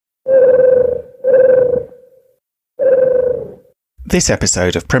This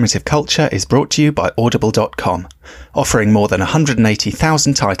episode of Primitive Culture is brought to you by Audible.com, offering more than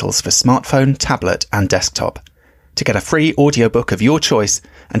 180,000 titles for smartphone, tablet and desktop. To get a free audiobook of your choice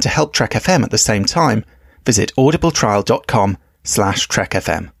and to help Trek FM at the same time, visit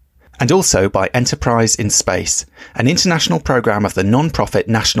audibletrial.com/trekfm. And also by Enterprise in Space, an international program of the non-profit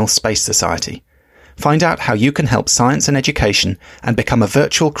National Space Society. Find out how you can help science and education and become a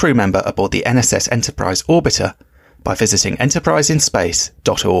virtual crew member aboard the NSS Enterprise Orbiter by visiting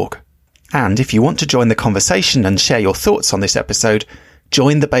enterpriseinspace.org. And if you want to join the conversation and share your thoughts on this episode,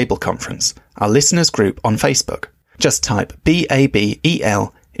 join the Babel Conference, our listeners group on Facebook. Just type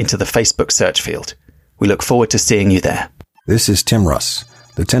BABEL into the Facebook search field. We look forward to seeing you there. This is Tim Russ,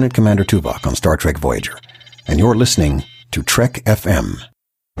 Lieutenant Commander Tuvok on Star Trek Voyager, and you're listening to Trek FM.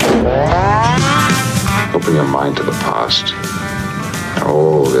 Open your mind to the past.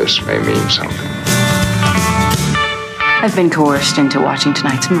 Oh, this may mean something. I've been coerced into watching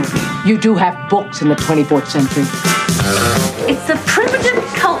tonight's movie. You do have books in the 24th century. It's a primitive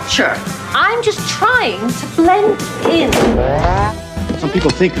culture. I'm just trying to blend in. Some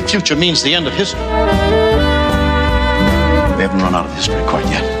people think the future means the end of history. We haven't run out of history quite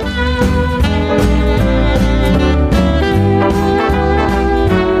yet.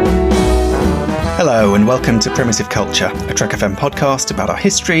 Hello and welcome to Primitive Culture, a Trek FM podcast about our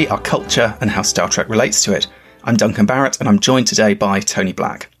history, our culture and how Star Trek relates to it. I'm Duncan Barrett and I'm joined today by Tony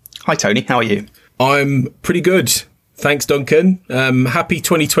Black. Hi Tony, how are you? I'm pretty good. Thanks, Duncan. Happy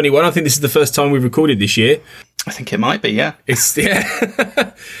 2021. I think this is the first time we've recorded this year. I think it might be, yeah.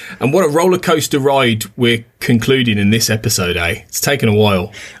 Yeah. And what a roller coaster ride we're concluding in this episode, eh? It's taken a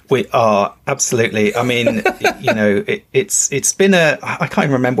while. We are, absolutely. I mean, you know, it's been I can't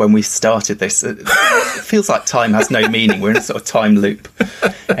even remember when we started this. It feels like time has no meaning. We're in a sort of time loop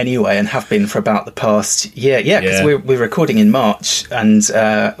anyway, and have been for about the past year. Yeah, because we're recording in March and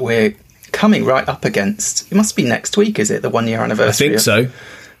we're coming right up against, it must be next week, is it? The 1 year anniversary. I think so.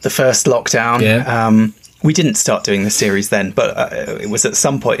 The first lockdown. Yeah. We didn't start doing the series then, but it was at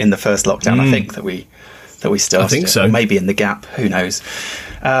some point in the first lockdown, I think, that we started. I think so. Or maybe in the gap, who knows.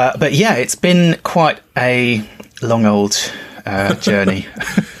 But yeah, it's been quite a long old journey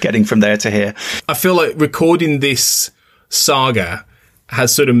getting from there to here. I feel like recording this saga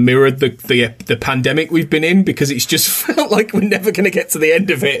has sort of mirrored the pandemic we've been in, because it's just felt like we're never going to get to the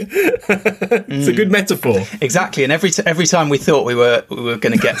end of it. It's a good metaphor. Exactly, and every time we thought we were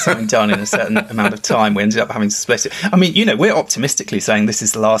going to get something done in a certain amount of time, we ended up having to split it. I mean, you know, we're optimistically saying this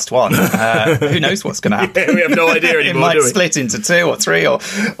is the last one. Who knows what's going to happen? Yeah, we have no idea anymore. It might split into 2 or 3 or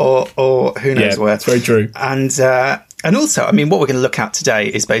who knows where. It's very true. And also, I mean, what we're going to look at today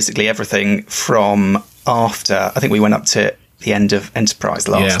is basically everything from after. I think we went up to the end of Enterprise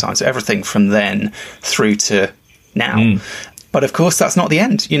last time, so everything from then through to now. But of course that's not the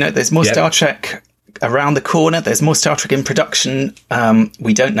end. You know, there's more Star Trek around the corner, there's more Star Trek in production.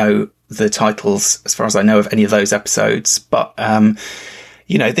 We don't know the titles, as far as I know, of any of those episodes, but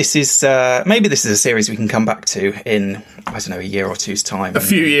you know, this is maybe this is a series we can come back to in, I don't know, a year or two's time. A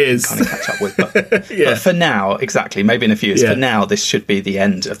few years. Kind of catch up with. But, but for now, exactly, maybe in a few years, for now, this should be the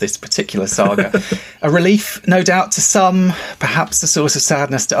end of this particular saga. A relief, no doubt, to some, perhaps a source of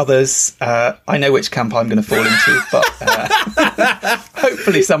sadness to others. I know which camp I'm going to fall into, but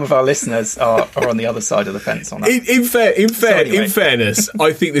hopefully some of our listeners are on the other side of the fence on that. In fairness,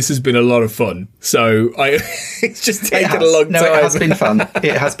 I think this has been a lot of fun. So it's just taken a long time. No, it has been fun.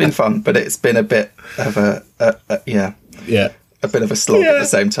 It has been fun, but it's been a bit of a bit of a slog at the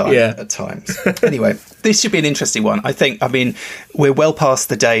same time at times. Anyway, this should be an interesting one. I think, I mean, we're well past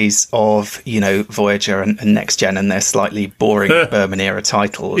the days of, you know, Voyager and Next Gen and their slightly boring Berman era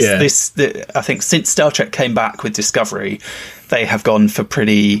titles. I think since Star Trek came back with Discovery, they have gone for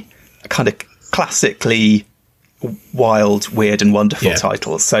pretty kind of classically wild, weird and wonderful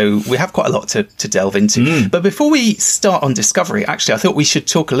titles. So we have quite a lot to delve into. But before we start on Discovery, actually, I thought we should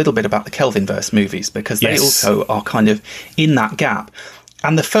talk a little bit about the Kelvinverse movies, because they also are kind of in that gap.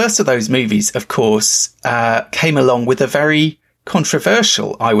 And the first of those movies, of course, came along with a very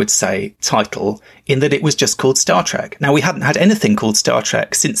controversial, I would say, title, in that it was just called Star Trek. Now, we hadn't had anything called Star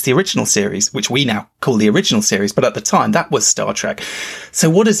Trek since the original series, which we now call the original series, but at the time that was Star Trek. So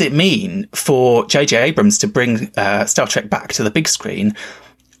what does it mean for J.J. Abrams to bring Star Trek back to the big screen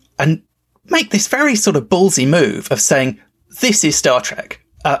and make this very sort of ballsy move of saying, this is Star Trek?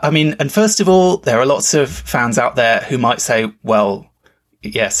 I mean, and first of all, there are lots of fans out there who might say, well,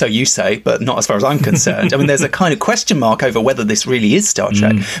 yeah, so you say, but not as far as I'm concerned. I mean, there's a kind of question mark over whether this really is Star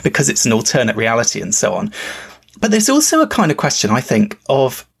Trek because it's an alternate reality and so on. But there's also a kind of question, I think,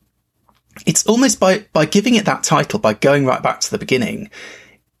 of it's almost by giving it that title, by going right back to the beginning,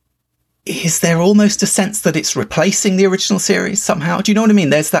 is there almost a sense that it's replacing the original series somehow? Do you know what I mean?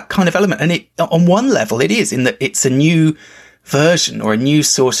 There's that kind of element. And it, on one level, it is, in that it's a new version or a new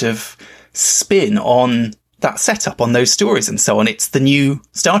sort of spin on that setup, on those stories and so on. It's the new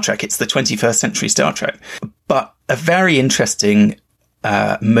Star Trek. It's the 21st century Star Trek. But a very interesting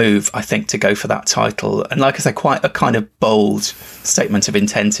move, I think, to go for that title. And like I say, quite a kind of bold statement of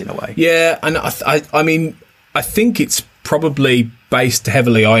intent in a way. Yeah, and I mean, I think it's probably based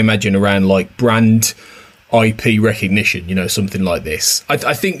heavily, I imagine, around like brand IP recognition, you know, something like this.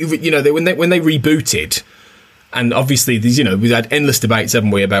 I think, you know, when they rebooted, and obviously there's, you know, we've had endless debates,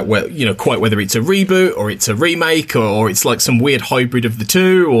 haven't we, about whether, you know, quite whether it's a reboot or it's a remake or it's like some weird hybrid of the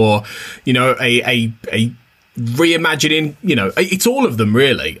two, or, you know, a reimagining, you know, it's all of them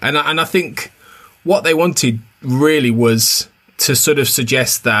really. And I think what they wanted really was to sort of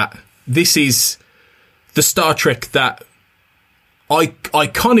suggest that this is the Star Trek that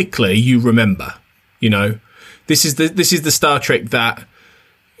iconically you remember, you know. This is the Star Trek that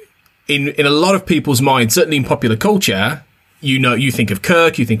in a lot of people's minds, certainly in popular culture, you know, you think of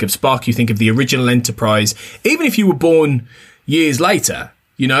Kirk, you think of Spock, you think of the original Enterprise, even if you were born years later,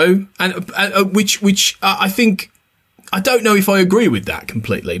 you know, and which I think, I don't know if I agree with that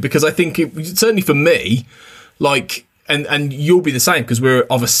completely, because I think certainly for me, like, and you'll be the same because we're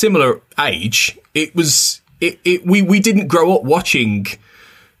of a similar age. We didn't grow up watching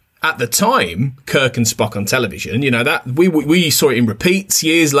at the time Kirk and Spock on television. You know, that we saw it in repeats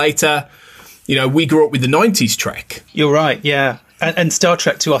years later. You know, we grew up with the 90s Trek. You're right, yeah. And Star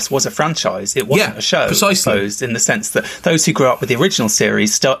Trek to us was a franchise. It wasn't a show, precisely. I suppose, in the sense that those who grew up with the original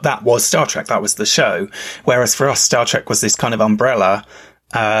series, that was Star Trek, that was the show. Whereas for us, Star Trek was this kind of umbrella.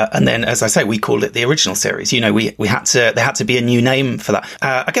 And then, as I say, we called it the original series. You know, there had to be a new name for that.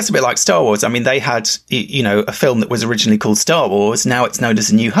 I guess a bit like Star Wars. I mean, they had, you know, a film that was originally called Star Wars. Now it's known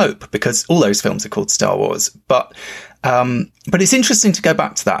as A New Hope because all those films are called Star Wars. But it's interesting to go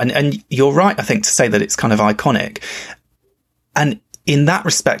back to that. And you're right, I think, to say that it's kind of iconic. And in that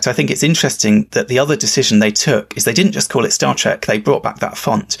respect, I think it's interesting that the other decision they took is they didn't just call it Star Trek, they brought back that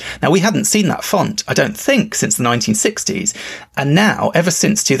font. Now, we hadn't seen that font, I don't think, since the 1960s. And now, ever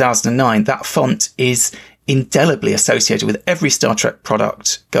since 2009, that font is indelibly associated with every Star Trek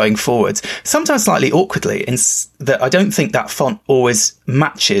product going forwards. Sometimes slightly awkwardly, in that I don't think that font always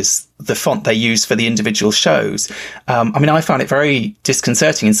matches the font they use for the individual shows. I mean, I found it very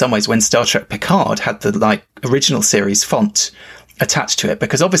disconcerting in some ways when Star Trek Picard had the, like, original series font attached to it,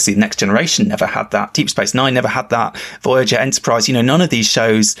 because obviously Next Generation never had that. Deep Space Nine never had that. Voyager, Enterprise, you know, none of these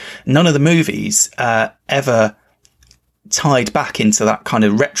shows, none of the movies ever tied back into that kind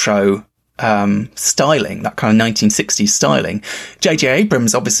of retro styling, that kind of 1960s styling. J.J.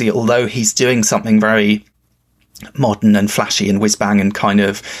 Abrams, obviously, although he's doing something very modern and flashy and whiz-bang and kind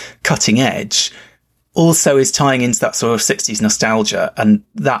of cutting edge, also is tying into that sort of 60s nostalgia. And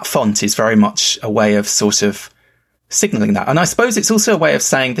that font is very much a way of sort of signalling that. And I suppose it's also a way of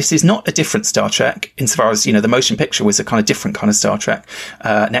saying this is not a different Star Trek, insofar as, you know, the motion picture was a kind of different kind of Star Trek.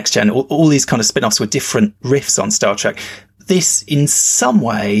 Next Gen, all these kind of spin-offs were different riffs on Star Trek. This, in some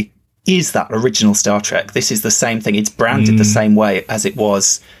way, is that original Star Trek. This is the same thing. It's branded the same way as it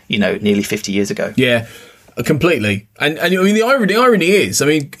was, you know, nearly 50 years ago. Yeah, completely. And I mean, the irony is, I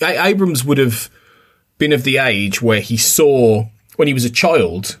mean, Abrams would have been of the age where he saw, when he was a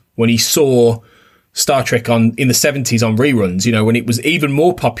child, when he saw Star Trek in the 70s on reruns, you know, when it was even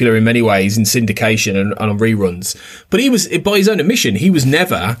more popular in many ways in syndication and on reruns. But he was, by his own admission, he was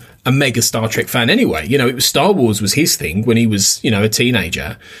never a mega Star Trek fan anyway. You know, it was Star Wars was his thing when he was, you know, a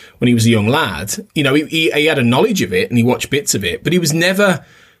teenager, when he was a young lad. You know, he had a knowledge of it and he watched bits of it, but he was never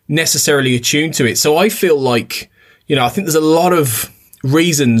necessarily attuned to it. So I feel like, you know, I think there's a lot of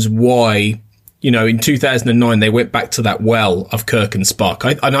reasons why, you know, in 2009, they went back to that well of Kirk and Spock.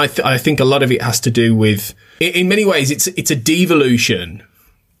 I think a lot of it has to do with, in many ways, it's a devolution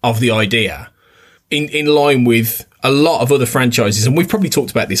of the idea in line with a lot of other franchises. And we've probably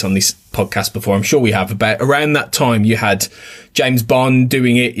talked about this on this podcast before. I'm sure we have. About around that time, you had James Bond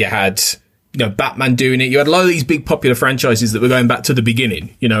doing it. You had, you know, Batman doing it. You had a lot of these big popular franchises that were going back to the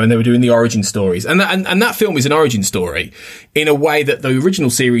beginning, you know, and they were doing the origin stories. And that film is an origin story in a way that the original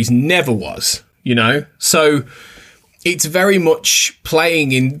series never was. You know, so it's very much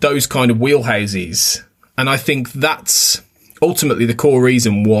playing in those kind of wheelhouses. And I think that's ultimately the core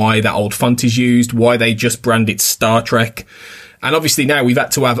reason why that old font is used, why they just brand it Star Trek. And obviously now we've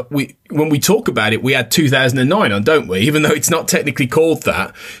had to have, when we talk about it, we had 2009 on, don't we? Even though it's not technically called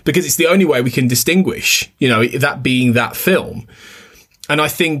that, because it's the only way we can distinguish, you know, that being that film. And I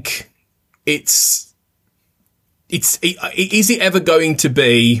think is it ever going to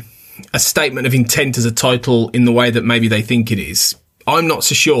be a statement of intent as a title in the way that maybe they think it is? I'm not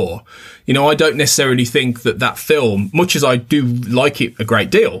so sure. You know, I don't necessarily think that film, much as I do like it a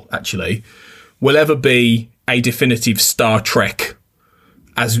great deal, actually, will ever be a definitive Star Trek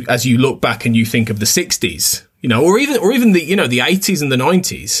as you look back and you think of the 60s, you know, or even the, you know, the 80s and the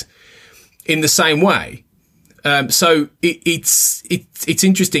 90s in the same way. So it's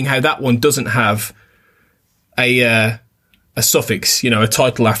interesting how that one doesn't have a suffix, you know, a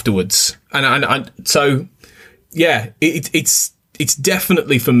title afterwards. And so, yeah, it's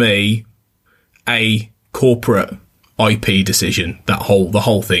definitely for me a corporate IP decision, the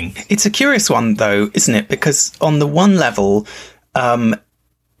whole thing. It's a curious one though, isn't it? Because on the one level,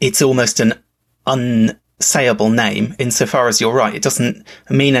 it's almost an unsayable name insofar as you're right. It doesn't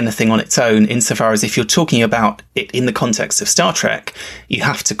mean anything on its own insofar as if you're talking about it in the context of Star Trek, you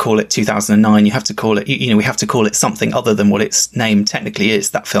have to call it 2009. You have to call it, you know, we have to call it something other than what its name technically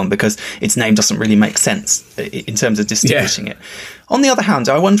is, that film, because its name doesn't really make sense in terms of distinguishing it. On the other hand,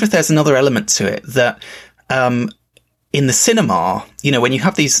 I wonder if there's another element to it that, in the cinema, you know, when you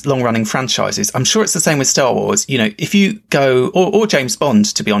have these long-running franchises, I'm sure it's the same with Star Wars. You know, if you go, or James Bond,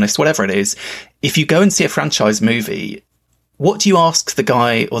 to be honest, whatever it is, if you go and see a franchise movie, what do you ask the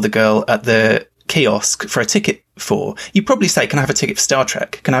guy or the girl at the kiosk for a ticket for? You probably say, can I have a ticket for Star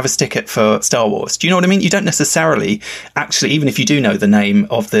Trek? Can I have a ticket for Star Wars? Do you know what I mean? You don't necessarily actually, even if you do know the name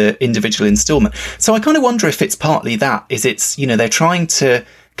of the individual installment. So I kind of wonder if it's partly that, it's, you know, they're trying to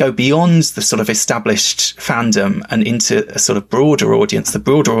go beyond the sort of established fandom and into a sort of broader audience, the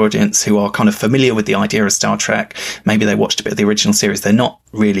broader audience who are kind of familiar with the idea of Star Trek. Maybe they watched a bit of the original series. They're not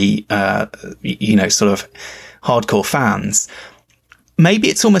really, you know, sort of hardcore fans. Maybe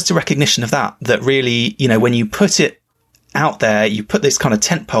it's almost a recognition of that really, you know, when you put it out there, you put this kind of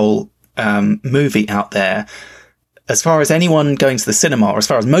tentpole movie out there, as far as anyone going to the cinema, or as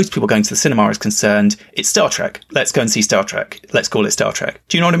far as most people going to the cinema is concerned, it's Star Trek. Let's go and see Star Trek. Let's call it Star Trek.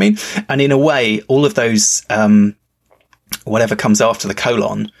 Do you know what I mean? And in a way, all of those, whatever comes after the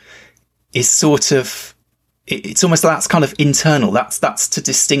colon is sort of, it's almost that's kind of internal. That's to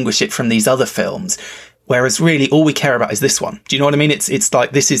distinguish it from these other films. Whereas really all we care about is this one. Do you know what I mean? It's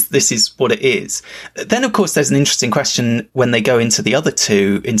like, this is what it is. Then of course there's an interesting question when they go into the other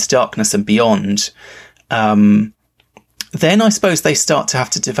two, Into Darkness and Beyond. Then I suppose they start to have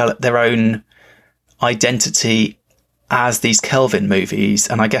to develop their own identity as these Kelvin movies.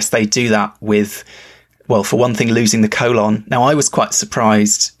 And I guess they do that with, well, for one thing, losing the colon. Now, I was quite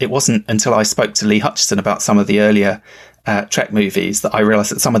surprised. It wasn't until I spoke to Lee Hutchison about some of the earlier Trek movies that I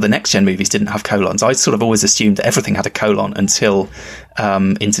realised that some of the next-gen movies didn't have colons. I sort of always assumed that everything had a colon until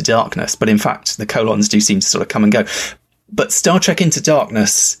Into Darkness. But in fact, the colons do seem to sort of come and go. But Star Trek Into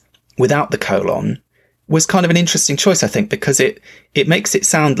Darkness without the colon was kind of an interesting choice, I think, because it makes it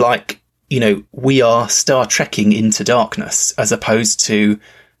sound like, you know, we are Star Trekking into darkness as opposed to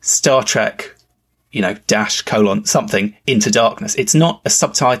Star Trek, you know, dash colon something into darkness. It's not a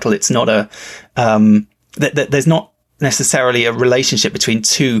subtitle. It's not a, there's not necessarily a relationship between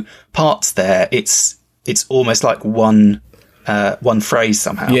two parts there. It's almost like one phrase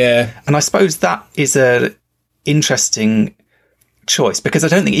somehow. Yeah. And I suppose that is a interesting choice, because I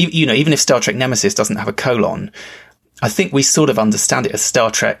don't think, you know, even if Star Trek Nemesis doesn't have a colon, I think we sort of understand it as Star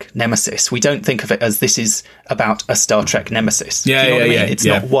Trek Nemesis. We don't think of it as this is about a Star Trek Nemesis. Yeah, Do you know what I mean? yeah. It's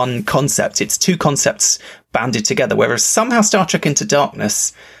not one concept. It's two concepts banded together, whereas somehow Star Trek Into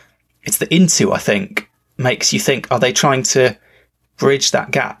Darkness, it's the into, I think, makes you think, are they trying to bridge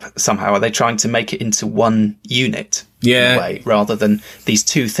that gap somehow? Are they trying to make it into one unit in a way, rather than these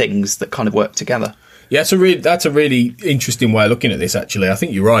two things that kind of work together? Yeah, that's a really interesting way of looking at this, actually. I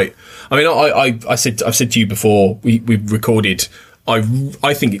think you're right. I mean, I've said to you before we've recorded, I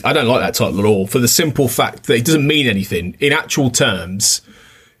think I don't like that title at all, for the simple fact that it doesn't mean anything. In actual terms,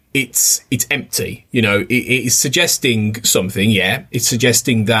 it's empty. You know, it is suggesting something, yeah. It's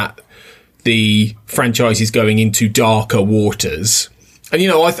suggesting that the franchise is going into darker waters. And, you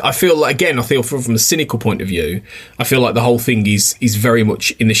know, I feel like, again, from a cynical point of view, I feel like the whole thing is very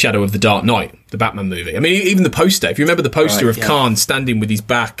much in the shadow of The Dark Knight, the Batman movie. I mean, even the poster, if you remember the poster of Khan standing with his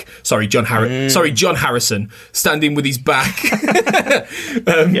back, John Harrison standing with his back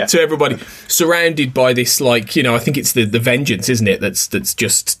to everybody, surrounded by this, like, you know, I think it's the Vengeance, isn't it? That's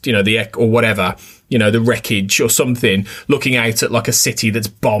just, you know, or whatever, you know, the wreckage or something, looking out at like a city that's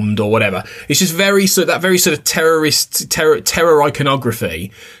bombed or whatever. It's just that very sort of terror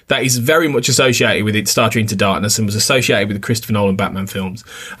iconography that is very much associated with it, Star Trek Into Darkness, and was associated with the Christopher Nolan Batman films.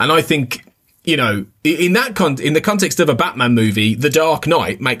 And I think you know, in the context of a Batman movie, The Dark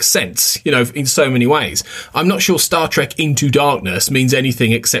Knight makes sense, you know, in so many ways. I'm not sure Star Trek Into Darkness means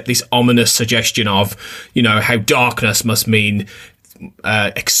anything except this ominous suggestion of, you know, how darkness must mean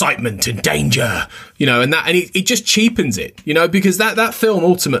excitement and danger, you know, and it just cheapens it, you know, because that film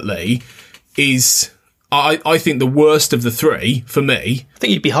ultimately is, I think, the worst of the three for me. I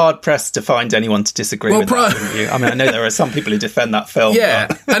think you'd be hard pressed to find anyone to disagree with that, wouldn't you? I mean, I know there are some people who defend that film. Yeah,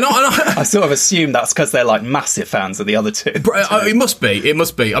 and I sort of assume that's because they're like massive fans of the other two. It must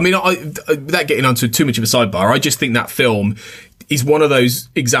be. I mean, without getting onto too much of a sidebar, I just think that film is one of those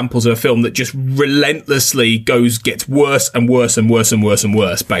examples of a film that just relentlessly gets worse and worse and worse and worse and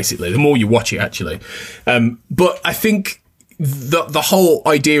worse, basically, the more you watch it, actually. But I think the whole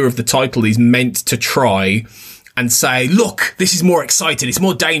idea of the title is meant to try and say, look, this is more exciting, it's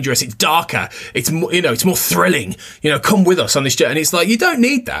more dangerous, it's darker, it's more, you know, it's more thrilling, you know, come with us on this journey. And it's like, you don't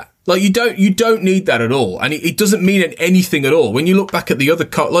need that. Like, you don't need that at all. And it doesn't mean anything at all. When you look back at the other,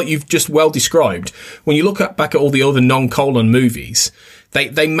 like you've just well described, when you look back at all the other non-colon movies,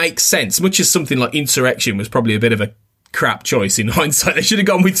 they make sense. Much as something like Insurrection was probably a bit of a crap choice in hindsight. They should have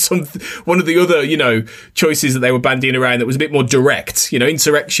gone with one of the other, you know, choices that they were bandying around that was a bit more direct. You know,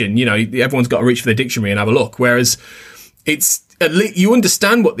 Insurrection, you know, everyone's got to reach for the dictionary and have a look. Whereas it's, at least you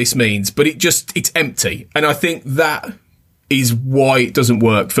understand what this means, but it's empty. And I think that is why it doesn't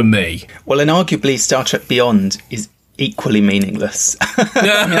work for me. Well, and arguably Star Trek Beyond is equally meaningless.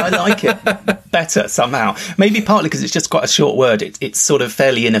 I mean, I like it better somehow. Maybe partly because it's just quite a short word. It's sort of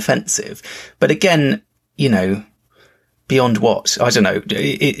fairly inoffensive. But again, you know, beyond what? I don't know.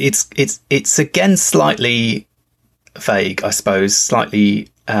 It's again slightly vague, I suppose. Slightly.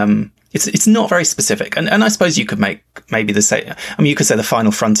 It's not very specific, and I suppose you could make maybe the same. I mean, you could say The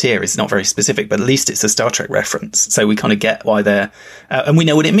Final Frontier is not very specific, but at least it's a Star Trek reference, so we kind of get why they're, and we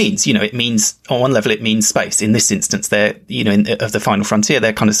know what it means. You know, it means on one level it means space. In this instance, they're, you know, of The Final Frontier,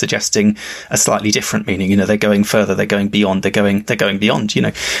 they're kind of suggesting a slightly different meaning. You know, they're going further, they're going beyond, they're going beyond. You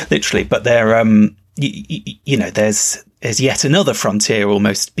know, literally, but they're you know, there's yet another frontier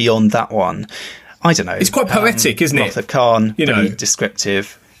almost beyond that one. I don't know. It's quite poetic, isn't it? Wrath of Khan, you know,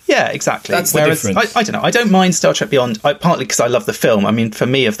 descriptive. Yeah, exactly. That's the difference. I don't know. I don't mind Star Trek Beyond, partly because I love the film. I mean, for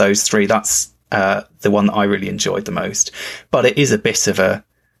me, of those three, that's the one that I really enjoyed the most. But it is a bit of a...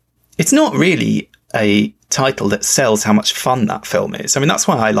 It's not really a title that sells how much fun that film is. I mean, that's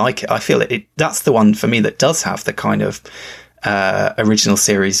why I like it. I feel that's the one for me that does have the kind of original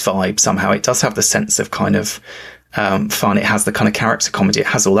series vibe somehow. It does have the sense of kind of fun. It has the kind of character comedy. It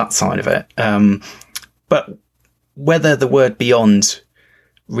has all that side of it. But whether the word beyond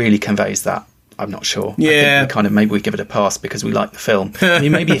really conveys that, I'm not sure. Yeah. I think maybe we give it a pass because we like the film. I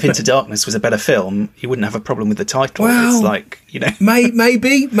mean, maybe if Into Darkness was a better film, you wouldn't have a problem with the title. Well, it's like, you know.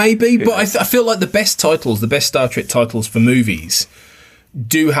 maybe. But I feel like the best Star Trek titles for movies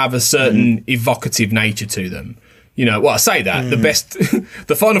do have a certain evocative nature to them. You know, well, I say that,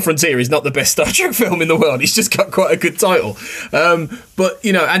 The Final Frontier is not the best Star Trek film in the world. It's just got quite a good title. But,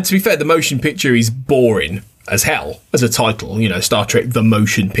 you know, and to be fair, the motion picture is boring as hell as a title, you know, Star Trek The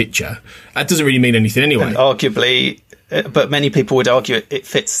Motion Picture. That doesn't really mean anything anyway. And arguably, but many people would argue it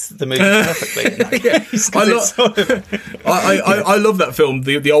fits the movie perfectly in that case, I love that film,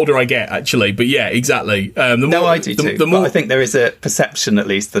 the older I get, actually. But yeah, exactly. I do too. But I think there is a perception, at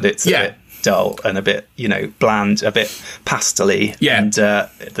least, that it's a bit dull and a bit, you know, bland, a bit pastel-y. Yeah. And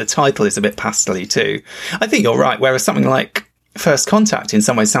the title is a bit pastel-y too. I think you're right, whereas something like First Contact in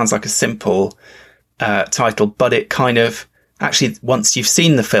some ways sounds like a simple title, but it kind of actually, once you've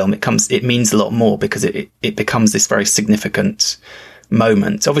seen the film, it means a lot more because it becomes this very significant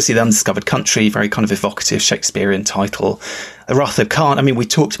moment. Obviously, The Undiscovered Country, very kind of evocative Shakespearean title. The Wrath of Khan, I mean, we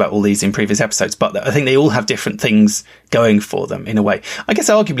talked about all these in previous episodes, but I think they all have different things going for them in a way. I guess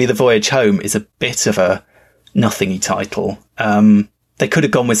arguably The Voyage Home is a bit of a nothingy title. They could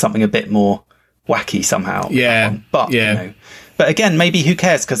have gone with something a bit more wacky somehow. Yeah. But, you know, but again, maybe who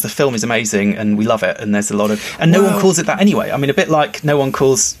cares, because the film is amazing and we love it, and there's a lot of... And no one calls it that anyway. I mean, a bit like no one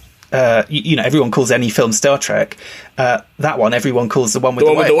calls... you know, everyone calls any film Star Trek. That one, everyone calls the one with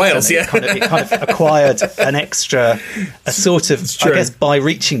the whales. Yeah. It kind of acquired an extra... a sort of... I guess by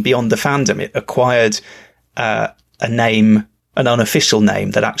reaching beyond the fandom, it acquired a name, an unofficial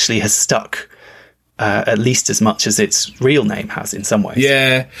name that actually has stuck... at least as much as its real name has in some ways.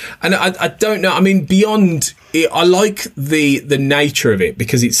 Yeah. And I don't know. I mean, beyond it, I like the nature of it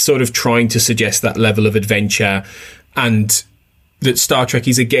because it's sort of trying to suggest that level of adventure and that Star Trek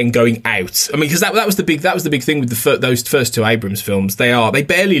is again going out. I mean, because that was the big thing with those first two Abrams films. They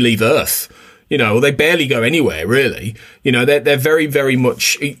barely leave Earth. You know, they barely go anywhere, really. You know, they're very, very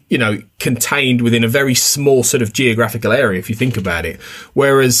much, you know, contained within a very small sort of geographical area, if you think about it.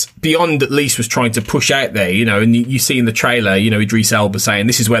 Whereas Beyond at least was trying to push out there, you know, and you see in the trailer, you know, Idris Elba saying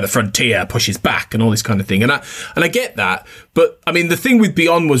this is where the frontier pushes back and all this kind of thing. And I get that. But I mean, the thing with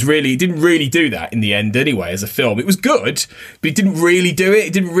Beyond was really, it didn't really do that in the end anyway, as a film. It was good, but it didn't really do it.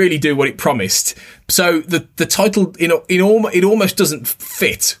 It didn't really do what it promised. So the title, it almost doesn't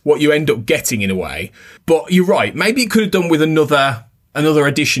fit what you end up getting in a way. But you're right. Maybe it could have done with another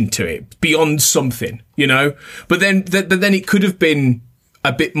addition to it, beyond something, you know. But then it could have been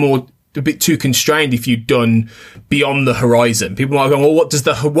a bit too constrained if you'd done Beyond the Horizon. People are going, well, what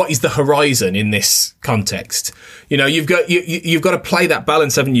is the horizon in this context? You know, you've got to play that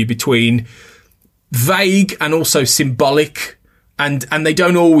balance, haven't you, between vague and also symbolic, and they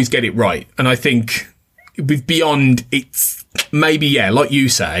don't always get it right. And I think with Beyond, it's maybe, yeah, like you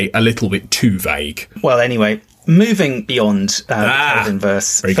say, a little bit too vague. Well, anyway, moving beyond Kelvin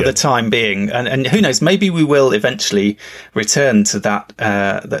verse for the time being, and who knows, maybe we will eventually return to that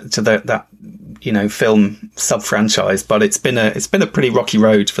you know, film sub-franchise, but it's been a pretty rocky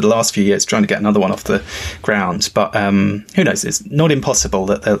road for the last few years trying to get another one off the ground. But who knows? It's not impossible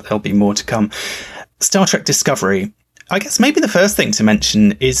that there'll be more to come. Star Trek Discovery. I guess maybe the first thing to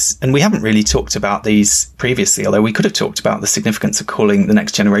mention is, and we haven't really talked about these previously, although we could have talked about the significance of calling the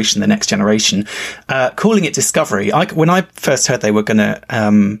next generation, calling it Discovery. When I first heard they were going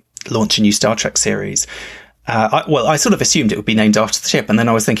to launch a new Star Trek series, I sort of assumed it would be named after the ship. And then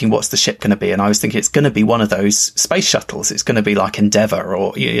I was thinking, what's the ship going to be? And I was thinking it's going to be one of those space shuttles. It's going to be like Endeavour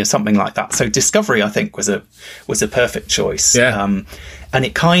or something like that. So Discovery, I think, was a perfect choice. Yeah. And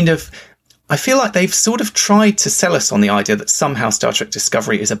it kind of, I feel like they've sort of tried to sell us on the idea that somehow Star Trek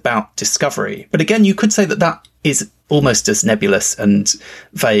Discovery is about discovery. But again, you could say that is almost as nebulous and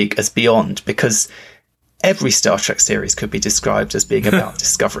vague as Beyond, because every Star Trek series could be described as being about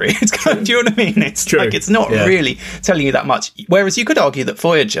discovery. It's kind of, do you know what I mean? It's true. Like, it's not really telling you that much. Whereas you could argue that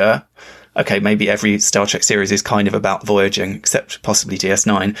Voyager, okay, maybe every Star Trek series is kind of about voyaging, except possibly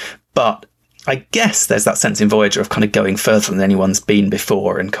DS9. But I guess there's that sense in Voyager of kind of going further than anyone's been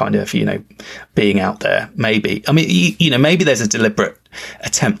before and kind of, you know, being out there. Maybe. I mean, you know, maybe there's a deliberate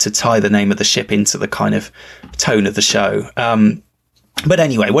attempt to tie the name of the ship into the kind of tone of the show. But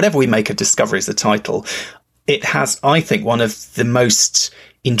anyway, whatever we make of Discovery as the title, it has, I think, one of the most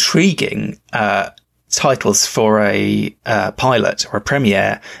intriguing titles for a pilot or a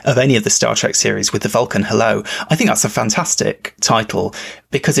premiere of any of the Star Trek series, with the Vulcan Hello. I think that's a fantastic title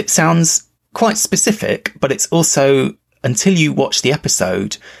because it sounds quite specific, but it's also, until you watch the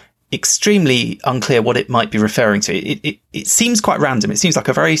episode, extremely unclear what it might be referring to. It seems quite random. It seems like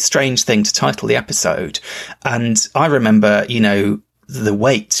a very strange thing to title the episode. And I remember, you know, the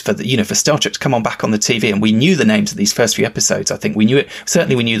wait for for Star Trek to come on back on the TV, and we knew the names of these first few episodes. I think we knew it.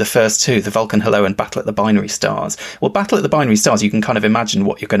 Certainly we knew the first two, the Vulcan Hello and Battle at the Binary Stars. Well, Battle at the Binary Stars, you can kind of imagine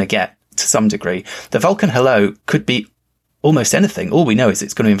what you're going to get to some degree. The Vulcan Hello could be almost anything. All we know is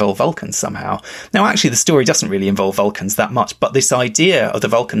it's going to involve Vulcans somehow. Now, actually, the story doesn't really involve Vulcans that much, but this idea of the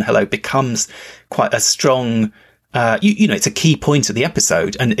Vulcan Hello becomes quite a strong, it's a key point of the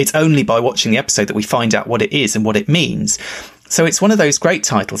episode, and it's only by watching the episode that we find out what it is and what it means. So it's one of those great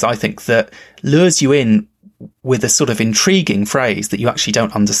titles, I think, that lures you in with a sort of intriguing phrase that you actually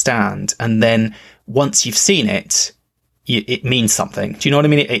don't understand. And then once you've seen it, it means something. Do you know what I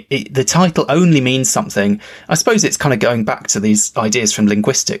mean? The title only means something. I suppose it's kind of going back to these ideas from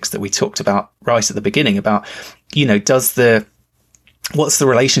linguistics that we talked about right at the beginning about, what's the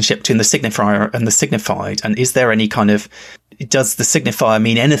relationship between the signifier and the signified? And is there any kind of, does the signifier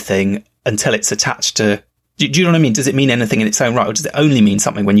mean anything until it's attached to, do you know what I mean? Does it mean anything in its own right? Or does it only mean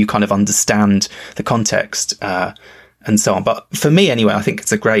something when you kind of understand the context, and so on? But for me anyway, I think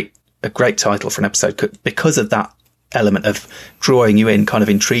it's a great title for an episode because of that element of drawing you in, kind of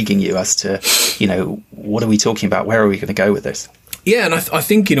intriguing you as to, what are we talking about? Where are we going to go with this? Yeah, and I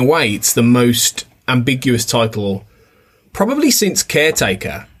think in a way it's the most ambiguous title probably since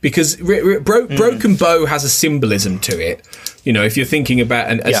Caretaker, because Broken Bow has a symbolism to it. If you're thinking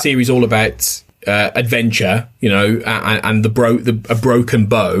about a series all about adventure, and a broken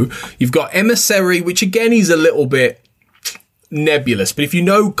bow, you've got Emissary, which again is a little bit nebulous, but if you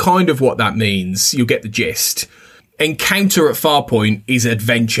know kind of what that means, you'll get the gist. Encounter at Farpoint is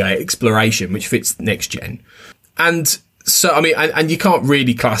adventure, exploration, which fits next gen. And so, I mean, and you can't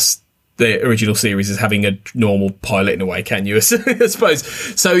really class the original series as having a normal pilot in a way, can you? I suppose.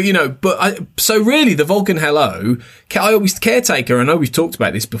 So, so really the Vulcan Hello, Caretaker, I know we've talked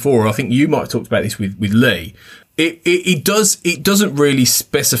about this before, I think you might have talked about this with Lee. It doesn't really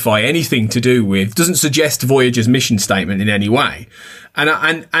specify anything to do with, doesn't suggest Voyager's mission statement in any way.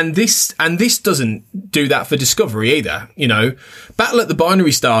 And this doesn't do that for Discovery either. You know, Battle at the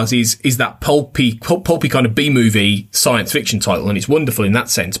Binary Stars is that pulpy kind of B-movie science fiction title, and it's wonderful in that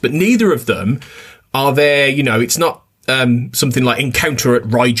sense. But neither of them are there, you know, it's not something like Encounter at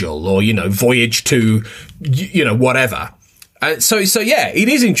Rigel or, you know, Voyage to, you know, whatever. So yeah, it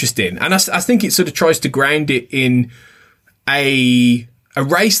is interesting. And I think it sort of tries to ground it in a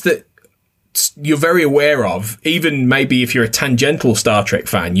race that you're very aware of. Even maybe if you're a tangential Star Trek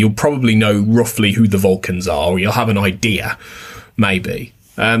fan, you'll probably know roughly who the Vulcans are, or you'll have an idea, maybe.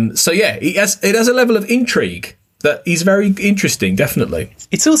 So yeah, it has a level of intrigue that is very interesting, definitely.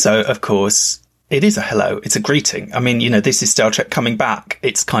 It's also, of course, it is a hello. It's a greeting. I mean, you know, this is Star Trek coming back.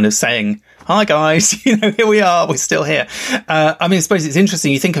 It's kind of saying, hi, guys, you know, here we are. We're still here. I mean, I suppose it's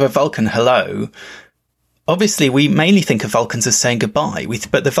interesting. You think of a Vulcan hello. Obviously, we mainly think of Vulcans as saying goodbye.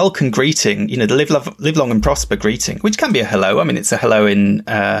 But the Vulcan greeting, you know, the live long and prosper greeting, which can be a hello. I mean, it's a hello in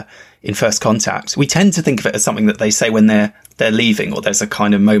First Contact. We tend to think of it as something that they say when they're leaving, or there's a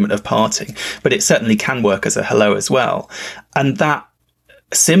kind of moment of parting. But it certainly can work as a hello as well. And that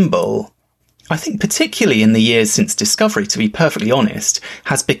symbol, I think particularly in the years since Discovery, to be perfectly honest,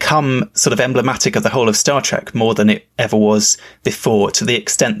 has become sort of emblematic of the whole of Star Trek more than it ever was before, to the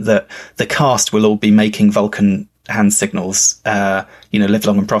extent that the cast will all be making Vulcan hand signals, you know, live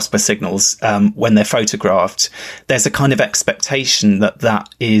long and prosper signals, when they're photographed. There's a kind of expectation that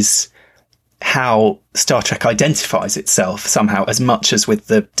is how Star Trek identifies itself somehow, as much as with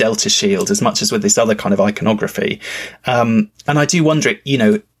the Delta Shield, as much as with this other kind of iconography. And I do wonder, you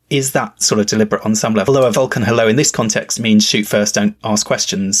know, is that sort of deliberate on some level? Although a Vulcan hello in this context means shoot first, don't ask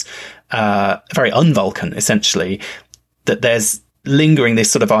questions, very un-Vulcan, essentially, that there's lingering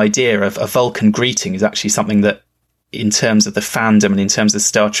this sort of idea of a Vulcan greeting is actually something that, in terms of the fandom and in terms of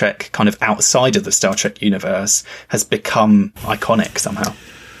Star Trek kind of outside of the Star Trek universe, has become iconic somehow.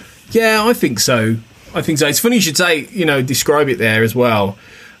 Yeah, I think so. It's funny you should say, you know, describe it there as well.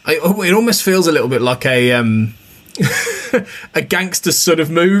 It almost feels a little bit like a gangster sort of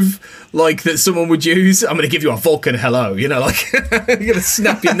move, like that someone would use. I'm going to give you a Vulcan hello, you know, like I'm going to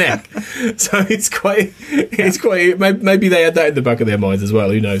snap your neck. So it's quite, maybe they had that in the back of their minds as well.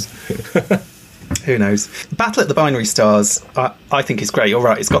 Who knows? Who knows? Battle at the Binary Stars, I think is great. You're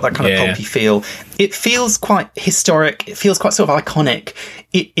right. It's got that kind of pulpy feel. It feels quite historic. It feels quite sort of iconic.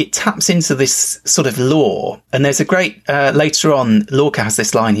 It taps into this sort of lore. And there's a great, later on, Lorca has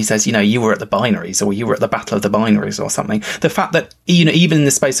this line. He says, you know, you were at the Binaries, or you were at the Battle of the Binaries or something. The fact that, you know, even in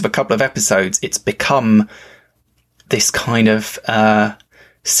the space of a couple of episodes, it's become this kind of,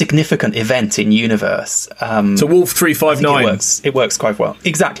 significant event in universe. So Wolf 359. It works quite well.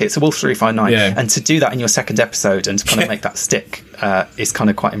 Exactly. It's a Wolf 359. Yeah. And to do that in your second episode and to kind of make that stick is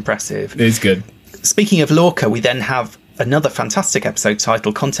kind of quite impressive. It is good. Speaking of Lorca, we then have another fantastic episode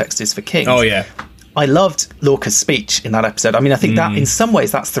titled Context is for Kings. Oh, yeah. I loved Lorca's speech in that episode. I mean, I think that in some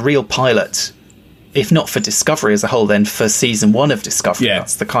ways that's the real pilot, if not for Discovery as a whole, then for season 1 of Discovery. Yeah.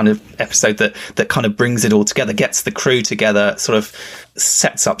 That's the kind of episode that kind of brings it all together, gets the crew together, sort of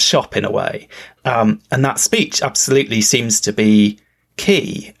sets up shop in a way. And that speech absolutely seems to be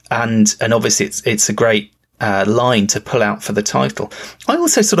key. And obviously it's a great line to pull out for the title. I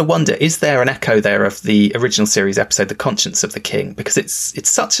also sort of wonder, is there an echo there of the original series episode, The Conscience of the King? Because it's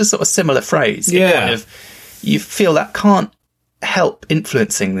such a sort of similar phrase. Yeah. It kind of, you feel that can't help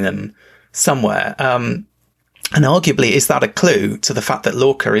influencing them somewhere. And arguably, is that a clue to the fact that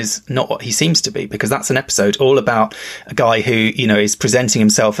Lorca is not what he seems to be? Because that's an episode all about a guy who, you know, is presenting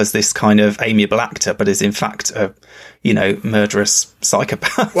himself as this kind of amiable actor, but is in fact a, you know, murderous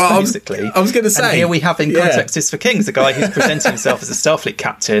psychopath, basically. I was going to say. And here we have in Context is for Kings, a guy who's presenting himself as a Starfleet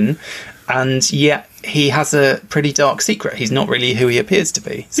captain, and yet he has a pretty dark secret. He's not really who he appears to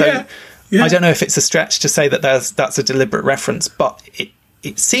be. So I don't know if it's a stretch to say that that's a deliberate reference, but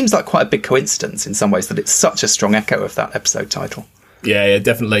it seems like quite a big coincidence in some ways that it's such a strong echo of that episode title. Yeah,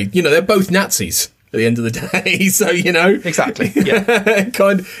 definitely. You know, they're both Nazis at the end of the day, so, you know. Exactly,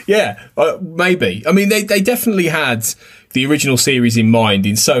 yeah. Maybe. I mean, they definitely had the original series in mind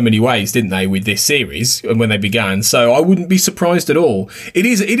in so many ways, didn't they, with this series and when they began, so I wouldn't be surprised at all. It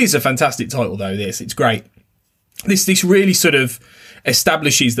is a fantastic title, though, this. It's great. This really sort of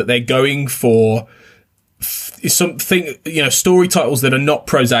establishes that they're going for something, you know, story titles that are not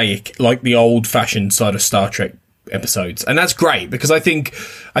prosaic like the old-fashioned side of Star Trek episodes, and that's great because I think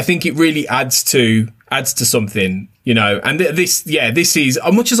it really adds to something, you know. And this is,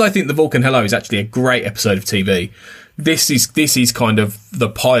 as much as I think the Vulcan Hello is actually a great episode of TV, this is kind of the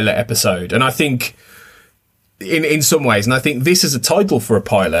pilot episode, and I think in some ways. And I think this as a title for a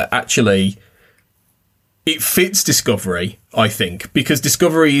pilot, actually, it fits Discovery, I think, because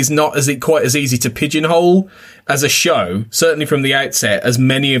Discovery is not quite as easy to pigeonhole as a show, certainly from the outset, as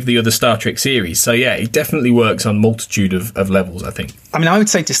many of the other Star Trek series. So, yeah, it definitely works on multitude of levels, I think. I mean, I would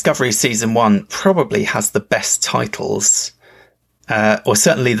say Discovery Season 1 probably has the best titles, or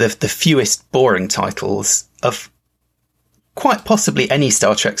certainly the fewest boring titles of quite possibly any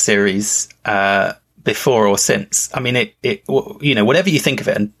Star Trek series before or since. I mean, it whatever you think of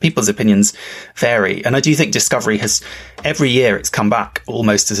it, and people's opinions vary. And I do think Discovery has, every year it's come back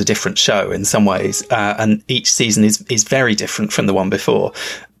almost as a different show in some ways. And each season is very different from the one before.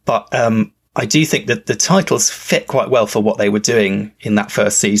 But I do think that the titles fit quite well for what they were doing in that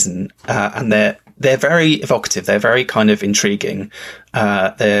first season. And they're very evocative. They're very kind of intriguing.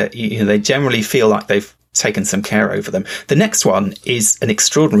 They generally feel like they've taken some care over them. The next one is an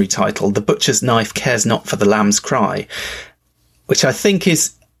extraordinary title, The Butcher's Knife Cares Not for the Lamb's Cry, which I think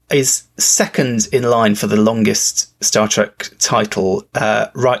is second in line for the longest Star Trek title,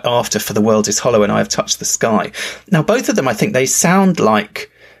 right after For the World is Hollow and I Have Touched the Sky. Now, both of them, I think they sound like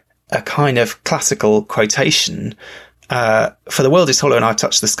a kind of classical quotation. For the World is Hollow and I've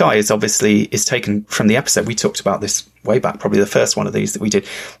Touched the Sky is taken from the episode. We talked about this way back, probably the first one of these that we did.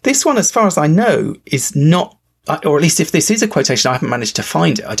 This one, as far as I know, is not, or at least if this is a quotation, I haven't managed to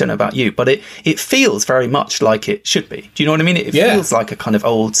find it. I don't know about you, but it feels very much like it should be. Do you know what I mean? It feels like a kind of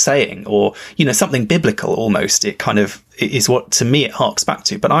old saying, or, something biblical almost. It kind of is what, to me, it harks back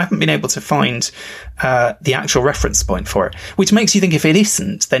to, but I haven't been able to find the actual reference point for it, which makes you think if it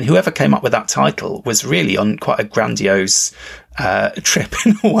isn't, then whoever came up with that title was really on quite a grandiose trip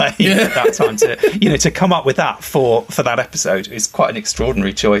in a way at that time to come up with that for that episode is quite an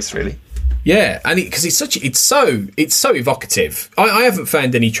extraordinary choice, really. Yeah, and because it's so evocative. I haven't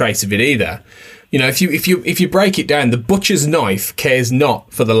found any trace of it either. If you break it down, the butcher's knife cares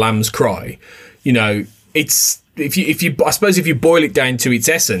not for the lamb's cry. It's I suppose if you boil it down to its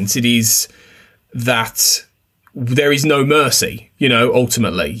essence, it is that there is no mercy.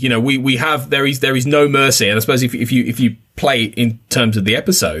 Ultimately, we have there is no mercy, and I suppose if you play it in terms of the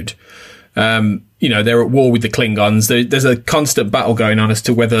episode, they're at war with the Klingons. There's a constant battle going on as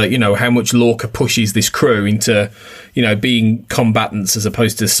to whether, how much Lorca pushes this crew into, being combatants as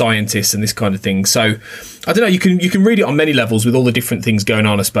opposed to scientists and this kind of thing. So, I don't know, you can read it on many levels with all the different things going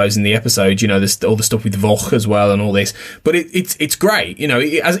on, I suppose, in the episode. There's all the stuff with Voch as well and all this. But it's great.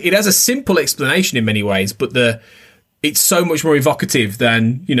 It has a simple explanation in many ways, but it's so much more evocative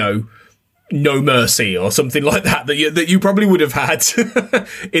than, No Mercy or something like that you probably would have had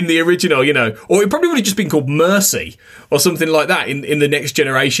in the original, or it probably would have just been called Mercy or something like that in the Next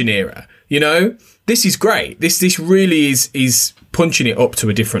Generation era. This is great. This really is punching it up to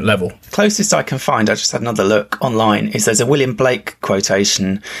a different level. Closest I can find, I just had another look online, is there's a William Blake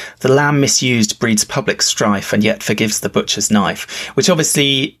quotation: "The lamb misused breeds public strife and yet forgives the butcher's knife," which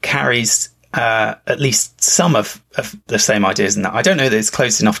obviously carries at least some of the same ideas in that. I don't know that it's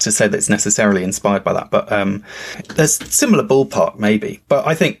close enough to say that it's necessarily inspired by that, but there's similar ballpark maybe. But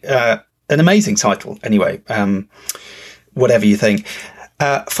I think an amazing title anyway, whatever you think.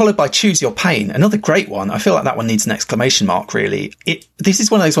 Followed by Choose Your Pain, another great one. I feel like that one needs an exclamation mark, really. This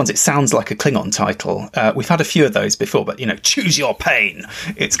is one of those ones, it sounds like a Klingon title. We've had a few of those before, but, Choose Your Pain.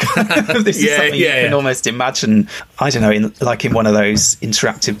 It's kind of, this is something you can almost imagine, I don't know, in one of those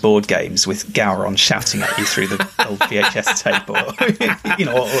interactive board games with Gowron shouting at you through the old VHS tape, or,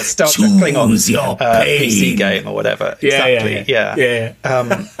 or Star Trek Klingon's PC game or whatever. Exactly. Yeah.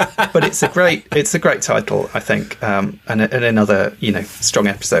 But it's a great title, I think, and another, strong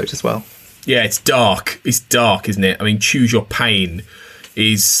episode as well. Yeah, it's dark. It's dark, isn't it? I mean, Choose Your Pain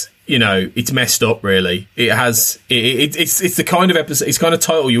is, it's messed up, really. It's the kind of episode, it's kind of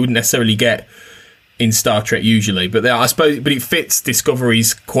title you wouldn't necessarily get in Star Trek usually, but I suppose, but it fits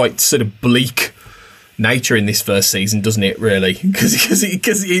Discovery's quite sort of bleak nature in this first season, doesn't it? Really, because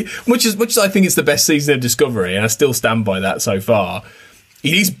much as I think it's the best season of Discovery, and I still stand by that so far,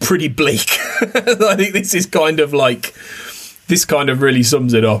 it is pretty bleak. I think this is kind of like. This kind of really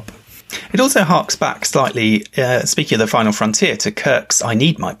sums it up. It also harks back slightly, speaking of The Final Frontier, to Kirk's I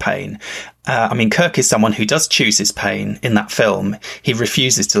Need My Pain. Kirk is someone who does choose his pain in that film. He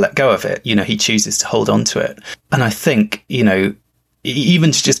refuses to let go of it. He chooses to hold on to it. And I think,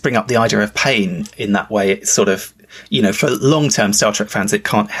 even to just bring up the idea of pain in that way, it's sort of, for long-term Star Trek fans, it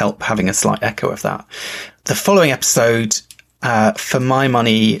can't help having a slight echo of that. The following episode, for my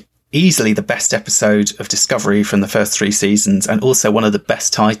money, easily the best episode of Discovery from the first 3 seasons, and also one of the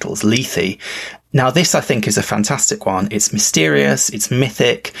best titles, Lethe. Now, this, I think, is a fantastic one. It's mysterious, it's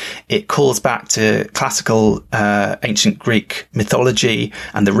mythic, it calls back to classical ancient Greek mythology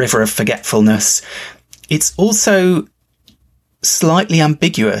and the river of forgetfulness. It's also slightly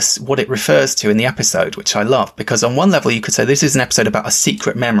ambiguous what it refers to in the episode, which I love, because on one level you could say this is an episode about a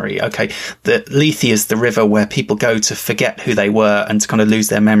secret memory. Okay, the Lethe is the river where people go to forget who they were and to kind of lose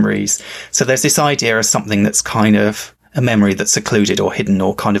their memories. So there's this idea of something that's kind of a memory that's secluded or hidden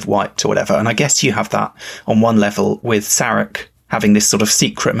or kind of wiped or whatever. And I guess you have that on one level with Sarek having this sort of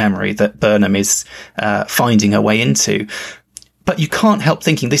secret memory that Burnham is finding her way into. But you can't help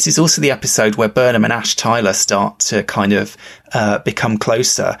thinking this is also the episode where Burnham and Ash Tyler start to kind of become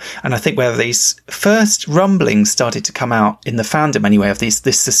closer. And I think where these first rumblings started to come out in the fandom anyway of this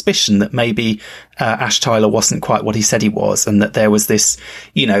suspicion that maybe Ash Tyler wasn't quite what he said he was, and that there was this,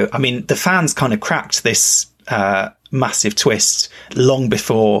 I mean, the fans kind of cracked this massive twist long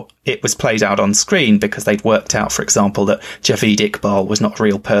before it was played out on screen, because they'd worked out, for example, that Javeed Iqbal was not a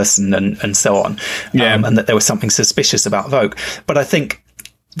real person and so on. And that there was something suspicious about Vogue. But I think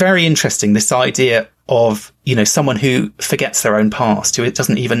very interesting, this idea of, someone who forgets their own past, who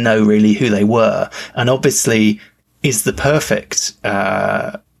doesn't even know really who they were, and obviously is the perfect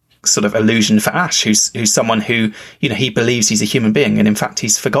sort of illusion for Ash, who's someone who, he believes he's a human being, and in fact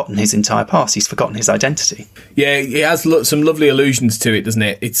he's forgotten his entire past, he's forgotten his identity. Yeah, it has some lovely allusions to it, doesn't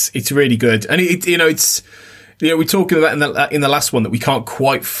it? It's really good. And we're talking about in the last one that we can't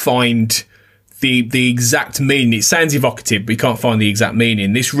quite find the exact meaning. It sounds evocative, but we can't find the exact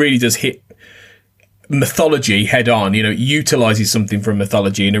meaning. This really does hit mythology head on. It utilizes something from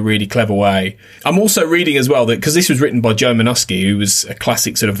mythology in a really clever way. I'm also reading as well that, because this was written by Joe Menosky, who was a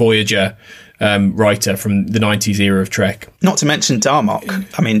classic sort of Voyager writer from the 90s era of Trek. Not to mention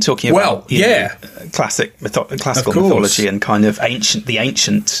Darmok. I mean, talking about classical mythology and kind of the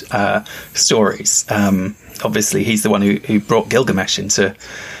ancient stories. Obviously, he's the one who brought Gilgamesh into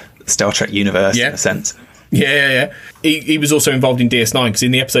the Star Trek universe in a sense. Yeah. He was also involved in DS9, because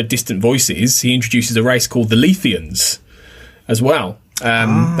in the episode Distant Voices, he introduces a race called the Letheans as well.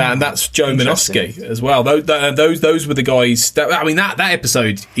 And that's Joe Menosky as well. Those were the guys. That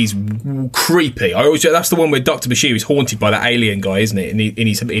episode is creepy. That's the one where Dr. Bashir is haunted by that alien guy, isn't it?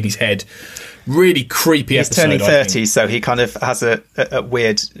 In his head. Really creepy episode. He's turning 30, so he kind of has a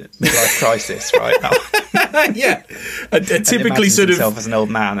weird midlife crisis, right? Yeah, a typically sort of himself as an old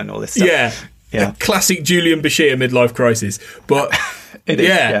man and all this stuff. Yeah, a classic Julian Bashir midlife crisis. But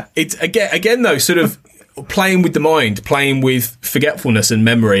it's again though, sort of playing with the mind, playing with forgetfulness and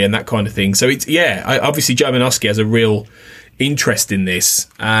memory and that kind of thing. So obviously Joe Menosky has a real interest in this,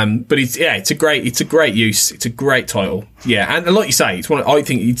 but it's a great use. It's a great title. And like you say, I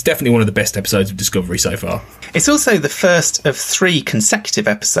think it's definitely one of the best episodes of Discovery so far. It's also the first of 3 consecutive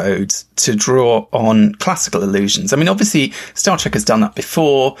episodes to draw on classical allusions. I mean, obviously Star Trek has done that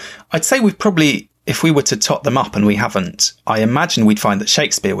before. I'd say we've probably, if we were to tot them up, and we haven't, I imagine we'd find that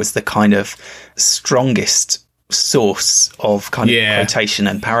Shakespeare was the kind of strongest source of kind of quotation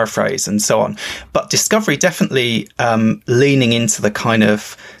and paraphrase and so on. But Discovery definitely leaning into the kind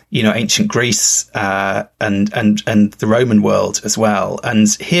of, ancient Greece and the Roman world as well. And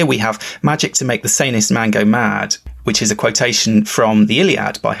here we have magic to make the sanest man go mad, which is a quotation from the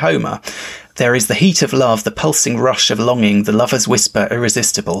Iliad by Homer. There is the heat of love, the pulsing rush of longing, the lover's whisper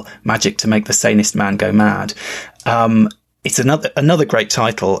irresistible, magic to make the sanest man go mad. It's another great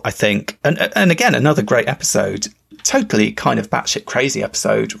title, I think. And again, another great episode. Totally kind of batshit crazy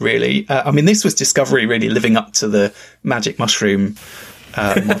episode, really. This was Discovery really living up to the magic mushroom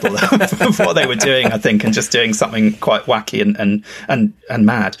model of what they were doing, I think, and just doing something quite wacky and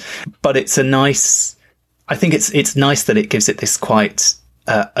mad. But it's a nice... I think it's nice that it gives it this quite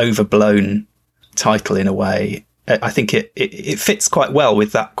overblown title in a way. I think it fits quite well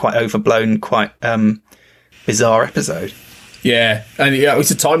with that quite overblown, quite bizarre episode. Yeah, and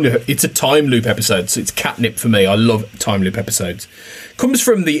it's a time loop episode, so it's catnip for me. I love time loop episodes. Comes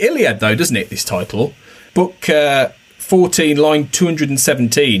from the Iliad, though, doesn't it? This title, book 14, line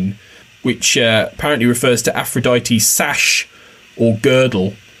 217, which apparently refers to Aphrodite's sash or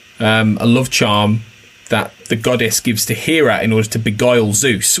girdle, a love charm that the goddess gives to Hera in order to beguile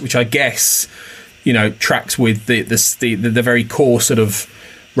Zeus, which I guess tracks with the very core sort of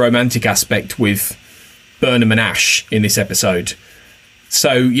romantic aspect with Burnham and Ash in this episode.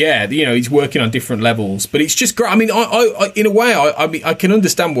 So yeah, he's working on different levels, but it's just great. I mean, I in a way, I can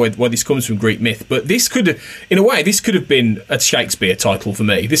understand why this comes from Greek myth, but this could have been a Shakespeare title for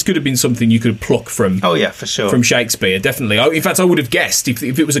me. This could have been something you could pluck from. Oh yeah, for sure. From Shakespeare, definitely. In fact, I would have guessed if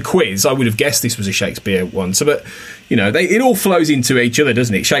it was a quiz, I would have guessed this was a Shakespeare one. So, but it all flows into each other,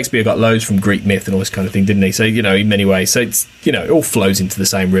 doesn't it? Shakespeare got loads from Greek myth and all this kind of thing, didn't he? So in many ways, so it's it all flows into the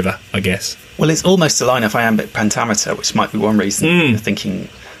same river, I guess. Well, it's almost a line of iambic pentameter, which might be one reason you're thinking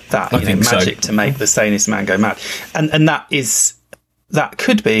that magic to make the sanest man go mad, and that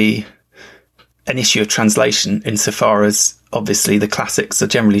could be an issue of translation, insofar as obviously the classics are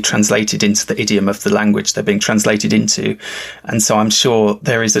generally translated into the idiom of the language they're being translated into, and so I'm sure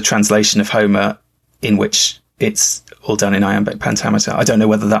there is a translation of Homer in which it's all done in iambic pentameter. I don't know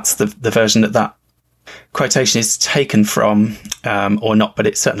whether that's the version that quotation is taken from or not, but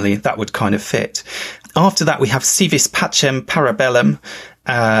it certainly that would kind of fit. After that, we have Civis Pacem Parabellum,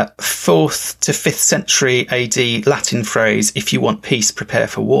 4th to 5th century AD Latin phrase, if you want peace, prepare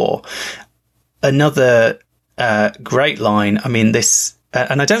for war. Another great line. I mean, this,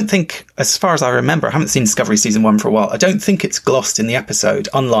 and I don't think, as far as I remember, I haven't seen Discovery Season 1 for a while, I don't think it's glossed in the episode,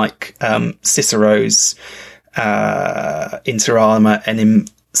 unlike Cicero's Inter arma enim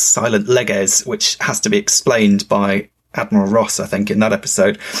silent leges, which has to be explained by Admiral Ross, I think, in that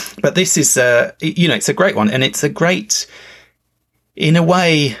episode. But this is, it's a great one, and it's a great, in a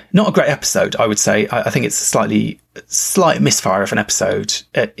way, not a great episode, I would say. I think it's a slight misfire of an episode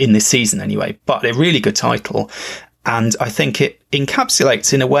in this season anyway, but a really good title. And I think it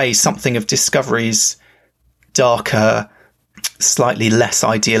encapsulates, in a way, something of Discovery's darker, slightly less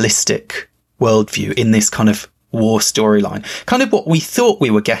idealistic worldview in this kind of war storyline. Kind of what we thought we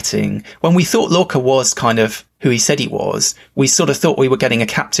were getting when we thought Lorca was kind of who he said he was. We sort of thought we were getting a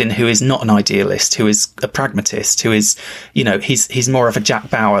captain who is not an idealist, who is a pragmatist, who is, he's more of a Jack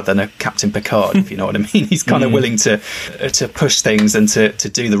Bauer than a Captain Picard, if you know what I mean. He's kind of willing to push things and to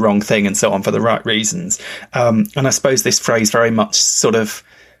do the wrong thing and so on for the right reasons. And I suppose this phrase very much sort of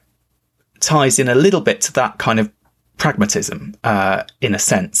ties in a little bit to that kind of pragmatism, in a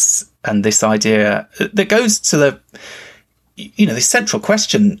sense. And this idea that goes to the central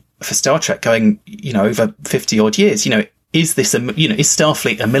question for Star Trek going, over 50 odd years, is this is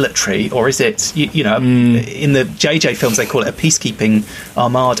Starfleet a military, or is it, in the JJ films, they call it a peacekeeping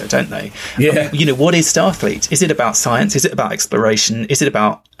armada, don't they? Yeah. What is Starfleet? Is it about science? Is it about exploration? Is it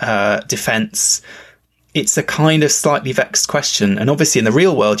about defense? It's a kind of slightly vexed question. And obviously in the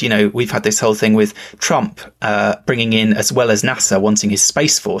real world, we've had this whole thing with Trump bringing in, as well as NASA, wanting his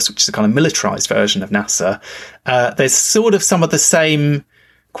Space Force, which is a kind of militarized version of NASA. There's sort of some of the same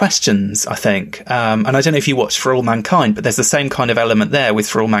questions, I think. And I don't know if you watched For All Mankind, but there's the same kind of element there with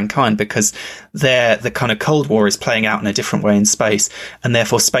For All Mankind, because the kind of Cold War is playing out in a different way in space. And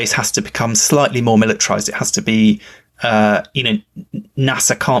therefore space has to become slightly more militarized. It has to be,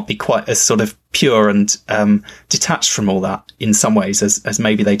 NASA can't be quite as sort of pure and detached from all that in some ways as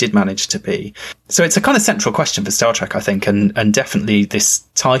maybe they did manage to be. So it's a kind of central question for Star Trek, I think, and definitely this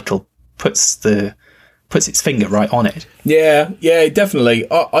title puts its finger right on it. Yeah, definitely.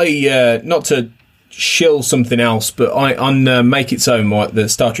 I not to shill something else, but on Make It So, the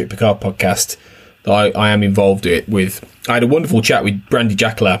Star Trek Picard podcast that I am involved with, I had a wonderful chat with Brandy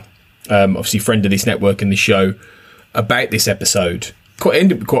Jackler, obviously friend of this network and the show, about this episode.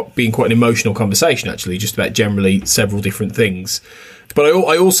 Ended up being quite an emotional conversation, actually, just about generally several different things. But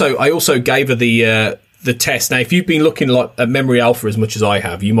I also gave her the test. Now, if you've been looking at Memory Alpha as much as I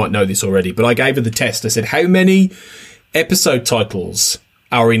have, you might know this already, but I gave her the test. I said, how many episode titles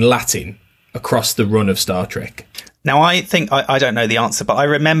are in Latin across the run of Star Trek? Now, I think, I don't know the answer, but I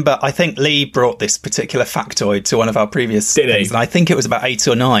remember, I think Lee brought this particular factoid to one of our previous things, and I think it was about 8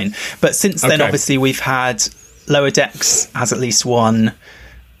 or 9. But since then, obviously, we've had Lower Decks has at least 1,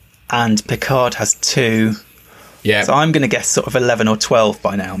 and Picard has 2. Yeah. So I'm going to guess sort of 11 or 12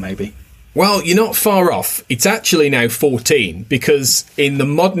 by now, maybe. Well, you're not far off. It's actually now 14, because in the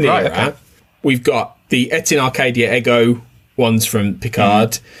modern era, we've got the Et in Arcadia Ego ones from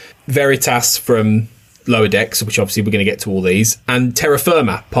Picard, Veritas from Lower Decks, which obviously we're going to get to all these, and Terra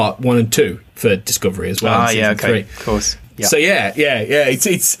Firma Part 1 and 2 for Discovery as well. Of course. Yeah. So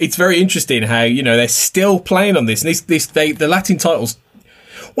it's very interesting how they're still playing on this. And the Latin titles.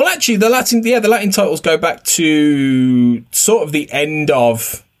 Well, actually, the Latin titles go back to sort of the end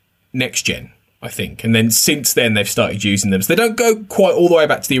of Next Gen, I think, and then since then they've started using them. So they don't go quite all the way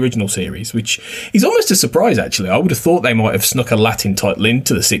back to the original series, which is almost a surprise. Actually, I would have thought they might have snuck a Latin title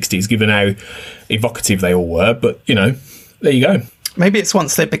into the 60s, given how evocative they all were. But there you go. Maybe it's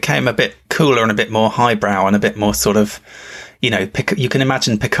once they became a bit cooler and a bit more highbrow and a bit more sort of, you can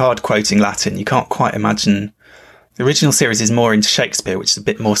imagine Picard quoting Latin. You can't quite imagine. The original series is more into Shakespeare, which is a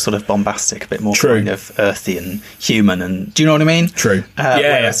bit more sort of bombastic, a bit more kind of earthy and human. And do you know what I mean? True.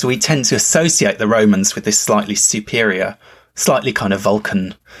 So we tend to associate the Romans with this slightly superior, slightly kind of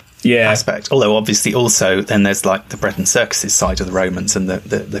Vulcan aspect. Although obviously also then there's like the bread and circuses side of the Romans and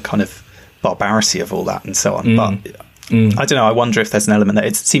the kind of barbarity of all that and so on. But I don't know. I wonder if there's an element that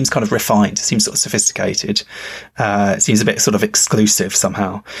it seems kind of refined. It seems sort of sophisticated. It seems a bit sort of exclusive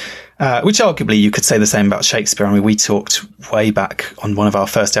somehow. Which arguably you could say the same about Shakespeare. I mean, we talked way back on one of our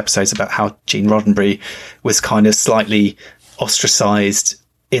first episodes about how Gene Roddenberry was kind of slightly ostracised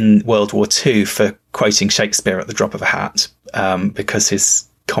in World War II for quoting Shakespeare at the drop of a hat, because his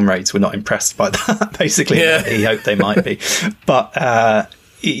comrades were not impressed by that, basically. He hoped they might be. But,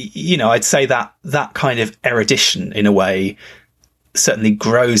 I'd say that kind of erudition, in a way, certainly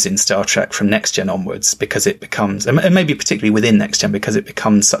grows in Star Trek from Next Gen onwards, because it becomes, and maybe particularly within Next Gen, because it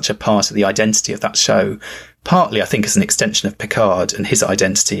becomes such a part of the identity of that show. Partly, I think, as an extension of Picard and his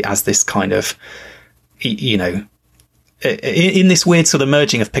identity as this kind of, in this weird sort of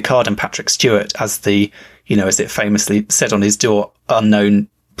merging of Picard and Patrick Stewart as the, as it famously said on his door, unknown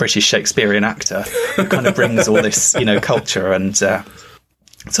British Shakespearean actor, who kind of brings all this, culture and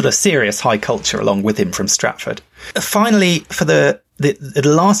sort of serious high culture along with him from Stratford. Finally, for the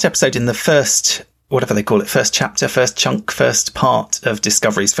last episode in the first, whatever they call it, first chapter, first chunk, first part of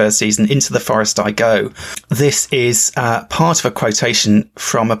Discovery's first season, Into the Forest I Go. This is part of a quotation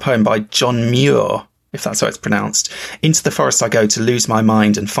from a poem by John Muir, if that's how it's pronounced. Into the forest I go to lose my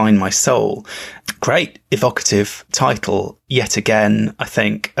mind and find my soul. Great evocative title yet again, I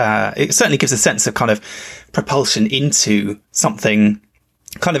think. It certainly gives a sense of kind of propulsion into something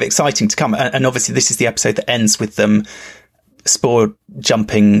kind of exciting to come. And obviously this is the episode that ends with them spore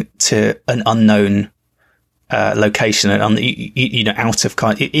jumping to an unknown location and out of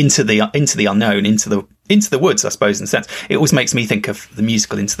kind into the unknown, into the woods, I suppose, in a sense. It always makes me think of the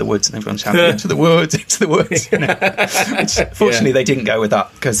musical Into the Woods and everyone shouting into the woods, which fortunately they didn't go with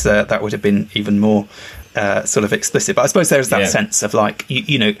that, because that would have been even more sort of explicit. But I suppose there's that sense of like,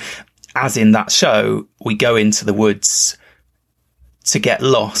 as in that show, we go into the woods to get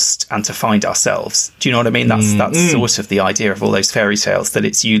lost and to find ourselves. Do you know what I mean? That's sort of the idea of all those fairy tales, that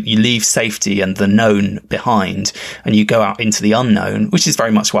it's you leave safety and the known behind and you go out into the unknown, which is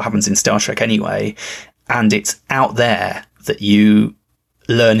very much what happens in Star Trek anyway. And it's out there that you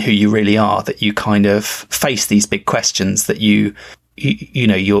learn who you really are, that you kind of face these big questions, that your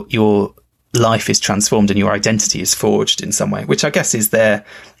life is transformed and your identity is forged in some way, which I guess is there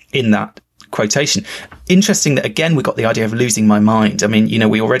in that quotation. Interesting that again we got the idea of losing my mind. I mean,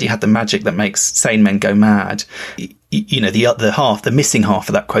 we already had the magic that makes sane men go mad. The missing half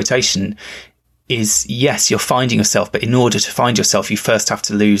of that quotation is, yes, you're finding yourself, but in order to find yourself, you first have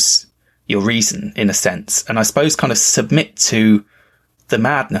to lose your reason, in a sense, and I suppose kind of submit to the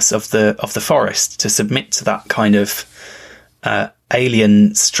madness of the forest, to submit to that kind of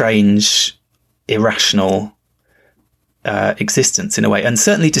alien, strange, irrational existence in a way. And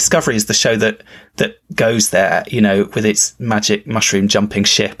certainly Discovery is the show that goes there, with its magic mushroom jumping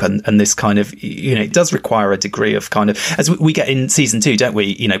ship and this kind of, it does require a degree of kind of, as we get in season 2, don't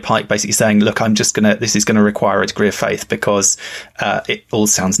we? Pike basically saying, look, this is going to require a degree of faith because it all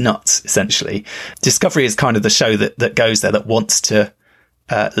sounds nuts, essentially. Discovery is kind of the show that goes there, that wants to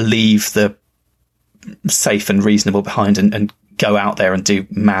leave the safe and reasonable behind and go out there and do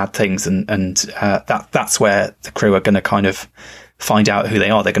mad things, and that's where the crew are going to kind of find out who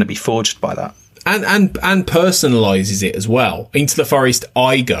they are. They're going to be forged by that, and personalizes it as well. Into the Forest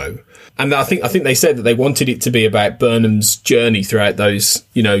I Go, and I think they said that they wanted it to be about Burnham's journey throughout those,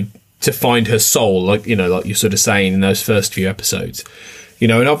 to find her soul, like you're sort of saying in those first few episodes.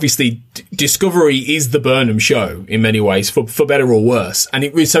 And obviously Discovery is the Burnham show in many ways, for better or worse, and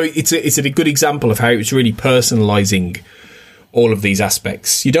it's a good example of how it's really personalizing all of these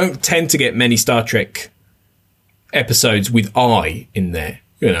aspects. You don't tend to get many Star Trek episodes with I in there,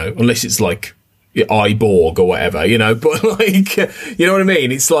 unless it's like I Borg or whatever, but like, you know what I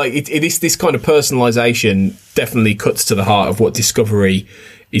mean? It's like, this kind of personalization definitely cuts to the heart of what Discovery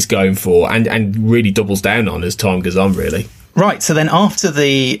is going for and really doubles down on as time goes on, really. Right. So then after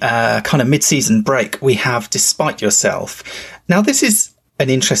the kind of mid-season break, we have Despite Yourself. Now, this is an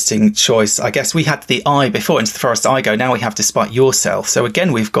interesting choice. I guess we had the I before, Into the Forest I Go. Now we have Despite Yourself. So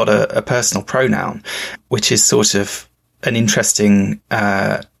again, we've got a personal pronoun, which is sort of an interesting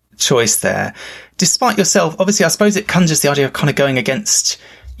choice there. Despite Yourself, obviously, I suppose it conjures the idea of kind of going against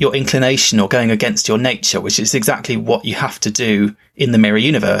your inclination or going against your nature, which is exactly what you have to do in the mirror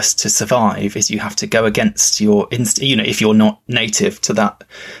universe to survive, is you have to go against your if you're not native to that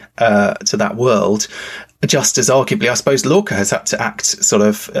world. Just as arguably, I suppose, Lorca has had to act sort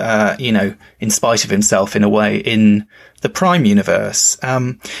of, in spite of himself in a way in the Prime universe.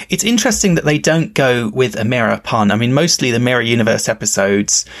 It's interesting that they don't go with a mirror pun. I mean, mostly the mirror universe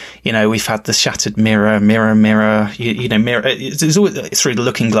episodes, we've had the shattered mirror, mirror, mirror, mirror. It's always through the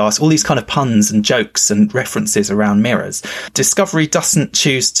looking glass, all these kind of puns and jokes and references around mirrors. Discovery doesn't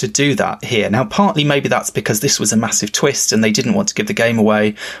choose to do that here. Now, partly maybe that's because this was a massive twist and they didn't want to give the game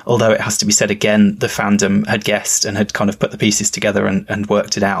away, although it has to be said again, the fandom had guessed and had kind of put the pieces together and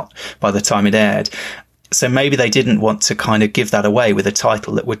worked it out by the time it aired. So maybe they didn't want to kind of give that away with a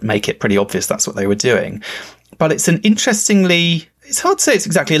title that would make it pretty obvious that's what they were doing. But it's it's hard to say it's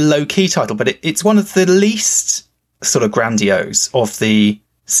exactly a low-key title, but it's one of the least sort of grandiose of the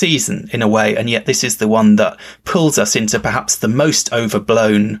season in a way. And yet this is the one that pulls us into perhaps the most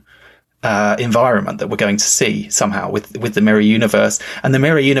overblown environment that we're going to see somehow with the mirror universe, and the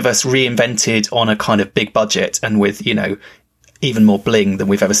mirror universe reinvented on a kind of big budget and with even more bling than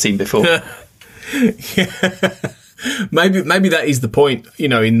we've ever seen before. Yeah. Maybe that is the point,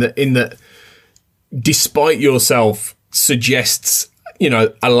 in that despite yourself suggests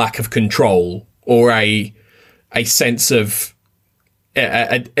a lack of control or a sense of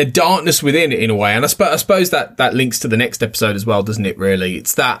a darkness within it in a way. And I suppose that links to the next episode as well, doesn't it? Really,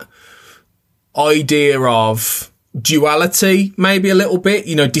 it's that idea of duality, maybe a little bit,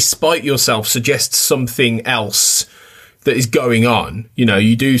 despite yourself suggests something else that is going on.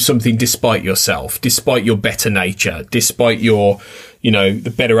 You do something despite yourself, despite your better nature, despite your,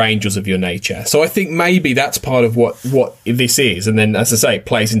 the better angels of your nature. So I think maybe that's part of what this is. And then, as I say, it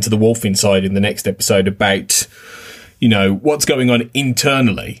plays into the wolf inside in the next episode about, what's going on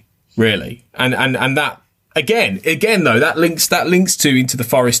internally, really. And that, Again, though, that links to Into the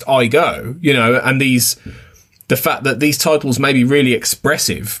Forest I Go, and the fact that these titles may be really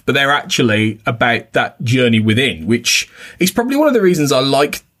expressive, but they're actually about that journey within, which is probably one of the reasons I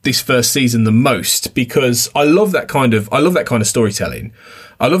like this first season the most, because I love that kind of storytelling.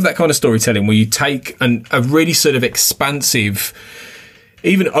 I love that kind of storytelling where you take a really sort of expansive,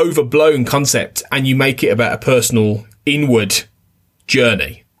 even overblown concept, and you make it about a personal inward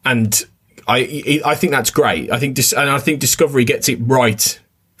journey. And I think that's great. I think Discovery gets it right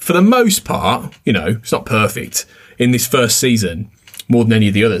for the most part. It's not perfect in this first season more than any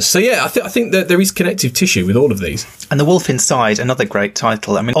of the others. So yeah, I think that there is connective tissue with all of these. And The Wolf Inside, another great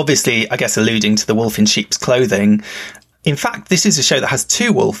title. I mean, obviously, I guess alluding to the wolf in sheep's clothing. In fact, this is a show that has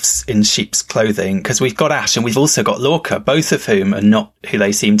two wolves in sheep's clothing, because we've got Ash and we've also got Lorca, both of whom are not who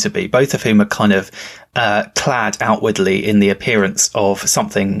they seem to be. Both of whom are kind of clad outwardly in the appearance of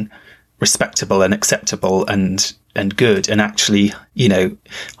something respectable and acceptable and good, and actually,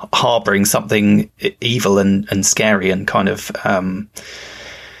 harboring something evil and scary and kind of,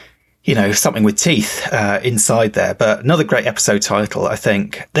 something with teeth inside there. But another great episode title, I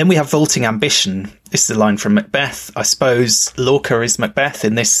think. Then we have Vaulting Ambition. This is a line from Macbeth. I suppose Lorca is Macbeth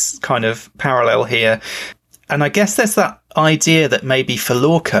in this kind of parallel here. And I guess there's that idea that maybe for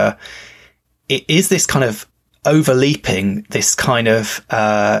Lorca, it is this kind of overleaping, this kind of,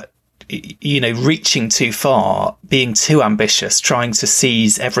 reaching too far, being too ambitious, trying to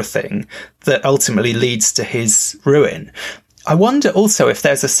seize everything that ultimately leads to his ruin. I wonder also if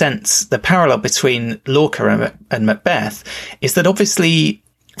there's a sense, the parallel between Lorca and Macbeth is that obviously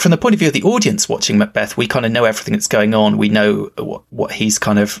from the point of view of the audience watching Macbeth, we kind of know everything that's going on. We know what he's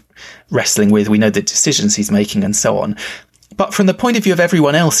kind of wrestling with. We know the decisions he's making and so on. But from the point of view of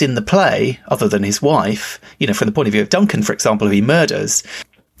everyone else in the play, other than his wife, from the point of view of Duncan, for example, who he murders,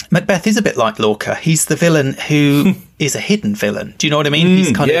 Macbeth is a bit like Lorca. He's the villain who is a hidden villain. Do you know what I mean?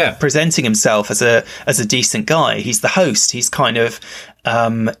 He's kind of presenting himself as a decent guy. He's the host. He's kind of,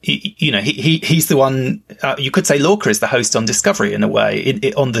 he's the one, you could say Lorca is the host on Discovery in a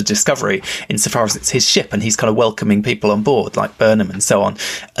way, on the Discovery, insofar as it's his ship and he's kind of welcoming people on board, like Burnham and so on.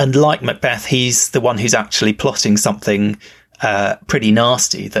 And like Macbeth, he's the one who's actually plotting something pretty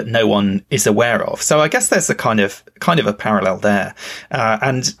nasty that no one is aware of. So I guess there's a kind of a parallel there.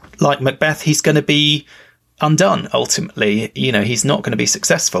 And like Macbeth, he's going to be undone ultimately. He's not going to be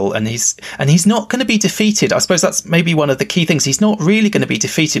successful, and he's not going to be defeated. I suppose that's maybe one of the key things. He's not really going to be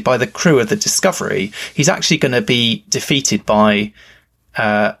defeated by the crew of the Discovery. He's actually going to be defeated by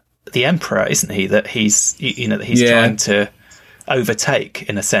the Emperor, isn't he? That he's trying to overtake,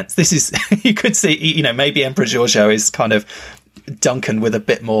 in a sense. This is, you could see, maybe Emperor Giorgio is kind of Duncan with a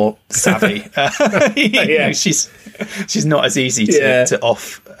bit more savvy. You know, she's not as easy to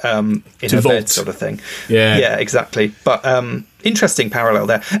off in a bed sort of thing. Yeah, exactly. But interesting parallel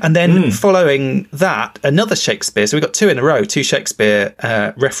there. And then following that, another Shakespeare. So we've got two in a row, two Shakespeare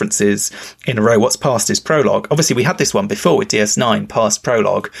references in a row. What's Past is Prologue. Obviously, we had this one before with DS9, Past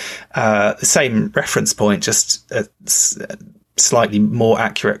Prologue. The same reference point, just slightly more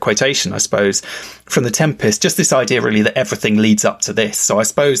accurate quotation, I suppose, from The Tempest. Just this idea, really, that everything leads up to this. So I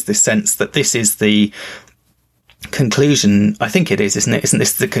suppose this sense that this is the conclusion. I think it is, isn't it? Isn't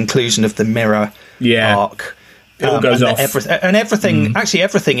this the conclusion of the Mirror arc? It all goes off.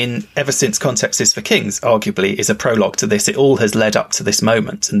 Everything in Ever Since Context is for Kings, arguably, is a prologue to this. It all has led up to this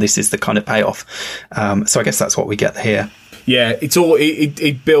moment, and this is the kind of payoff. So I guess that's what we get here. Yeah, it's all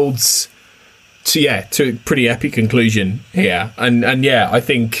it builds to a pretty epic conclusion here, and I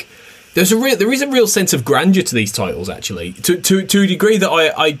think there is a real sense of grandeur to these titles, actually, to a degree that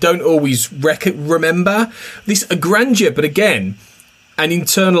I don't always remember this a grandeur, but again, an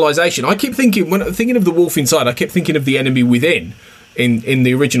internalization. I keep thinking, when I'm thinking of the wolf inside, I kept thinking of the enemy within in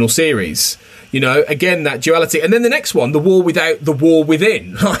the original series. You know, again, that duality. And then the next one, the war without, the war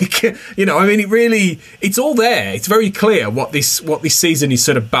within. Like, you know, I mean, it's all there. It's very clear what this season is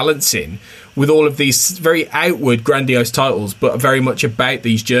sort of balancing with all of these very outward, grandiose titles, but very much about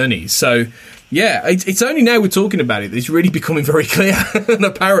these journeys. So, yeah, it's only now we're talking about it that it's really becoming very clear and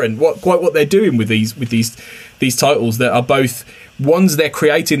apparent what they're doing with these titles that are both ones they're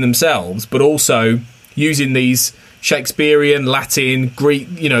creating themselves, but also using these Shakespearean, Latin, Greek,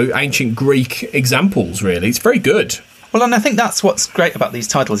 you know, ancient Greek examples, really. It's very good. Well, and I think that's what's great about these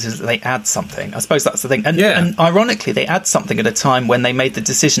titles is that they add something. I suppose that's the thing. And ironically, they add something at a time when they made the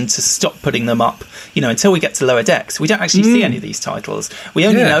decision to stop putting them up, you know, until we get to Lower Decks. We don't actually see any of these titles. We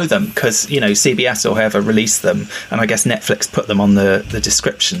only know them because, you know, CBS or whoever released them, and I guess Netflix put them on the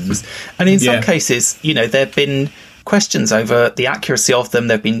descriptions. And in some cases, you know, there have been questions over the accuracy of them.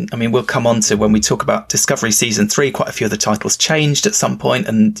 There've been, I mean, we'll come on to when we talk about Discovery Season 3, quite a few of the titles changed at some point,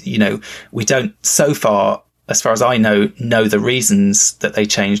 and, you know, we don't so far, as far as I know the reasons that they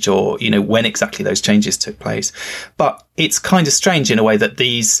changed or, you know, when exactly those changes took place. But it's kind of strange in a way that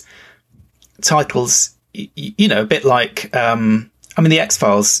these titles, you know, a bit like, I mean, The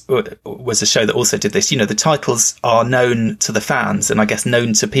X-Files was a show that also did this. You know, the titles are known to the fans and I guess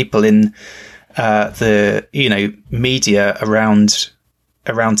known to people in the, you know, media around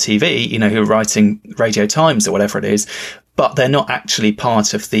TV, you know, who are writing Radio Times or whatever it is, but they're not actually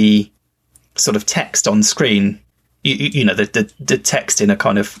part of the sort of text on screen, you know, the text in a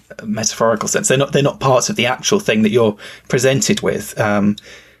kind of metaphorical sense. They're not part of the actual thing that you're presented with,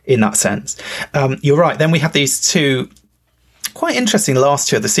 in that sense. You're right. Then we have these two quite interesting last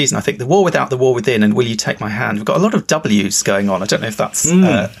two of the season, I think, The War Without, The War Within, and Will You Take My Hand. We've got a lot of W's going on. I don't know if that's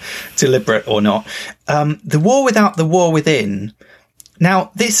deliberate or not. The War Without, The War Within.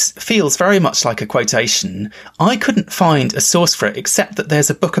 Now, this feels very much like a quotation. I couldn't find a source for it, except that there's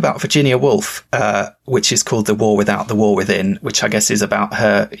a book about Virginia Woolf, which is called The War Without, The War Within, which I guess is about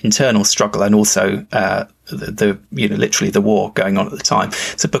her internal struggle and also the you know, literally the war going on at the time.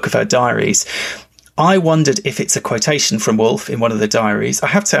 It's a book of her diaries. I wondered if it's a quotation from Woolf in one of the diaries. I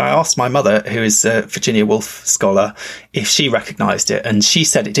have to say, I asked my mother, who is a Virginia Woolf scholar, if she recognised it, and she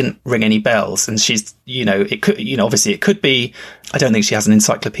said it didn't ring any bells. And she's, you know, it could, you know, obviously it could be. I don't think she has an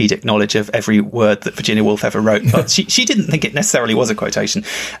encyclopedic knowledge of every word that Virginia Woolf ever wrote, but she didn't think it necessarily was a quotation.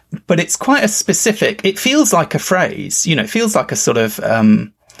 But it's quite a specific. It feels like a phrase, you know, it feels like a sort of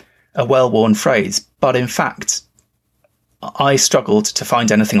a well-worn phrase, but in fact, I struggled to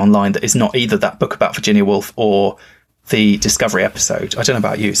find anything online that is not either that book about Virginia Woolf or the Discovery episode. I don't know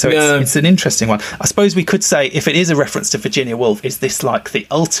about you. So it's an interesting one. I suppose we could say, if it is a reference to Virginia Woolf, is this like the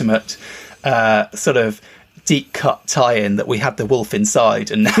ultimate sort of deep cut tie-in that we had the wolf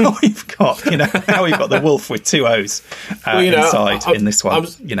inside, and now we've got, you know, the wolf with two O's inside in this one.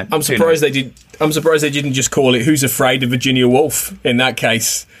 I'm surprised they did. I'm surprised they didn't just call it "Who's Afraid of Virginia Woolf" in that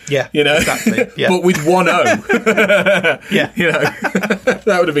case. Yeah, you know, exactly. Yeah. But with one O. Yeah, you know,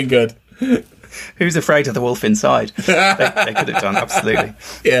 that would have been good. Who's Afraid of the Wolf Inside? They could have done, absolutely.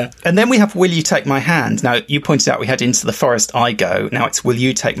 Yeah. And then we have Will You Take My Hand? Now, you pointed out we had Into the Forest I Go. Now it's Will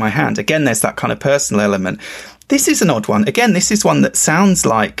You Take My Hand? Again, there's that kind of personal element. This is an odd one. Again, this is one that sounds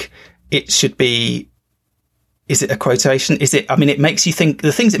like it should be... Is it a quotation? Is it... I mean, it makes you think...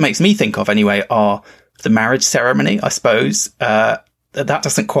 The things it makes me think of, anyway, are the marriage ceremony, I suppose. That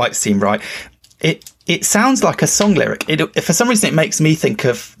doesn't quite seem right. It sounds like a song lyric. For some reason, it makes me think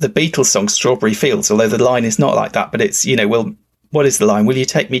of the Beatles song Strawberry Fields, although the line is not like that, but it's, you know, what is the line? Will you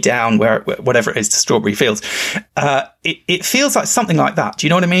take me down whatever it is to Strawberry Fields? It feels like something like that. Do you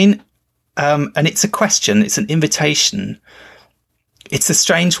know what I mean? And it's a question. It's an invitation. It's a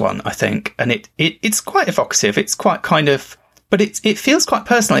strange one, I think. And it's quite evocative. It's quite kind of, but it feels quite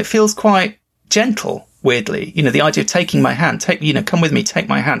personal. It feels quite gentle, weirdly. You know, the idea of taking my hand, come with me, take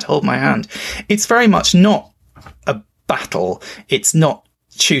my hand, hold my hand. It's very much not a battle. It's not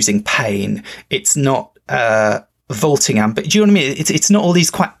choosing pain. It's not, vaulting ambition. Do you know what I mean? It's not all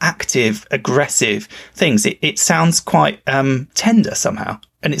these quite active, aggressive things. It sounds quite tender somehow,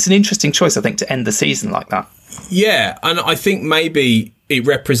 and it's an interesting choice, I think, to end the season like that. Yeah, and I think maybe it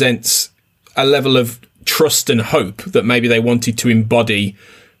represents a level of trust and hope that maybe they wanted to embody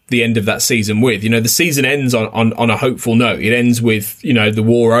the end of that season with. You know, the season ends on a hopeful note. It ends with, you know, the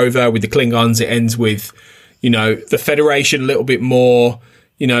war over with the Klingons. It ends with, you know, the Federation a little bit more,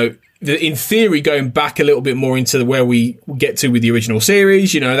 you know, in theory, going back a little bit more into where we get to with the original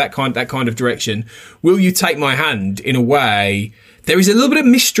series, you know, that kind of direction. Will you take my hand? In a way, there is a little bit of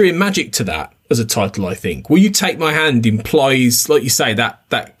mystery and magic to that as a title, I think. Will you take my hand implies, like you say,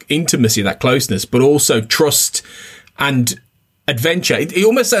 that intimacy, that closeness, but also trust and adventure. It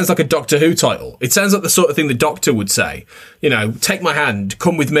almost sounds like a Doctor Who title. It sounds like the sort of thing the Doctor would say. You know, take my hand,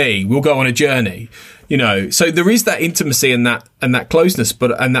 come with me, we'll go on a journey. You know, so there is that intimacy and that closeness,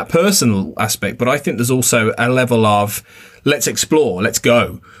 and that personal aspect. But I think there's also a level of let's explore, let's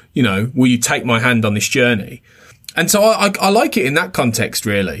go. You know, will you take my hand on this journey? And so I like it in that context,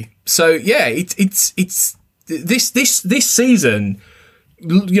 really. So yeah, it's this season.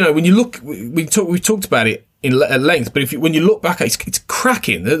 You know, when you look, we talked about it at length, but when you look back, it's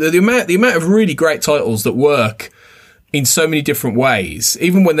cracking. The amount of really great titles that work in so many different ways,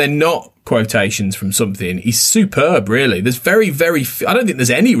 even when they're not quotations from something, is superb, really. There's very, very, I don't think there's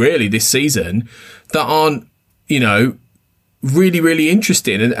any really this season that aren't, you know, really, really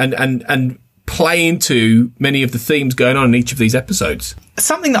interesting and play into many of the themes going on in each of these episodes.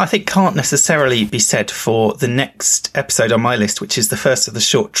 Something that I think can't necessarily be said for the next episode on my list, which is the first of the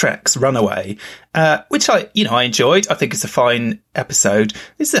short treks, Runaway, which I enjoyed. I think it's a fine episode.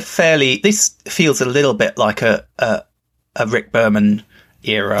 This feels a little bit like a Rick Berman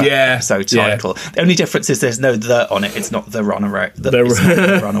era episode title. Yeah. The only difference is there's no "the" on it. It's not the Runaway. It's not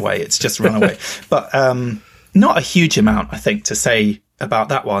the Runaway. It's just Runaway. But not a huge amount, I think, to say about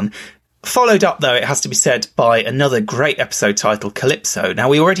that one. Followed up, though, it has to be said, by another great episode title, Calypso. Now,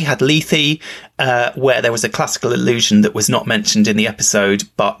 we already had Lethe, where there was a classical illusion that was not mentioned in the episode,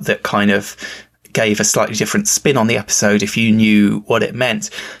 but that kind of gave a slightly different spin on the episode if you knew what it meant.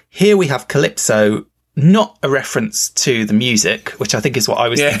 Here we have Calypso, not a reference to the music, which I think is what I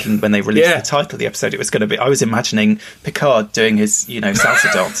was thinking when they released the title of the episode. It was going to be, I was imagining Picard doing his,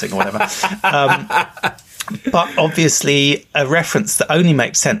 salsa dancing or whatever. But obviously a reference that only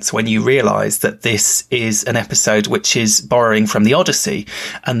makes sense when you realise that this is an episode which is borrowing from the Odyssey,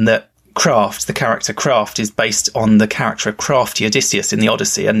 and that Craft, the character Craft, is based on the character of crafty Odysseus in the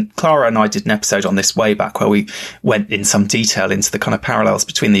Odyssey. And Clara and I did an episode on this way back where we went in some detail into the kind of parallels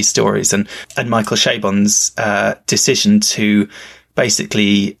between these stories, and Michael Chabon's decision to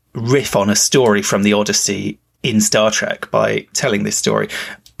basically riff on a story from the Odyssey in Star Trek by telling this story.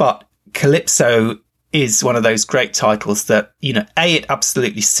 But Calypso is one of those great titles that, it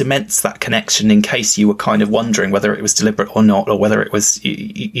absolutely cements that connection in case you were kind of wondering whether it was deliberate or not, or whether it was,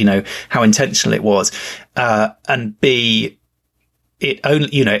 how intentional it was. And B, it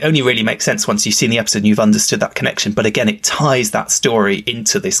only really makes sense once you've seen the episode and you've understood that connection. But again, it ties that story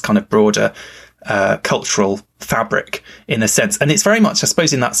into this kind of broader cultural fabric in a sense. And it's very much, I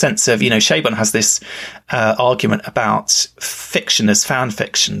suppose, in that sense of, Chabon has this argument about fiction as fan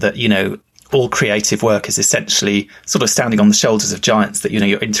fiction, that, all creative work is essentially sort of standing on the shoulders of giants, that,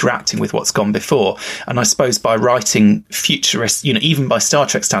 you're interacting with what's gone before. And I suppose by writing even by Star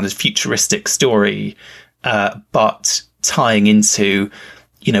Trek standards, futuristic story, but tying into,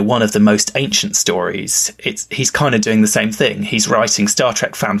 one of the most ancient stories, he's kind of doing the same thing. He's writing Star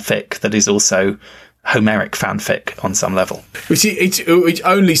Trek fanfic that is also Homeric fanfic on some level. Which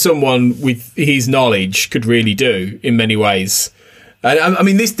only someone with his knowledge could really do in many ways. And I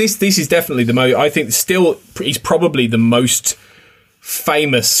mean, this is definitely the most, I think still he's probably the most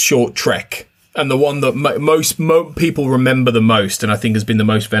famous short trek, and the one that most people remember the most, and I think has been the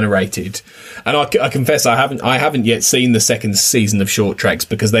most venerated. And I confess I haven't yet seen the second season of Short Treks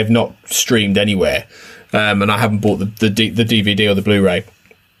because they've not streamed anywhere, and I haven't bought the DVD or the Blu-ray.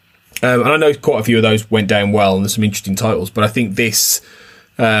 And I know quite a few of those went down well, and there's some interesting titles, but I think this,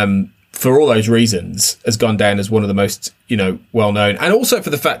 for all those reasons, has gone down as one of the most, well-known. And also for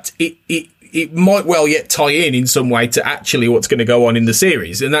the fact it it might well yet tie in some way to actually what's going to go on in the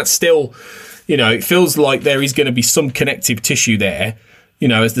series. And that's still, it feels like there is going to be some connective tissue there,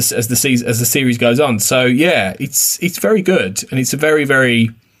 as the series goes on. So yeah, it's very good, and it's a very, very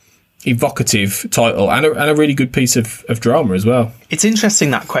evocative title and a really good piece of drama as well. It's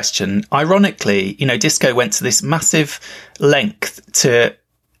interesting, that question. Ironically, Disco went to this massive length to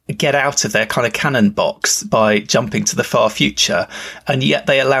get out of their kind of canon box by jumping to the far future, and yet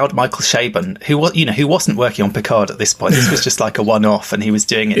they allowed Michael Chabon, who wasn't working on Picard at this point. This was just like a one-off, and he was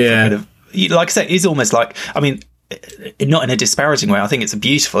doing it for a bit of, like I said, it's almost like, not in a disparaging way, I think it's a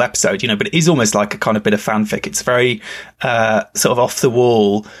beautiful episode, but it is almost like a kind of bit of fanfic. It's very sort of off the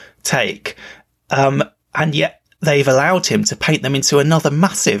wall take, and yet they've allowed him to paint them into another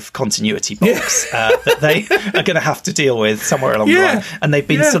massive continuity box that they are going to have to deal with somewhere along the line. And they've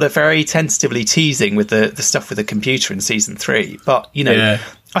been sort of very tentatively teasing with the stuff with the computer in season 3. But,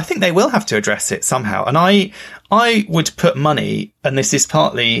 I think they will have to address it somehow. And I would put money, and this is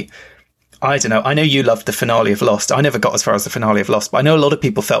partly, I don't know, I know you loved the finale of Lost. I never got as far as the finale of Lost, but I know a lot of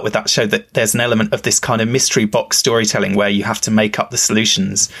people felt with that show that there's an element of this kind of mystery box storytelling where you have to make up the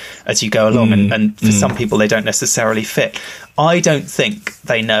solutions as you go along. And for some people, they don't necessarily fit. I don't think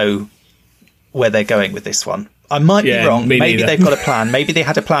they know where they're going with this one. I might be wrong. Maybe they've got a plan. Maybe they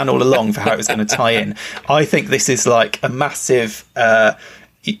had a plan all along for how it was going to tie in. I think this is like a massive,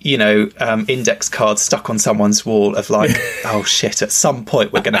 index card stuck on someone's wall of like, oh shit, at some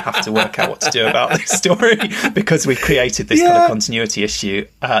point we're going to have to work out what to do about this story because we've created this kind of continuity issue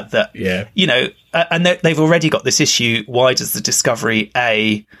and they've already got this issue. Why does the Discovery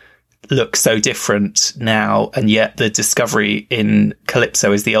A look so different now, and yet the Discovery in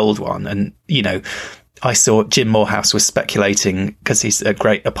Calypso is the old one? And I saw Jim Morehouse was speculating, because he's a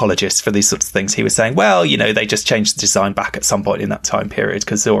great apologist for these sorts of things. He was saying, well, they just changed the design back at some point in that time period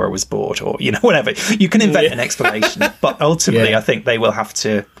because Zora was bored, or, whatever. You can invent an explanation, but ultimately I think they will have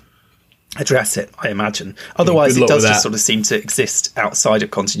to address it, I imagine. Otherwise, it does just sort of seem to exist outside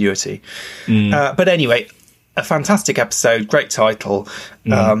of continuity. But anyway, a fantastic episode, great title.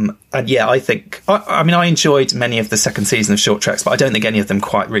 And I think, I enjoyed many of the second season of Short Treks, but I don't think any of them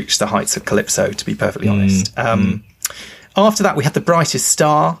quite reached the heights of Calypso, to be perfectly honest. After that, we had The Brightest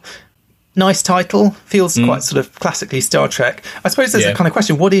Star. Nice title, feels quite sort of classically Star Trek. I suppose there's a kind of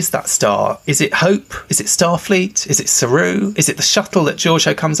question, what is that star? Is it Hope? Is it Starfleet? Is it Saru? Is it the shuttle that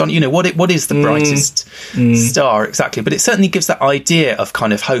Giorgio comes on? What is the brightest star exactly? But it certainly gives that idea of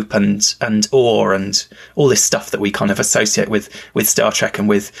kind of hope and awe and all this stuff that we kind of associate with Star Trek and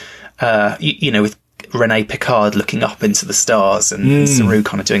with, with Rene Picard looking up into the stars and Saru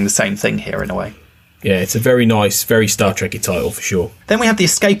kind of doing the same thing here in a way. Yeah, it's a very nice, very Star Trek-y title for sure. Then we have The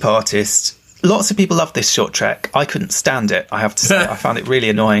Escape Artist. Lots of people love this short trek. I couldn't stand it, I have to say. I found it really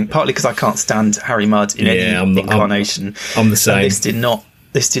annoying, partly because I can't stand Harry Mudd in any incarnation. I'm the same. And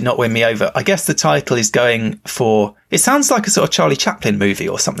this did not win me over. I guess the title is going for... It sounds like a sort of Charlie Chaplin movie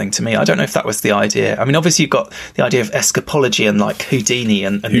or something to me. I don't know if that was the idea. I mean, obviously you've got the idea of escapology and like Houdini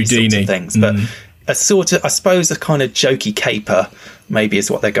and these sorts of things, but a sort of, I suppose, a kind of jokey caper maybe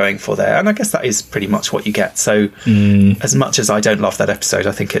is what they're going for there. And I guess that is pretty much what you get. So as much as I don't love that episode,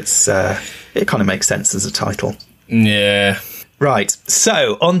 I think it's it kind of makes sense as a title. Yeah. Right.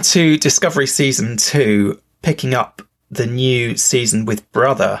 So on to Discovery Season 2, picking up the new season with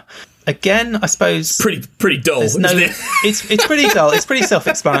Brother. Again, I suppose... Pretty dull, isn't it? It's pretty dull. It's pretty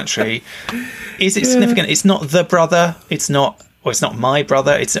self-explanatory. Is it significant? It's not the brother. It's not my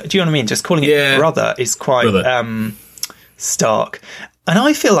brother. Do you know what I mean? Just calling it brother is quite stark. And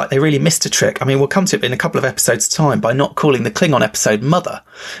I feel like they really missed a trick. I mean, we'll come to it in a couple of episodes' time by not calling the Klingon episode Mother,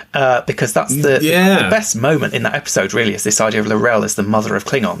 because that's the best moment in that episode, really, is this idea of L'Rell as the mother of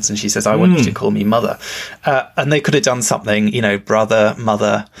Klingons. And she says, I want you to call me Mother. And they could have done something, brother,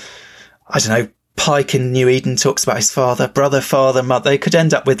 mother. I don't know. Pike in New Eden talks about his father, brother, father, mother. They could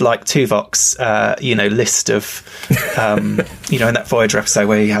end up with like Tuvok's, list of, in that Voyager episode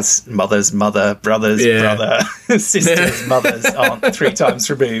where he has mother's mother, brother's brother, sister's mother's aunt 3 times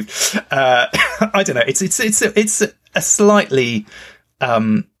removed. I don't know. It's a slightly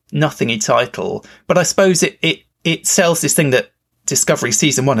nothingy title, but I suppose it sells this thing that Discovery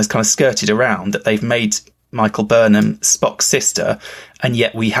Season 1 has kind of skirted around, that they've made Michael Burnham Spock's sister, and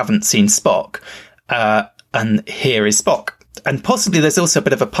yet we haven't seen Spock. And here is Spock. And possibly there's also a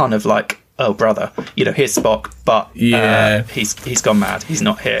bit of a pun of like, oh, brother, here's Spock, but he's gone mad. He's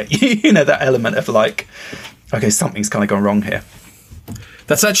not here. That element of like, okay, something's kind of gone wrong here.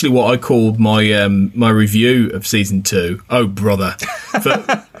 That's actually what I called my my review of Season 2. Oh, brother.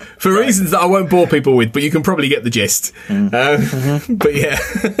 For reasons that I won't bore people with, but you can probably get the gist. But yeah.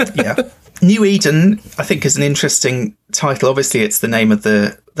 Yeah. New Eden, I think, is an interesting title. Obviously, it's the name of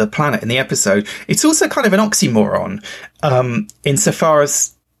the planet in the episode. It's also kind of an oxymoron, insofar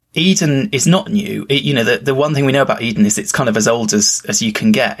as Eden is not new. The one thing we know about Eden is it's kind of as old as you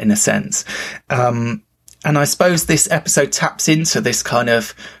can get, in a sense. And I suppose this episode taps into this kind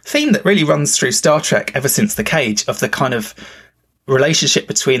of theme that really runs through Star Trek ever since The Cage, of the kind of relationship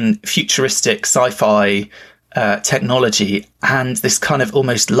between futuristic sci-fi technology and this kind of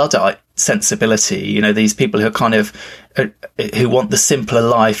almost Luddite sensibility. These people who are kind of who want the simpler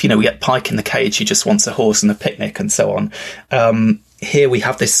life. We get Pike in The Cage, who just wants a horse and a picnic and so on. Here we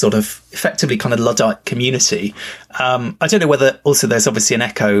have this sort of effectively kind of Luddite community. I don't know whether also there's obviously an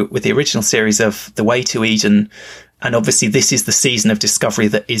echo with the original series of The Way to Eden. And obviously this is the season of Discovery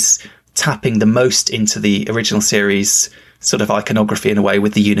that is tapping the most into the original series sort of iconography in a way,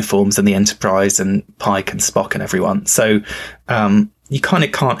 with the uniforms and the Enterprise and Pike and Spock and everyone. So you kind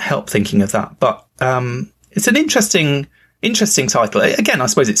of can't help thinking of that. But it's an interesting title. Again, I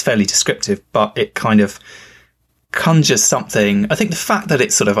suppose it's fairly descriptive, but it kind of conjures something. I think the fact that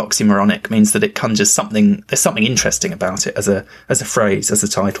it's sort of oxymoronic means that it conjures something. There's something interesting about it as a phrase, as a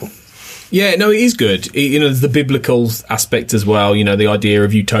title. Yeah, no, it is good. There's the biblical aspect as well. The idea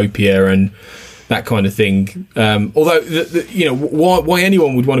of utopia and that kind of thing. Although, why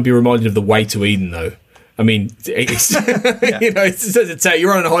anyone would want to be reminded of The Way to Eden, though? I mean, it's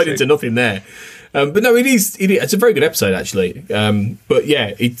you're on a hide into nothing there. But no, it's a very good episode, actually. But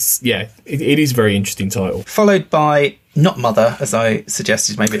yeah, it is a very interesting title. Followed by not Mother, as I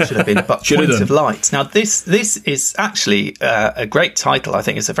suggested, maybe it should have been, but Points of Light. Now, this is actually a great title. I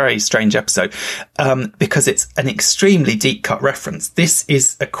think it's a very strange episode because it's an extremely deep cut reference. This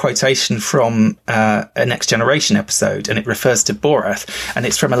is a quotation from a Next Generation episode, and it refers to Boreth, and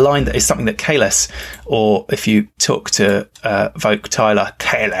it's from a line that is something that Kailash, or if you talk to Vogue Tyler,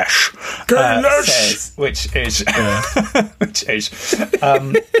 Kailash says, which is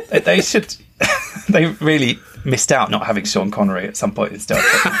they really missed out not having Sean Connery at some point in Star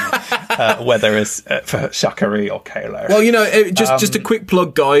Trek, whether it's for Shakari or Kailash. Well, just a quick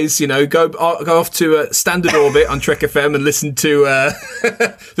plug, guys. Go off to Standard Orbit on Trek FM and listen to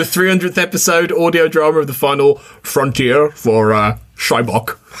the 300th episode audio drama of The Final Frontier for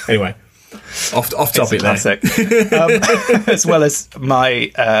Shybock. Anyway, off topic there. As well as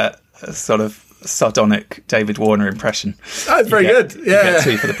my sort of sardonic David Warner impression. Oh, it's very good. Yeah, you get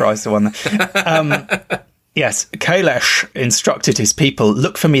two for the price of one. Yes, Kailash instructed his people,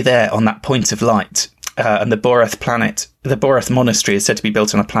 look for me there on that point of light. And the Boreth monastery is said to be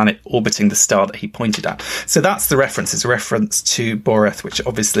built on a planet orbiting the star that he pointed at. So that's the reference. It's a reference to Boreth, which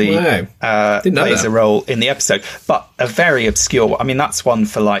obviously plays a role in the episode. But a very obscure one. I mean, that's one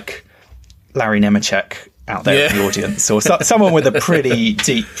for like Larry Nemeczek out there in the audience, or someone with a pretty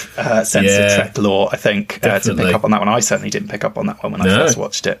deep sense of Trek lore, I think, to pick up on that one. I certainly didn't pick up on that one when I first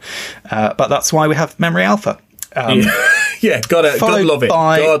watched it. But that's why we have Memory Alpha. God love it.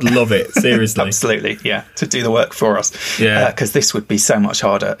 God love it. Seriously. Absolutely, yeah, to do the work for us. Yeah. Because this would be so much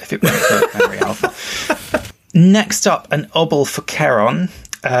harder if it weren't for Memory Alpha. Next up, an obol for Charon.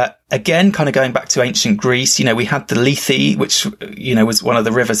 Again, kind of going back to ancient Greece, we had the Lethe, which, was one of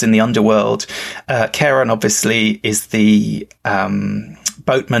the rivers in the underworld. Charon, obviously, is the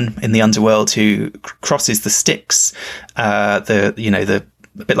boatman in the underworld who crosses the Styx. A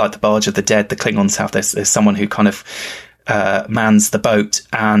bit like the barge of the dead, the Klingons have. There's someone who kind of mans the boat,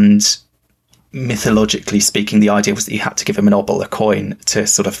 and mythologically speaking, the idea was that you had to give him an obol, a coin, to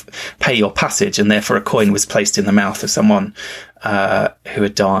sort of pay your passage, and therefore a coin was placed in the mouth of someone who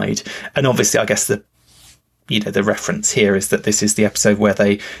had died. And obviously, I guess the reference here is that this is the episode where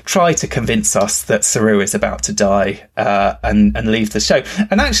they try to convince us that Saru is about to die and leave the show.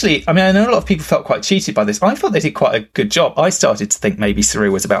 And actually, I mean, I know a lot of people felt quite cheated by this. I thought they did quite a good job. I started to think maybe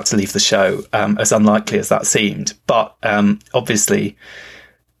Saru was about to leave the show, as unlikely as that seemed. But obviously,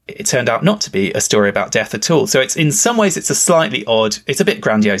 it turned out not to be a story about death at all. So it's, in some ways, it's a slightly odd, it's a bit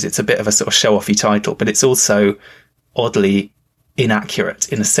grandiose, it's a bit of a sort of show-offy title, but it's also oddly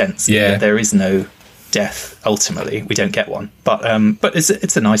inaccurate in a sense. Yeah. There is no death, ultimately. We don't get one. But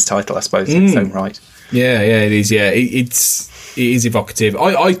it's a nice title, I suppose, in its own right. Yeah, it is, yeah. It is evocative.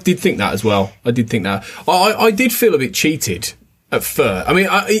 I did think that as well. I did think that. I did feel a bit cheated at first. I mean,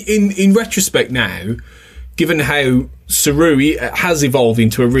 in retrospect now, given how Saru has evolved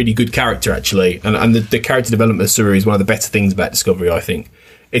into a really good character, actually, and the character development of Saru is one of the better things about Discovery, I think.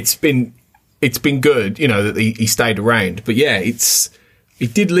 It's been good, that he stayed around. But yeah,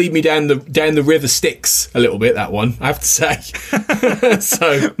 it did lead me down the river Styx a little bit, that one, I have to say.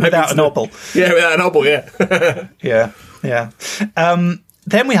 So without an obol. Yeah, without an obol, yeah. Yeah.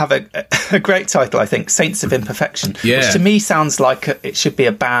 Then we have a great title, I think, Saints of Imperfection, which to me sounds like it should be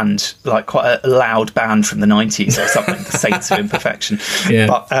a band, like quite a loud band from the 90s or something, the Saints of Imperfection,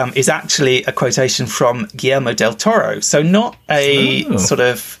 but is actually a quotation from Guillermo del Toro. So not a sort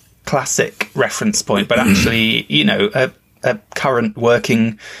of classic reference point, but actually, you know, a current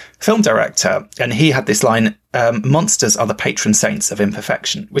working film director. And he had this line, monsters are the patron saints of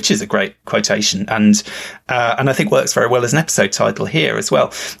imperfection, which is a great quotation. And I think works very well as an episode title here as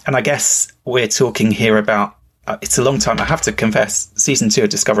well. And I guess we're talking here about, it's a long time. I have to confess, season 2 of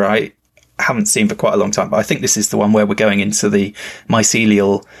Discovery, I haven't seen for quite a long time, but I think this is the one where we're going into the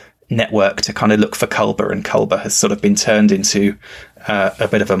mycelial network to kind of look for Culber, and Culber has sort of been turned into a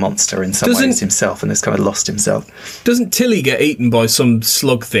bit of a monster in some ways himself, and has kind of lost himself. Doesn't Tilly get eaten by some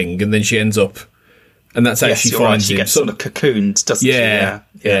slug thing, and then she ends up, and that's how she finds him? She gets sort of cocooned, doesn't she? Yeah,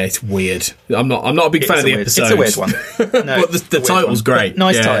 it's weird. I'm not a big fan of the episode. It's a weird one, but the title's great.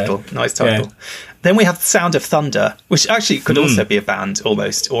 Nice title. Yeah. Then we have The Sound of Thunder, which actually could also be a band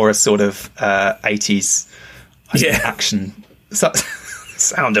almost, or a sort of 80s action.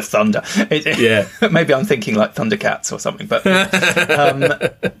 Sound of Thunder. Maybe I'm thinking like Thundercats or something, but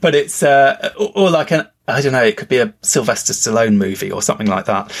it's or like I don't know, it could be a Sylvester Stallone movie or something like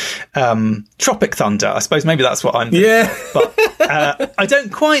that. Tropic Thunder, I suppose maybe that's what I'm thinking. But I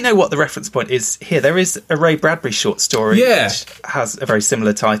don't quite know what the reference point is here. There is a Ray Bradbury short story which has a very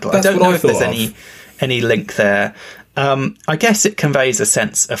similar title. I don't know if there's any link there. I guess it conveys a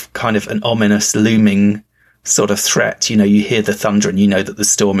sense of kind of an ominous looming sort of threat. You know, you hear the thunder and you know that the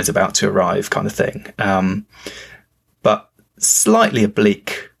storm is about to arrive, kind of thing. But slightly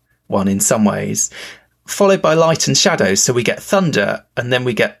oblique one in some ways, followed by light and shadows. So we get thunder, and then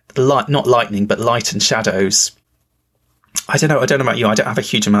we get light, not lightning, but light and shadows. I don't know about you. I don't have a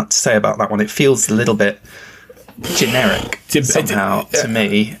huge amount to say about that one. It feels a little bit generic somehow to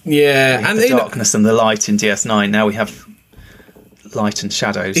me. Yeah, and the darkness and the light in DS9. Now we have light and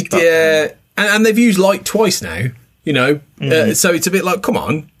shadows. And they've used light twice now, you know, so it's a bit like, come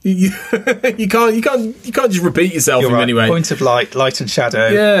on, you can't just repeat yourself in any way. Point of light and shadow.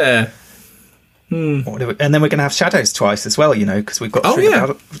 Yeah. And then we're going to have shadows twice as well, you know, because we've got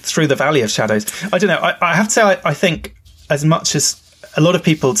through the Valley of Shadows. I don't know. I have to say, I think as much as a lot of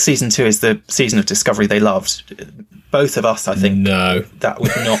people, season 2 is the season of Discovery they loved. Both of us, I think, that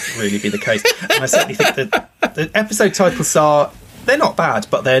would not really be the case. And I certainly think that the episode titles they're not bad,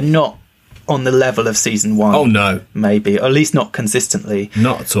 but they're not on the level of season 1. Oh no, maybe, or at least not consistently.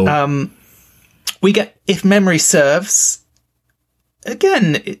 Not at all. We get If Memory Serves.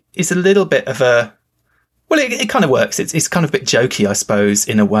 Again, it's a little bit of a... Well, it kind of works. It's kind of a bit jokey, I suppose,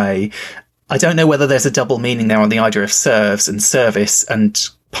 in a way. I don't know whether there's a double meaning there on the idea of serves and service, and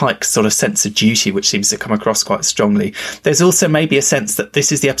Pike's sort of sense of duty, which seems to come across quite strongly. There's also maybe a sense that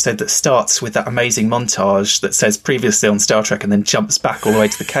this is the episode that starts with that amazing montage that says previously on Star Trek and then jumps back all the way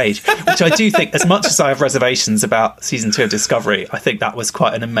to the cage, which I do think, as much as I have reservations about season 2 of Discovery, I think that was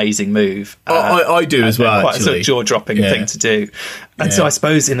quite an amazing move. I do as well, quite a sort of jaw-dropping thing to do. And so I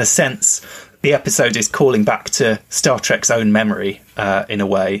suppose, in a sense, the episode is calling back to Star Trek's own memory in a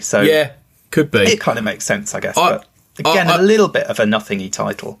way. So yeah, could be. It kind of makes sense, I guess. But again, a little bit of a nothingy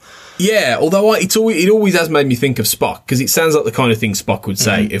title. Yeah, although it always has made me think of Spock, because it sounds like the kind of thing Spock would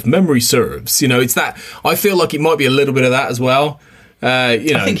say, if memory serves. You know, it's that. I feel like it might be a little bit of that as well. I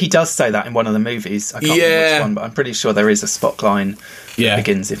think he does say that in one of the movies. I can't remember which one, but I'm pretty sure there is a Spock line that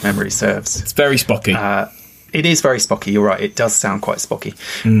begins, if memory serves. It's very Spocky. It is very Spocky, you're right. It does sound quite Spocky.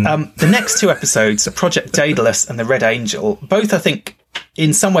 The next 2 episodes are Project Daedalus and The Red Angel. Both, I think,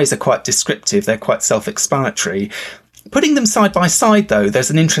 in some ways are quite descriptive. They're quite self-explanatory. Putting them side by side, though, there's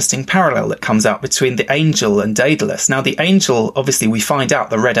an interesting parallel that comes out between the Angel and Daedalus. Now, the Angel, obviously, we find out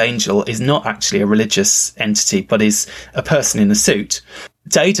the Red Angel is not actually a religious entity, but is a person in a suit.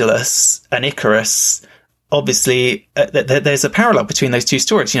 Daedalus and Icarus, obviously, there's a parallel between those two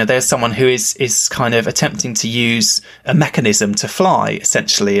stories. You know, there's someone who is kind of attempting to use a mechanism to fly,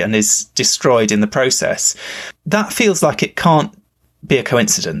 essentially, and is destroyed in the process. That feels like it can't be a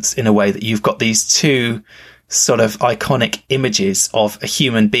coincidence, in a way, that you've got these two sort of iconic images of a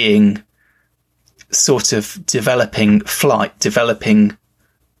human being sort of developing flight,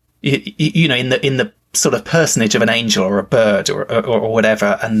 you know, in the sort of personage of an angel or a bird or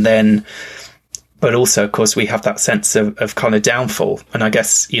whatever. And then, but also, of course, we have that sense of kind of downfall. And I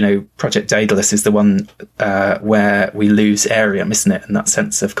guess, you know, Project Daedalus is the one where we lose Arium, isn't it? And that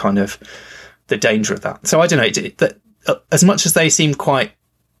sense of kind of the danger of that. So I don't know, as much as they seem quite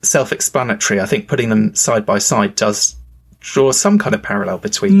self-explanatory, I think putting them side by side does draw some kind of parallel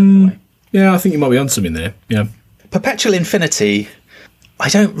between them in a way. Yeah, I think you might be on something there. Yeah. Perpetual Infinity, I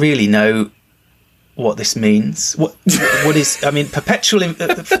don't really know what this means. What is? I mean, perpetual.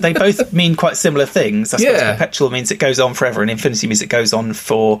 They both mean quite similar things. I suppose perpetual means it goes on forever, and infinity means it goes on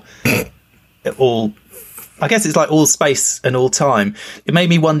for all. I guess it's like all space and all time. It made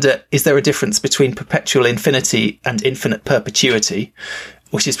me wonder: is there a difference between perpetual infinity and infinite perpetuity?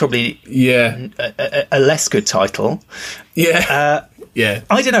 Which is probably a less good title. Yeah.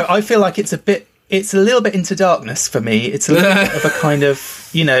 I don't know. I feel like it's a little bit into darkness for me. It's a little bit of a kind of,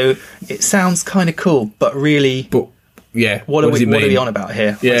 it sounds kind of cool, but really, what are we on about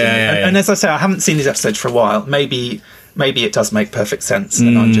here? And as I say, I haven't seen these episodes for a while. Maybe it does make perfect sense,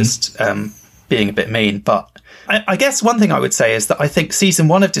 and I'm just being a bit mean. But I guess one thing I would say is that I think season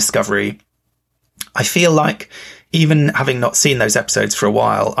 1 of Discovery, I feel like, even having not seen those episodes for a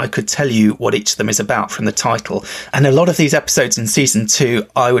while, I could tell you what each of them is about from the title. And a lot of these episodes in season 2,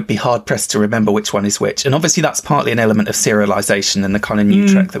 I would be hard pressed to remember which one is which. And obviously that's partly an element of serialization and the kind of new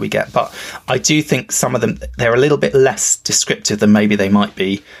Trek that we get. But I do think some of them, they're a little bit less descriptive than maybe they might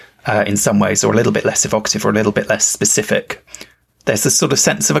be in some ways, or a little bit less evocative, or a little bit less specific. There's a sort of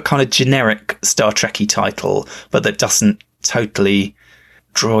sense of a kind of generic Star Trek-y title, but that doesn't totally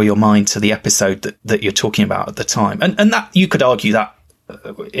draw your mind to the episode that you're talking about at the time. And that you could argue that,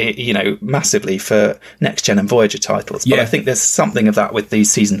 massively for Next Gen and Voyager titles. But I think there's something of that with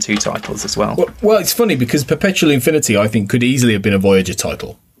these season 2 titles as well. Well, it's funny because Perpetual Infinity, I think, could easily have been a Voyager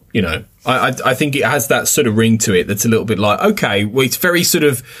title. I think it has that sort of ring to it that's a little bit like, okay, well, it's very sort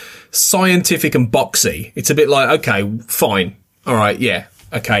of scientific and boxy. It's a bit like, okay, fine. All right, yeah.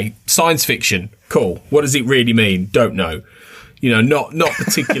 Okay, science fiction. Cool. What does it really mean? Don't know. Not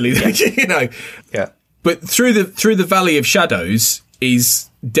particularly, Yeah. But through the Valley of Shadows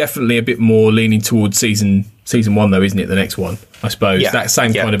is definitely a bit more leaning towards season 1, though, isn't it? The next one, I suppose. That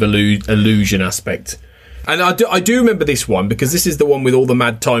same kind of illusion aspect. And I do remember this one because this is the one with all the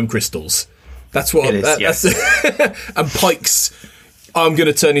mad time crystals. That's what it is. That's and Pike's. I'm going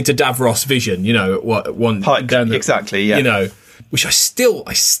to turn into Davros vision. One Pike down exactly. Yeah. Which I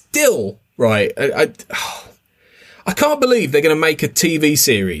still right. I can't believe they're going to make a TV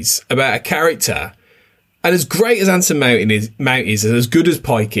series about a character, and as great as Anson Mount is, and as good as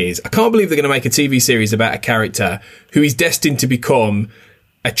Pike is, I can't believe they're going to make a TV series about a character who is destined to become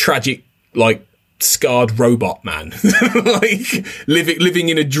a tragic, scarred robot man, living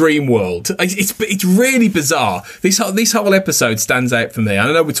in a dream world. It's really bizarre. This whole episode stands out for me. I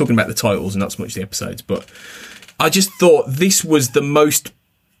know we're talking about the titles and not so much the episodes, but I just thought this was the most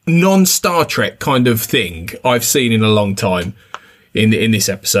non-Star Trek kind of thing I've seen in a long time in this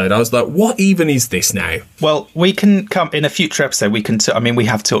episode. I was like, what even is this now? Well, we can come in a future episode. We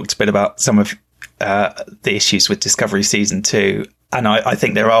have talked a bit about some of the issues with Discovery season 2, and I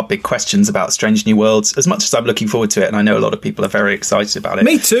think there are big questions about Strange New Worlds. As much as I'm looking forward to it, and I know a lot of people are very excited about it.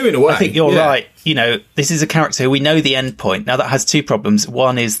 Me too, in a way. I think you're right. This is a character who we know the end point. Now that has two problems.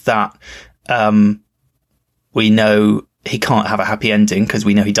 One is that we know he can't have a happy ending, because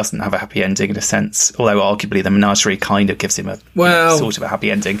we know he doesn't have a happy ending in a sense, although arguably the menagerie kind of gives him sort of a happy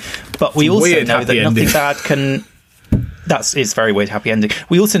ending. But we also know that nothing bad can... It's very weird happy ending.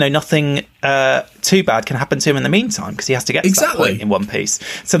 We also know nothing too bad can happen to him in the meantime, because he has to get to that point in One Piece.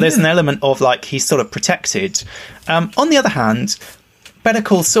 So there's an element of he's sort of protected. On the other hand, Better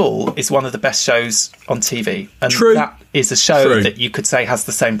Call Saul is one of the best shows on TV. And that is a show that you could say has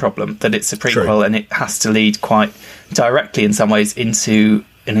the same problem, that it's a prequel and it has to lead quite directly in some ways into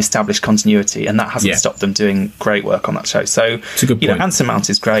an established continuity, and that hasn't stopped them doing great work on that show. So, it's a good point. Anson Mount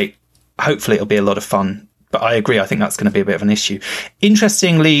is great. Hopefully it'll be a lot of fun. But I agree, I think that's going to be a bit of an issue.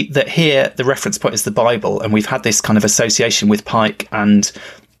 Interestingly, that here the reference point is the Bible, and we've had this kind of association with Pike and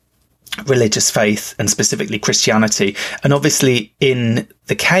religious faith, and specifically Christianity. And obviously in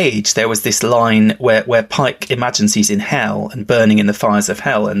The Cage, there was this line where Pike imagines he's in hell and burning in the fires of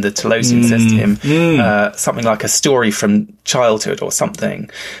hell, and the Talosian says to him something like a story from childhood or something.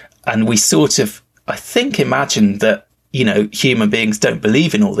 And we sort of, I think, imagine that, human beings don't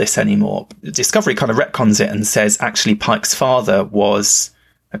believe in all this anymore. Discovery kind of retcons it and says, actually, Pike's father was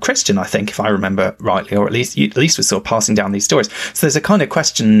a Christian, I think, if I remember rightly, or at least was sort of passing down these stories. So there's a kind of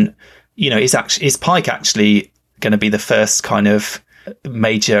question, is Pike actually going to be the first kind of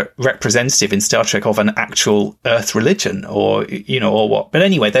major representative in Star Trek of an actual Earth religion, or what? But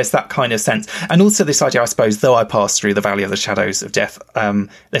anyway, there's that kind of sense. And also this idea, I suppose, though I pass through the valley of the shadows of death,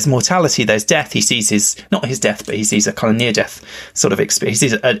 there's mortality, there's death. He sees not his death, but he sees a kind of near-death sort of experience. He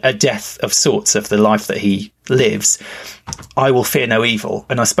sees a death of sorts of the life that he lives. I will fear no evil.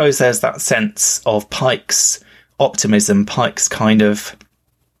 And I suppose there's that sense of Pike's optimism, Pike's kind of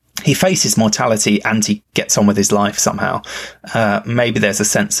he faces mortality and he gets on with his life somehow. Maybe there's a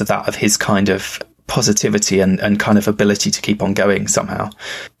sense of that, of his kind of positivity and kind of ability to keep on going somehow.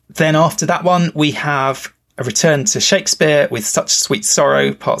 Then after that one, we have a return to Shakespeare with Such Sweet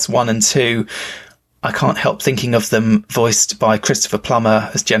Sorrow, parts 1 and 2. I can't help thinking of them voiced by Christopher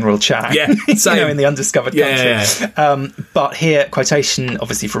Plummer as General Chang, in The Undiscovered Country. But here, quotation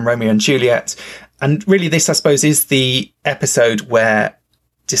obviously from Romeo and Juliet. And really this, I suppose, is the episode where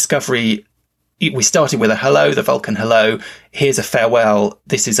Discovery, we started with a hello, the Vulcan hello. Here's a farewell.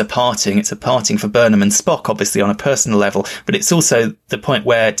 This is a parting. It's a parting for Burnham and Spock, obviously on a personal level. But it's also the point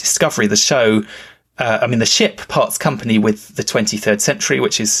where Discovery, the show, the ship parts company with the 23rd century,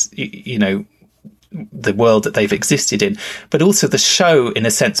 which is, the world that they've existed in, but also the show, in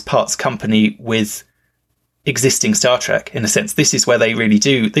a sense, parts company with existing Star Trek. In a sense, this is where they really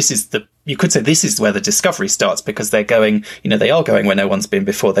do. You could say this is where the Discovery starts, because they're going, they are going where no one's been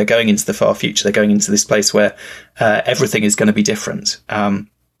before. They're going into the far future. They're going into this place where everything is going to be different. And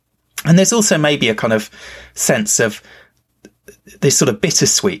there's also maybe a kind of sense of this sort of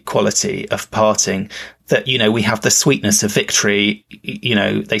bittersweet quality of parting, that, we have the sweetness of victory,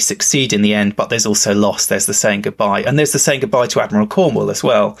 they succeed in the end, but there's also loss. There's the saying goodbye, and there's the saying goodbye to Admiral Cornwall as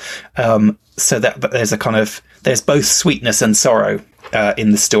well. So that, but there's both sweetness and sorrow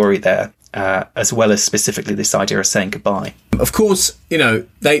in the story there, as well as specifically this idea of saying goodbye. Of course,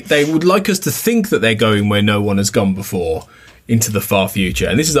 they would like us to think that they're going where no one has gone before, into the far future.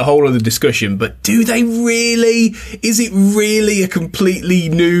 And this is a whole other discussion, but do they really? Is it really a completely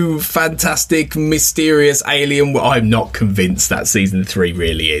new, fantastic, mysterious alien? Well, I'm not convinced that season 3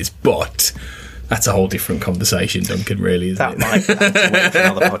 really is, but that's a whole different conversation, Duncan, really, isn't it? That might have to wait for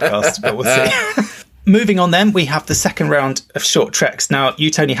another podcast, but we'll see. Moving on then, we have the second round of short treks. Now,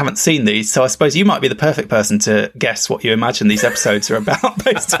 you, Tony, haven't seen these, so I suppose you might be the perfect person to guess what you imagine these episodes are about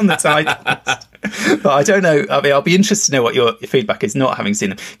based on the titles. But I don't know. I'll be interested to know what your feedback is, not having seen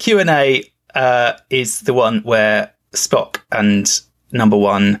them. Q&A is the one where Spock and Number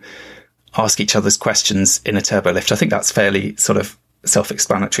One ask each other's questions in a turbo lift. I think that's fairly sort of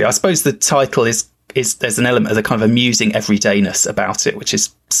self-explanatory. I suppose the title is there's an element of the kind of amusing everydayness about it, which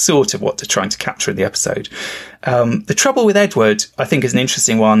is sort of what they're trying to capture in the episode. The Trouble with Edward, I think, is an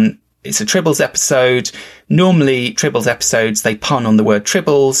interesting one. It's a Tribbles episode. Normally, Tribbles episodes, they pun on the word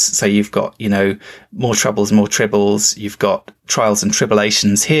Tribbles. So you've got, more troubles, more Tribbles. You've got trials and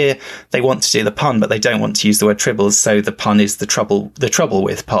tribulations. Here, they want to do the pun, but they don't want to use the word Tribbles. So the pun is the trouble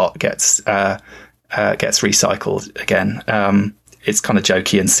with part gets recycled again. It's kind of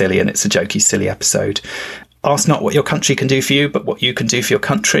jokey and silly, and it's a jokey, silly episode. Ask not what your country can do for you, but what you can do for your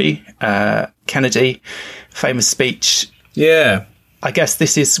country. Kennedy, famous speech. Yeah. I guess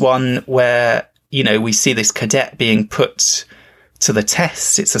this is one where, we see this cadet being put to the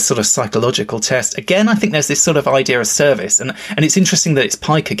test. It's a sort of psychological test. Again, I think there's this sort of idea of service. And it's interesting that it's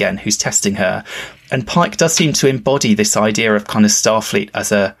Pike again who's testing her. And Pike does seem to embody this idea of kind of Starfleet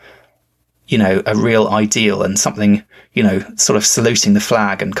as a real ideal and something, sort of saluting the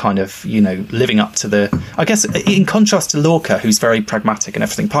flag and kind of, living up to I guess in contrast to Lorca, who's very pragmatic and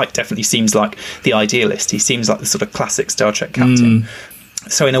everything, Pike definitely seems like the idealist. He seems like the sort of classic Star Trek captain.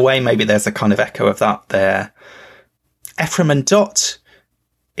 So in a way, maybe there's a kind of echo of that there. Ephraim and Dot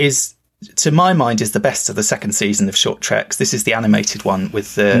is, to my mind, is the best of the second season of Short Treks. This is the animated one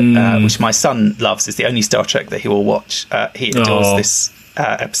with the, which my son loves. It's the only Star Trek that he will watch. He adores this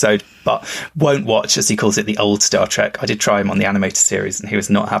episode, but won't watch, as he calls it, the old Star Trek. I did try him on the animated series and he was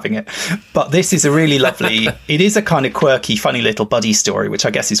not having it. But this is a really lovely, it is a kind of quirky, funny little buddy story, which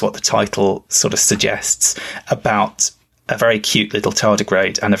I guess is what the title sort of suggests, about a very cute little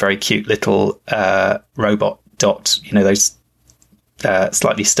tardigrade and a very cute little robot, Dot, those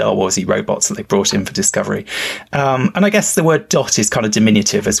slightly Star Warsy robots that they brought in for Discovery. And I guess the word Dot is kind of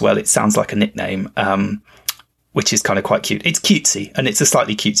diminutive as well. It sounds like a nickname, which is kind of quite cute. It's cutesy, and it's a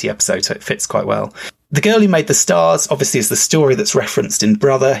slightly cutesy episode, so it fits quite well. The Girl Who Made the Stars, obviously, is the story that's referenced in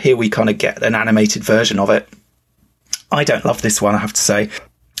Brother. Here we kind of get an animated version of it. I don't love this one, I have to say.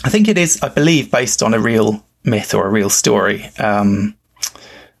 I think it is, I believe, based on a real myth or a real story.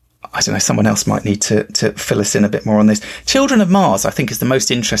 I don't know, someone else might need to fill us in a bit more on this. Children of Mars, I think, is the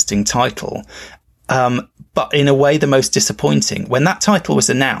most interesting title. But in a way, the most disappointing. When that title was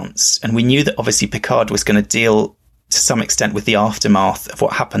announced, and we knew that obviously Picard was going to deal to some extent with the aftermath of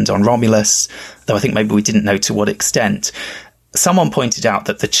what happened on Romulus, though I think maybe we didn't know to what extent, someone pointed out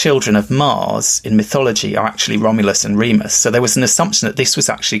that the children of Mars in mythology are actually Romulus and Remus. So there was an assumption that this was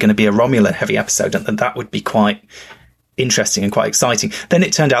actually going to be a Romulan heavy episode, and that would be quite interesting and quite exciting. Then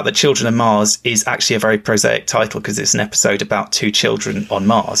it turned out that Children of Mars is actually a very prosaic title because it's an episode about 2 children on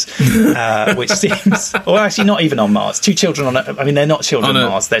Mars, which seems, or actually not even on Mars. 2 children on, I mean, they're not children on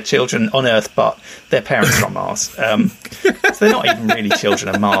Mars, they're children on Earth, but their parents are on Mars. So they're not even really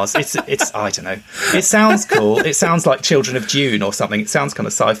children of Mars. It's I don't know. It sounds cool. It sounds like Children of Dune or something. It sounds kind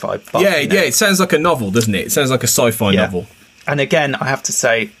of sci-fi. But, yeah, it sounds like a novel, doesn't it? It sounds like a sci-fi novel. And again, I have to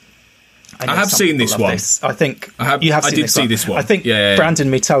say, I have seen this one. I think you have seen this one. I think Brandon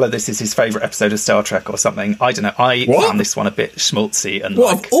may tell her this is his favourite episode of Star Trek or something. I don't know. I found this one a bit schmaltzy. And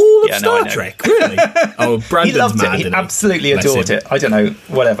of all of Star Trek? Really? Oh, Brandon's he loved mad, it. He absolutely adored it. I don't know.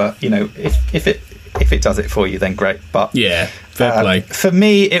 Whatever. If it does it for you, then great. But yeah, fair play. For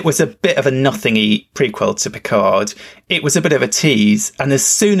me, it was a bit of a nothingy prequel to Picard. It was a bit of a tease, and as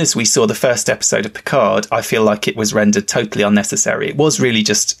soon as we saw the first episode of Picard, I feel like it was rendered totally unnecessary. It was really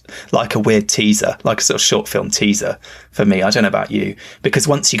just like a weird teaser, like a sort of short film teaser for me. I don't know about you, because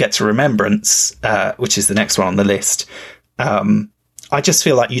once you get to Remembrance, which is the next one on the list, I just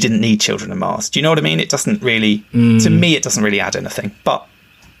feel like you didn't need Children of Mars. Do you know what I mean? It doesn't really, to me, it doesn't really add anything. But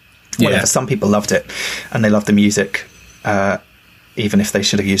whatever, some people loved it, and they loved the music, even if they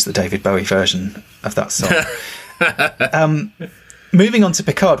should have used the David Bowie version of that song. Moving on to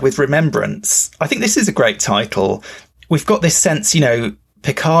Picard with Remembrance, I think this is a great title. We've got this sense,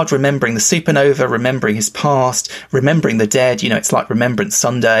 Picard remembering the supernova, remembering his past, remembering the dead. It's like Remembrance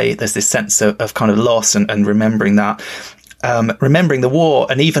Sunday. There's this sense of kind of loss and remembering that. Remembering the war,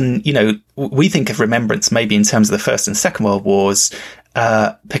 and even, we think of Remembrance maybe in terms of the First and Second World Wars.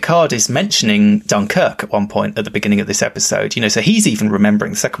 Picard is mentioning Dunkirk at one point at the beginning of this episode, so he's even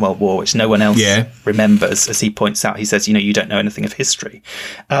remembering the Second World War, which no one else remembers. As he points out, he says, you don't know anything of history.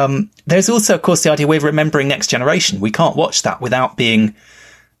 There's also, of course, the idea we're remembering Next Generation. We can't watch that without being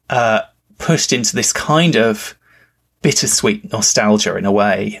pushed into this kind of bittersweet nostalgia in a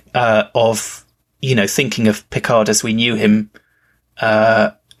way of, thinking of Picard as we knew him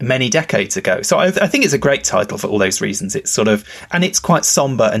many decades ago. So I think it's a great title for all those reasons. It's and it's quite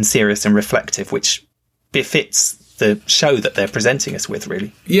somber and serious and reflective, which befits the show that they're presenting us with,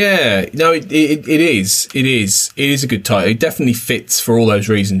 really. Yeah, no, it is. It is a good title. It definitely fits for all those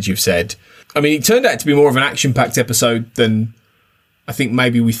reasons you've said. I mean, it turned out to be more of an action-packed episode than I think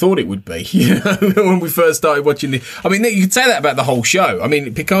maybe we thought it would be, when we first started watching the... I mean, you could say that about the whole show. I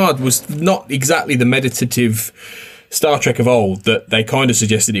mean, Picard was not exactly the meditative Star Trek of old that they kind of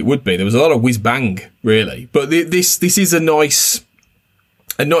suggested it would be. There was a lot of whiz-bang, really. But this is a nice...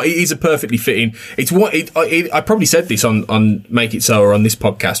 it is a perfectly fitting... It's what I probably said this on Make It So or on this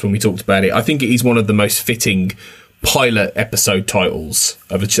podcast when we talked about it. I think it is one of the most fitting pilot episode titles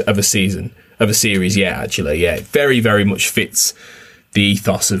of a season, of a series. Yeah, actually, yeah. It very, very much fits the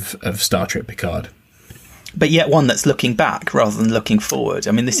ethos of Star Trek Picard. But yet one that's looking back rather than looking forward.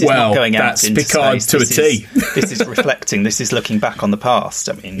 I mean, this is not going out into Picard space. To a T. This is reflecting. This is looking back on the past.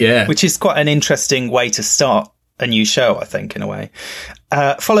 I mean, which is quite an interesting way to start a new show, I think, in a way.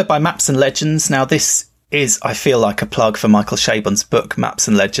 Followed by Maps and Legends. Now, this is, I feel like, a plug for Michael Chabon's book, Maps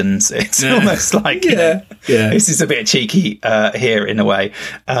and Legends. It's almost like, this is a bit cheeky here in a way.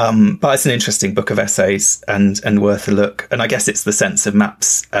 But it's an interesting book of essays and worth a look. And I guess it's the sense of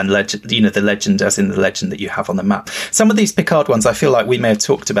maps and legend, the legend as in the legend that you have on the map. Some of these Picard ones I feel like we may have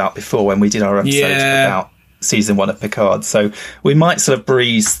talked about before when we did our episode about season 1 of Picard. So we might sort of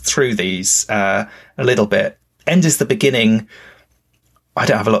breeze through these a little bit. End is the beginning. I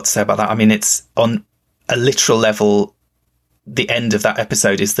don't have a lot to say about that. I mean, it's on a literal level, the end of that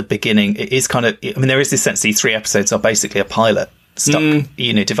episode is the beginning. It is kind of, I mean, there is this sense these 3 episodes are basically a pilot stuck,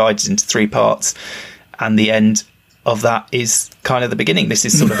 divided into 3 parts. And the end of that is kind of the beginning. This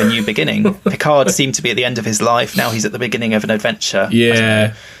is sort of a new beginning. Picard seemed to be at the end of his life. Now he's at the beginning of an adventure.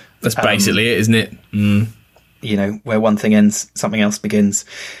 Yeah, that's basically it, isn't it? Where one thing ends, something else begins.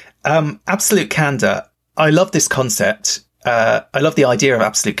 Absolute candor. I love this concept. I love the idea of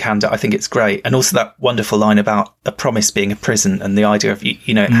absolute candor. I think it's great. And also that wonderful line about a promise being a prison and the idea of,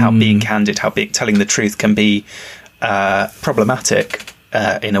 how being candid, how telling the truth can be problematic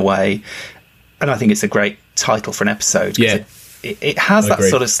in a way. And I think it's a great title for an episode. Yeah. It has that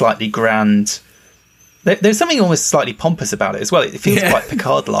sort of slightly grand... There's something almost slightly pompous about it as well. It feels quite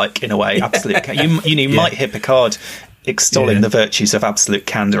Picard-like in a way. Absolute. You might hear Picard extolling the virtues of absolute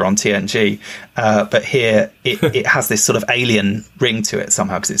candor on TNG, but here it has this sort of alien ring to it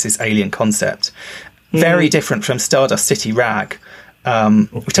somehow because it's this alien concept. Very different from Stardust City Rag,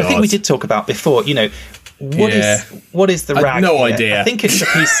 which I think we did talk about before. What is the rag? No here? idea. I think it's a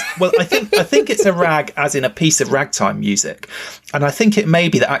piece. Well, I think it's a rag, as in a piece of ragtime music, and I think it may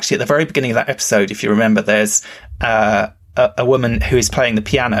be that actually at the very beginning of that episode, if you remember, there's a woman who is playing the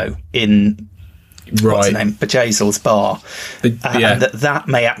piano in what's her name, Bajazil's bar, and that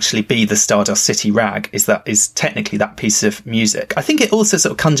may actually be the Stardust City rag. Is technically that piece of music. I think it also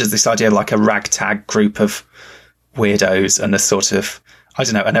sort of conjures this idea of like a ragtag group of weirdos and a sort of, I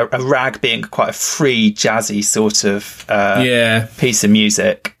don't know, and a rag being quite a free, jazzy sort of piece of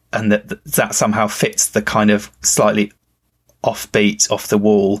music, and that somehow fits the kind of slightly offbeat, off the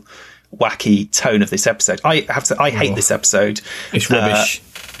wall, wacky tone of this episode. I have to. I hate this episode. It's rubbish.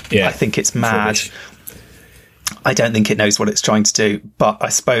 I think it's mad. I don't think it knows what it's trying to do, but I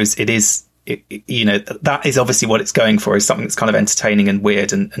suppose it is. That is obviously what it's going for, is something that's kind of entertaining and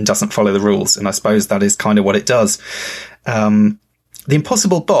weird and doesn't follow the rules. And I suppose that is kind of what it does. The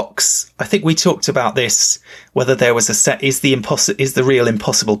Impossible Box, I think we talked about this, whether there was a set, is the real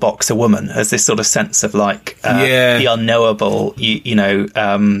Impossible Box a woman? As this sort of sense of like, the unknowable,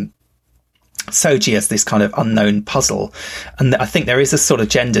 Soji as this kind of unknown puzzle. And I think there is a sort of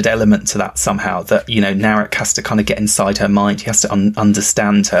gendered element to that somehow, that, Narek has to kind of get inside her mind. He has to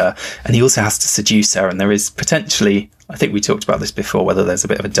understand her, and he also has to seduce her. And there is potentially, I think we talked about this before, whether there's a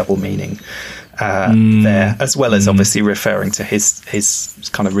bit of a double meaning there, as well as obviously referring to his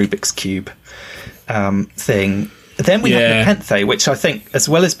kind of Rubik's Cube thing. Then we have Nepenthe, which I think, as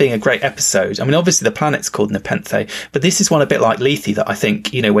well as being a great episode, I mean, obviously the planet's called Nepenthe, but this is one a bit like Lethe that I think,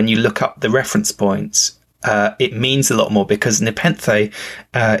 when you look up the reference points, it means a lot more, because Nepenthe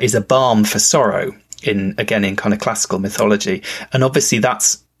is a balm for sorrow in kind of classical mythology. And obviously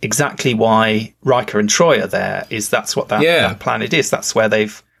that's exactly why Riker and Troy are there, that's what that planet is. That's where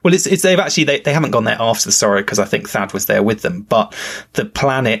they've they haven't gone there after the sorrow, because I think Thad was there with them, but the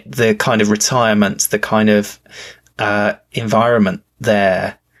planet, the kind of retirement, the kind of environment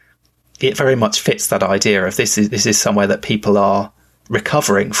there, it very much fits that idea of this is somewhere that people are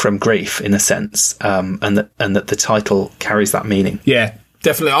recovering from grief, in a sense, and that the title carries that meaning. Yeah,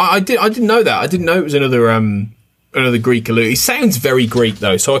 definitely. I didn't know that. I didn't know it was another Greek allude. It sounds very Greek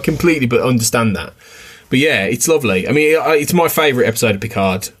though, so I completely understand that. But yeah, it's lovely. I mean, it's my favourite episode of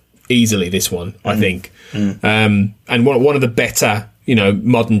Picard, easily. This one, I think, and one of the better,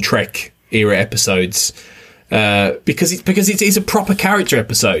 modern Trek era episodes. Because it is a proper character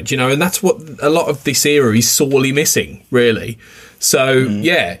episode, and that's what a lot of this era is sorely missing, really. So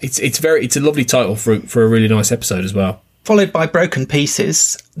it's a lovely title for a really nice episode as well. Followed by Broken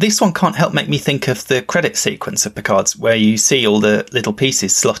Pieces. This one can't help make me think of the credit sequence of Picard's, where you see all the little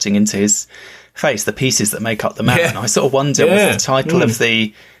pieces slotting into his face, the pieces that make up the man. Yeah. I sort of wonder, was the title of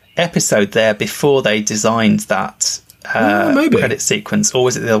the episode there before they designed that credit sequence, or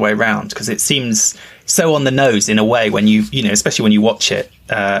was it the other way around? Because it seems so on the nose in a way when especially when you watch it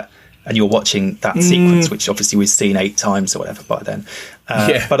and you're watching that sequence, which obviously we've seen 8 times or whatever by then.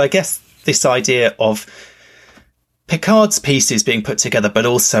 But I guess this idea of Picard's pieces being put together, but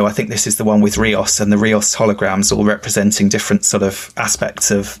also I think this is the one with Rios and the Rios holograms all representing different sort of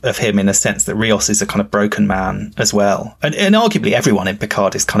aspects of him, in a sense that Rios is a kind of broken man as well. And arguably everyone in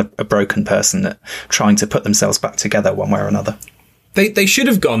Picard is kind of a broken person trying to put themselves back together one way or another. They should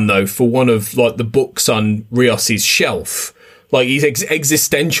have gone, though, for one of like the books on Rios's shelf, like his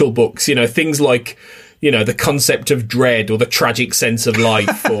existential books, things like, the concept of dread, or the tragic sense of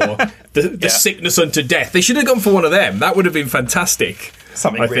life, or the sickness unto death. They should have gone for one of them. That would have been fantastic.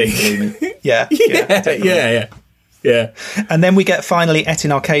 Something really gloomy. Yeah. And then we get finally Et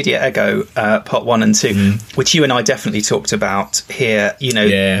in Arcadia Ego, part 1 and 2, which you and I definitely talked about here.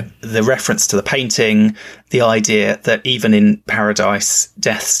 The reference to the painting, the idea that even in paradise,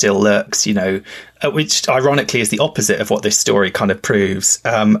 death still lurks, which ironically is the opposite of what this story kind of proves.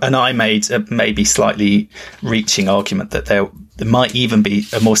 And I made a maybe slightly reaching argument that there might even be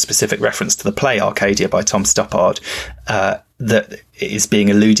a more specific reference to the play Arcadia by Tom Stoppard that is being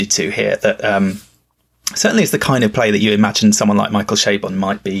alluded to here, that certainly it's the kind of play that you imagine someone like Michael Chabon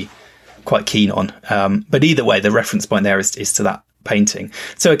might be quite keen on. But either way, the reference point there is to that painting.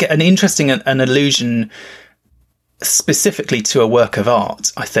 So again, an interesting an allusion specifically to a work of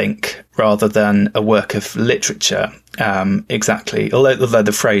art, I think, rather than a work of literature. Exactly. Although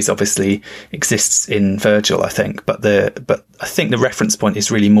the phrase obviously exists in Virgil, I think, but I think the reference point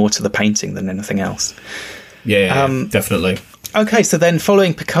is really more to the painting than anything else. Yeah, definitely. Okay, so then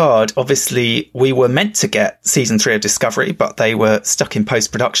following Picard, obviously we were meant to get season 3 of Discovery, but they were stuck in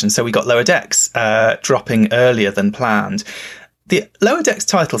post-production, so we got Lower Decks dropping earlier than planned. The Lower Decks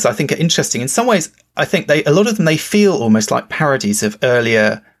titles, I think, are interesting. In some ways, I think a lot of them, they feel almost like parodies of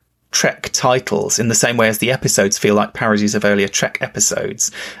earlier Trek titles in the same way as the episodes feel like parodies of earlier Trek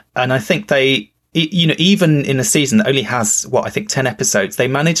episodes. And I think they, you know, even in a season that only has, 10 episodes, they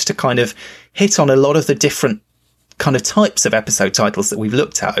managed to kind of hit on a lot of the different kind of types of episode titles that we've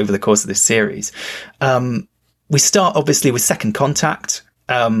looked at over the course of this series. We start obviously with Second Contact,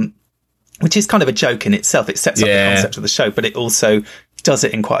 which is kind of a joke in itself. It sets up the concept of the show, but it also does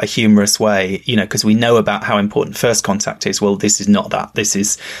it in quite a humorous way, you know, because we know about how important First Contact is. Well, this is not that. This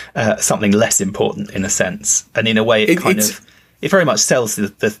is something less important in a sense. And in a way, it very much sells the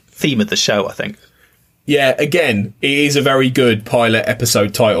theme of the show, I think. Yeah, again, it is a very good pilot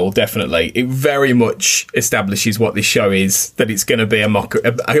episode title, definitely. It very much establishes what this show is, that it's going to be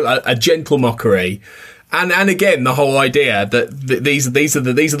a gentle mockery. And again, the whole idea that these are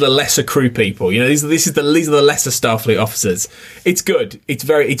the lesser crew people. You know, these are the lesser Starfleet officers. It's good.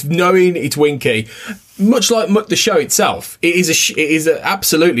 It's knowing. It's winky. Much like the show itself, it is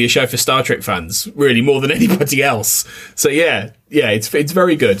absolutely a show for Star Trek fans, really, more than anybody else. So yeah, it's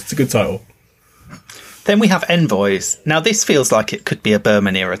very good. It's a good title. Then we have Envoys. Now this feels like it could be a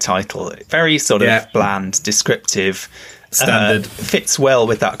Berman era title. Very sort of bland, descriptive. Standard. Fits well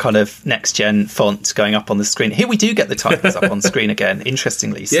with that kind of next gen font going up on the screen. Here we do get the titles up on screen again,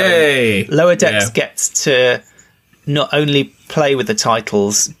 interestingly. So Yay! Lower Decks gets to not only play with the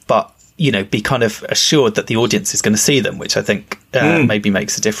titles, but, you know, be kind of assured that the audience is going to see them, which I think maybe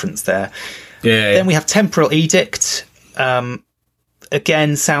makes a difference there. Yeah. Then we have Temporal Edict.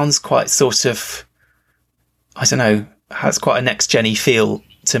 Again, sounds quite sort of, I don't know, has quite a next gen-y feel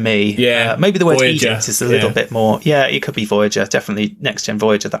to me. Yeah. Maybe the word Voyager. Edict is a little bit more. Yeah, it could be Voyager, definitely next gen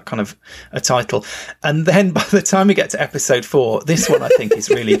Voyager, that kind of a title. And then by the time we get to episode 4, this one I think is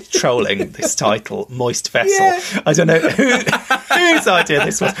really trolling this title, Moist Vessel. Yeah. I don't know whose idea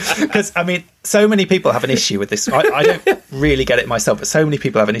this was. Because, I mean, so many people have an issue with this. I don't really get it myself, but so many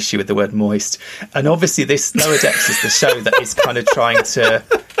people have an issue with the word moist. And obviously this Lower Decks is the show that is kind of trying to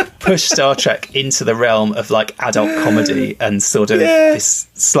push Star Trek into the realm of like adult comedy and sort of this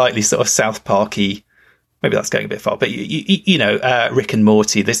slightly sort of South Parky, maybe that's going a bit far, but you know, Rick and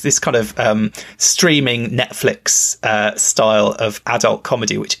Morty, this kind of streaming Netflix style of adult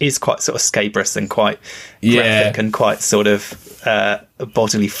comedy, which is quite sort of scabrous and quite graphic and quite sort of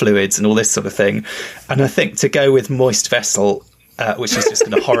bodily fluids and all this sort of thing. And I think to go with Moist Vessel, which is just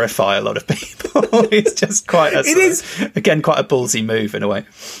going to horrify a lot of people, it's just quite a quite a ballsy move in a way.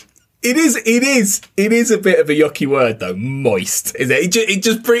 It is a bit of a yucky word though, moist, is it?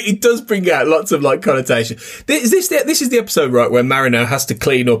 It does bring out lots of like connotation. This is the episode, right, where Mariner has to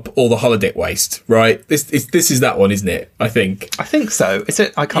clean up all the holodeck waste, right? This is that one, isn't it? I think so. Is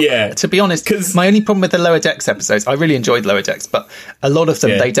it? I can't. Yeah. To be honest, because my only problem with the Lower Decks episodes, I really enjoyed Lower Decks, but a lot of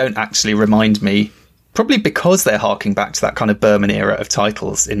them they don't actually remind me. Probably because they're harking back to that kind of Berman era of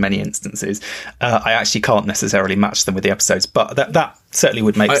titles in many instances. I actually can't necessarily match them with the episodes, but that certainly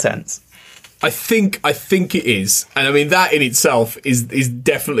would make sense. I think it is. And I mean, that in itself is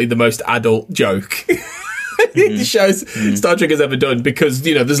definitely the most adult joke the shows Star Trek has ever done, because,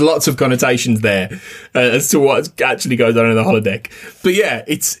 you know, there's lots of connotations there as to what actually goes on in the holodeck. But yeah,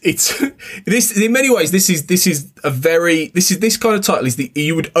 it's this in many ways. This kind of title is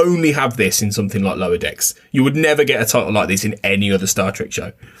you would only have this in something like Lower Decks. You would never get a title like this in any other Star Trek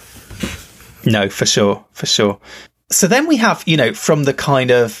show. No, for sure. So then we have, you know, from the kind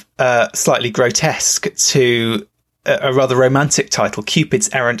of slightly grotesque to a rather romantic title, Cupid's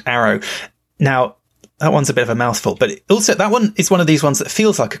Errant Arrow. Now, that one's a bit of a mouthful, but also that one is one of these ones that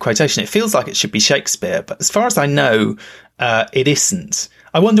feels like a quotation. It feels like it should be Shakespeare, but as far as I know, it isn't.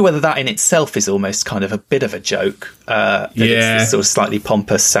 I wonder whether that in itself is almost kind of a bit of a joke. It's this sort of slightly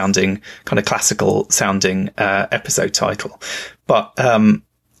pompous sounding, kind of classical sounding episode title. But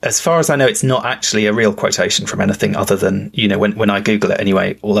as far as I know, it's not actually a real quotation from anything other than, you know, when I Google it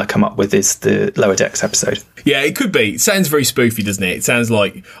anyway, all I come up with is the Lower Decks episode. Yeah, it could be. It sounds very spoofy, doesn't it? It sounds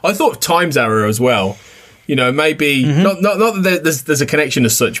like, I thought Time's Arrow as well. You know, maybe not that there's a connection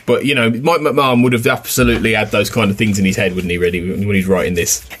as such, but, you know, Mike McMahon would have absolutely had those kind of things in his head, wouldn't he, really, when he's writing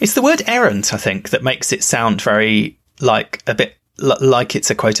this? It's the word errant, I think, that makes it sound very like a bit like it's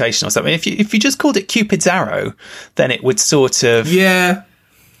a quotation or something. If you just called it Cupid's Arrow, then it would sort of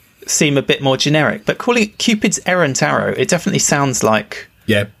seem a bit more generic. But calling it Cupid's Errant Arrow, it definitely sounds like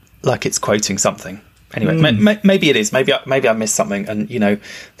it's quoting something. Anyway, maybe it is. Maybe I missed something. And, you know,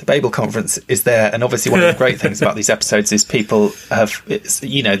 the Babel conference is there. And obviously one of the great things about these episodes is people have,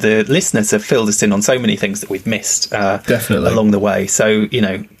 you know, the listeners have filled us in on so many things that we've missed definitely along the way. So, you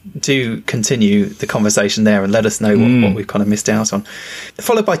know, do continue the conversation there and let us know what we've kind of missed out on.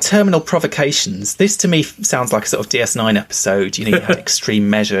 Followed by Terminal Provocations. This to me sounds like a sort of DS9 episode. You had Extreme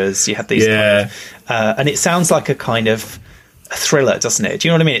Measures, you had these kind of, and it sounds like a kind of a thriller, doesn't it? Do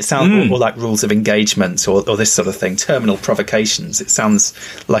you know what I mean? It sounds more like Rules of Engagement or this sort of thing. Terminal Provocations. It sounds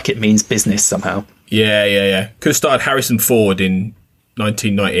like it means business somehow. Yeah. Could have started Harrison Ford in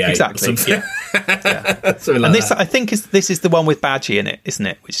 1998. Exactly. Yeah. Something like and this, that. I think, this is the one with Badgie in it, isn't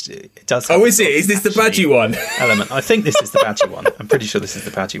it? Which it does. Oh, is it? Is this the Badgie one? Element. I think this is the Badgie one. I'm pretty sure this is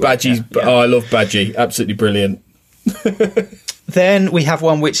the Badgie one. Badgie's. Yeah. Oh, I love Badgie. Absolutely brilliant. Then we have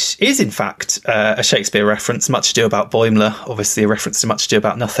one which is, in fact, a Shakespeare reference, Much Ado About Boimler, obviously a reference to Much Ado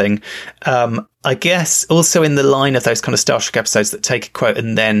About Nothing. I guess also in the line of those kind of Star Trek episodes that take a quote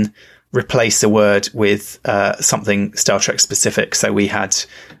and then replace a word with something Star Trek specific. So we had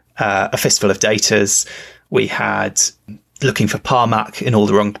A Fistful of Datas, we had Looking for Parmac in All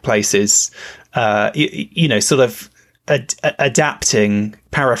the Wrong Places, sort of adapting,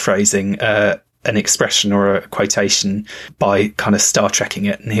 paraphrasing an expression or a quotation by kind of Star Trekking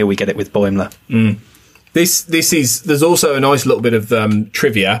it, and here we get it with Boimler. There's also a nice little bit of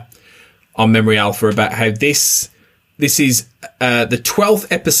trivia on Memory Alpha about how this is the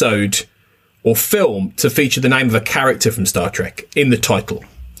 12th episode or film to feature the name of a character from Star Trek in the title.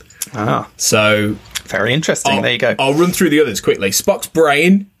 So very interesting. There you go. I'll run through the others quickly. Spock's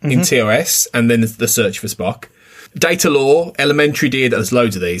brain in TOS, and then the search for Spock. Data Law, Elementary Dear, there's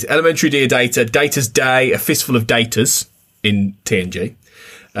loads of these. Elementary Dear Data, Data's Day, A Fistful of Datas in TNG.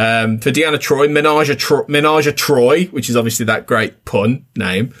 For Deanna Troi, Menage a Troy, which is obviously that great pun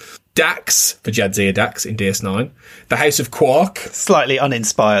name. Dax, for Jadzia Dax in DS9. The House of Quark. Slightly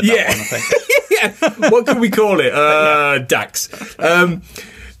uninspired, that one, I think. Yeah. What can we call it? Dax.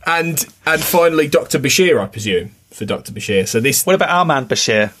 And finally, Dr. Bashir, I presume, for Dr. Bashir. So this. What about our man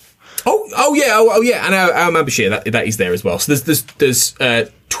Bashir? Oh yeah, and our man Bashir, that is there as well. So there's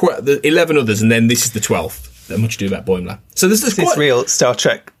 11 others, and then this is the 12th. That Much Ado About Boimler. So this is real Star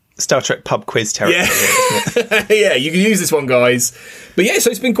Trek pub quiz territory. Yeah. Yeah, you can use this one, guys. But yeah,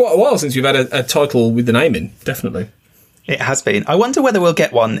 so it's been quite a while since we've had a title with the name in. Definitely, it has been. I wonder whether we'll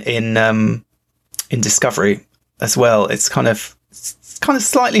get one in Discovery as well. It's kind of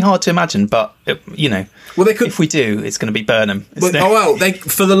slightly hard to imagine, but well, they could. If we do, it's going to be Burnham. For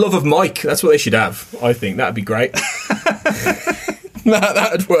the love of Mike, that's what they should have. I think that'd be great.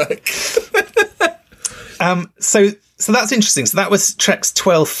 That'd work. So that's interesting. So that was Trek's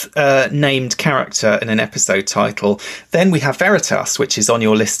 12th named character in an episode title. Then we have Veritas, which is on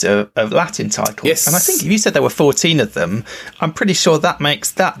your list of Latin titles. Yes. And I think if you said there were 14 of them, I'm pretty sure that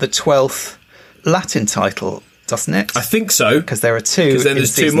makes that the 12th Latin title, doesn't it? I think so. Because there are two then in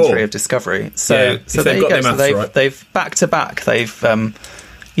season 3 of Discovery. So there you go. So they've back to back. They've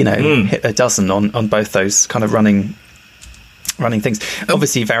hit a dozen on both those kind of running things.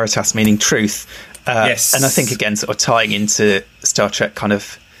 Obviously, Veritas meaning truth. Yes. And I think, again, sort of tying into Star Trek, kind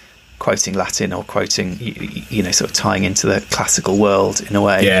of quoting Latin or quoting, sort of tying into the classical world in a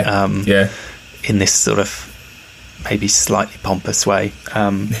way. In this sort of maybe slightly pompous way.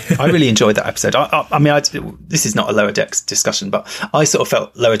 I really enjoyed that episode. I mean, this is not a Lower Decks discussion, but I sort of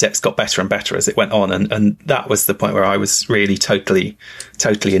felt Lower Decks got better and better as it went on. And that was the point where I was really totally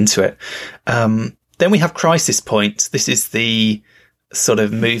into it. Then we have Crisis Point. This is the sort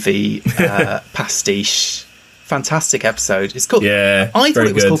of movie pastiche, fantastic episode. It's called. I thought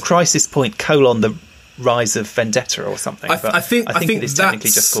it was called Crisis Point: The Rise of Vendetta or something. I think it is technically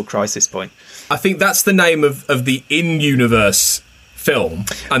just called Crisis Point. I think that's the name of the in-universe film,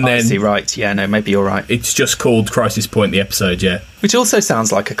 and then right. Yeah, no, maybe you're right. It's just called Crisis Point, the episode. Yeah, which also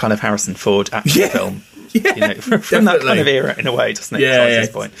sounds like a kind of Harrison Ford action film. Yeah, from that kind of era in a way, doesn't it?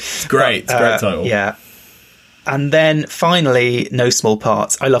 Crisis Point. It's great. It's a great title. Yeah. And then finally, No Small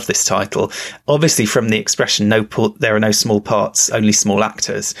Parts. I love this title. Obviously, from the expression there are no small parts, only small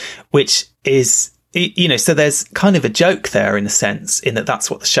actors, which is, so there's kind of a joke there in a sense, in that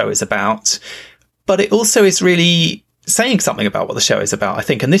that's what the show is about. But it also is really saying something about what the show is about, I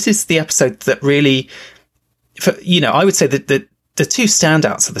think. And this is the episode that really, I would say that the two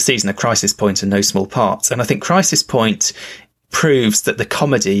standouts of the season are Crisis Point and No Small Parts. And I think Crisis Point proves that the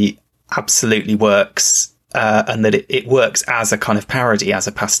comedy absolutely works. And that it works as a kind of parody, as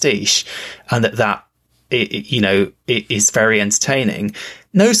a pastiche, and that it is very entertaining.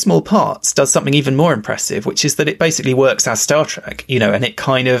 No Small Parts does something even more impressive, which is that it basically works as Star Trek, and it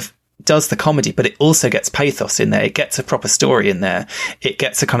kind of does the comedy, but it also gets pathos in there. It gets a proper story in there. It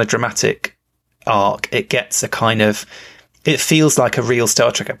gets a kind of dramatic arc. It gets it feels like a real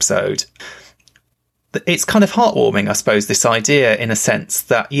Star Trek episode. it's kind of heartwarming, I suppose, this idea in a sense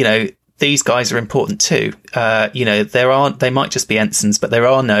that, you know, these guys are important too. You know, they might just be ensigns, but there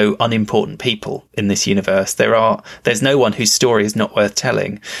are no unimportant people in this universe. There's no one whose story is not worth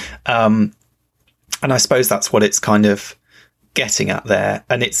telling. And I suppose that's what it's kind of getting at there.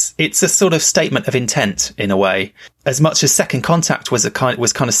 And it's a sort of statement of intent in a way, as much as Second Contact was kind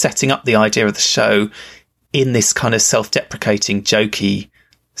of setting up the idea of the show in this kind of self-deprecating, jokey,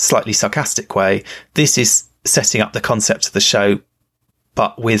 slightly sarcastic way. This is setting up the concept of the show,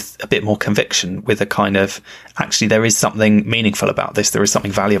 but with a bit more conviction, with a kind of, actually, there is something meaningful about this. There is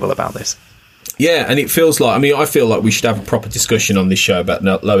something valuable about this. Yeah, and it feels like, I mean, I feel like we should have a proper discussion on this show about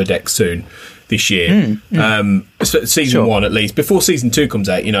Lower Decks soon this year. Season 1, at least, before Season 2 comes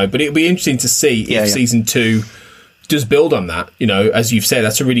out, you know, but it'll be interesting to see if Season 2 does build on that. You know, as you've said,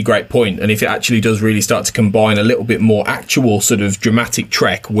 that's a really great point. And if it actually does really start to combine a little bit more actual sort of dramatic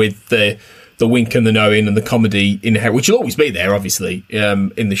Trek with the wink and the knowing and the comedy in here, which will always be there, obviously,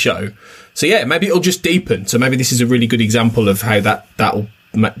 in the show. So yeah, maybe it'll just deepen. So maybe this is a really good example of how that'll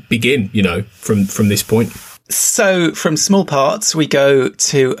begin, you know, from this point. So from small parts, we go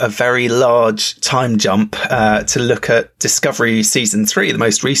to a very large time jump to look at Discovery Season 3, the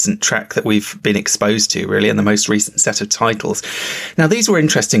most recent Trek that we've been exposed to, really, and the most recent set of titles. Now, these were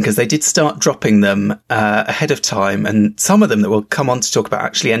interesting because they did start dropping them ahead of time, and some of them that we'll come on to talk about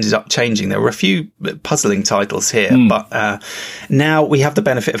actually ended up changing. There were a few puzzling titles here, but now we have the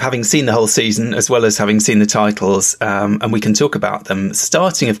benefit of having seen the whole season as well as having seen the titles, and we can talk about them,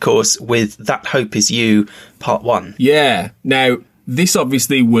 starting, of course, with That Hope Is You, Part 1. Yeah. Now, this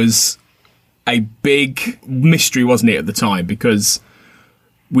obviously was a big mystery, wasn't it, at the time? Because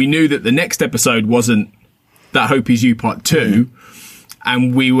we knew that the next episode wasn't That Hope Is You Part 2.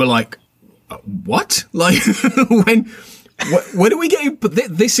 And we were like, what? Like, when are we getting... But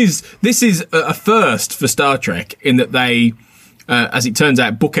this is a first for Star Trek in that they... as it turns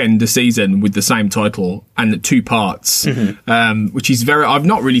out, bookend the season with the same title and the 2 parts, which is I've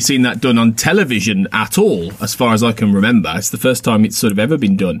not really seen that done on television at all, as far as I can remember. It's the first time it's sort of ever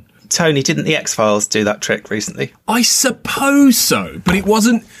been done. Tony, didn't the X-Files do that trick recently? I suppose so, but it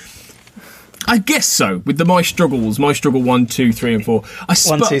wasn't... I guess so, with the My Struggle 1, 2, 3 and 4.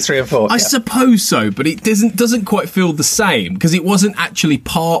 1, 2, 3 and 4. I suppose so, but it doesn't quite feel the same, because it wasn't actually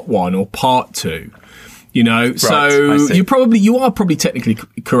Part 1 or Part 2. You know, right, so you are probably technically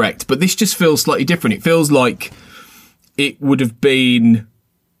correct, but this just feels slightly different. It feels like it would have been,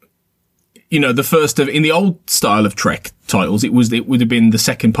 you know, the first of, in the old style of Trek titles, it would have been the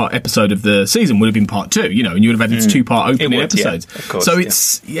second episode of the season would have been Part 2, you know, and you would have had its 2-part opening episodes. Yeah, of course, so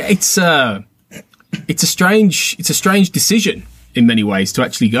it's a strange decision in many ways to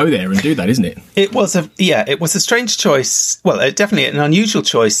actually go there and do that, isn't it? It was a strange choice. Well, definitely an unusual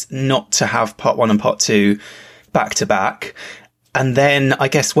choice not to have Part 1 and Part 2 back to back. And then I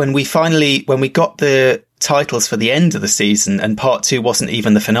guess when we got the titles for the end of the season and Part 2 wasn't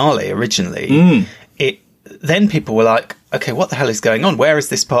even the finale originally, then people were like, okay, what the hell is going on? Where is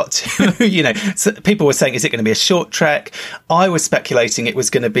this Part 2? You know, so people were saying, is it going to be a short Trek? I was speculating it was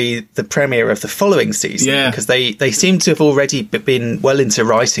going to be the premiere of the following season because they seem to have already been well into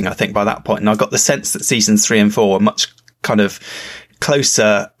writing, I think, by that point. And I got the sense that seasons 3 and 4 were much kind of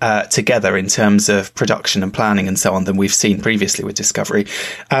closer together in terms of production and planning and so on than we've seen previously with Discovery.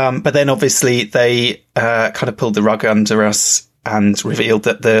 But then obviously they kind of pulled the rug under us and revealed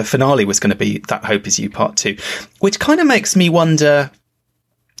that the finale was going to be That Hope Is You Part 2, which kind of makes me wonder,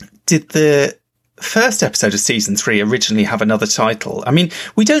 did the first episode of season 3 originally have another title? I mean,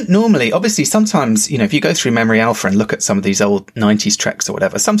 we don't normally, obviously sometimes, you know, if you go through Memory Alpha and look at some of these old 90s Treks or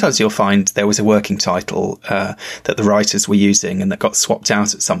whatever, sometimes you'll find there was a working title that the writers were using and that got swapped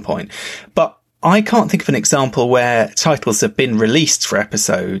out at some point. But I can't think of an example where titles have been released for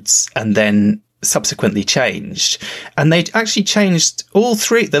episodes and then subsequently changed, and they'd actually changed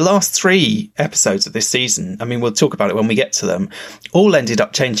the last 3 episodes of this season. I mean, we'll talk about it when we get to them, all ended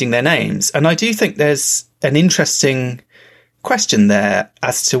up changing their names. And I do think there's an interesting question there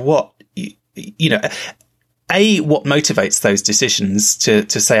as to what, you know, what motivates those decisions to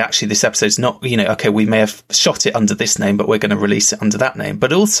say, actually, this episode's not, you know, okay, we may have shot it under this name, but we're going to release it under that name.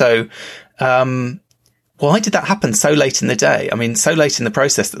 But also, why did that happen so late in the day? I mean, so late in the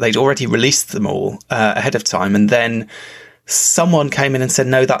process that they'd already released them all ahead of time. And then someone came in and said,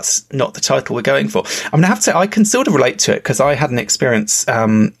 no, that's not the title we're going for. I'm going to have to say, I can sort of relate to it because I had an experience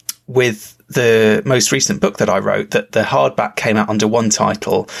with the most recent book that I wrote, that the hardback came out under one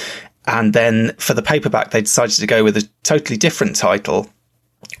title. And then for the paperback, they decided to go with a totally different title,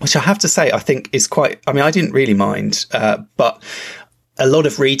 which I have to say, I think is quite, I mean, I didn't really mind, but a lot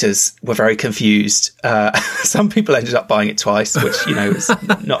of readers were very confused. Some people ended up buying it twice, which, is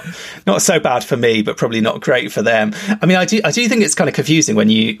not so bad for me, but probably not great for them. I mean, I do think it's kind of confusing when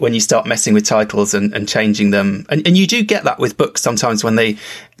you start messing with titles and changing them. And you do get that with books sometimes when they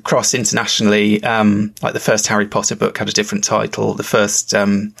cross internationally. Like the first Harry Potter book had a different title. The first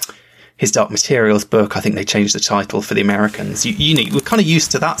His Dark Materials book, I think they changed the title for the Americans. We're kind of used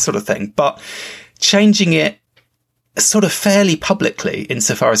to that sort of thing, but changing it sort of fairly publicly,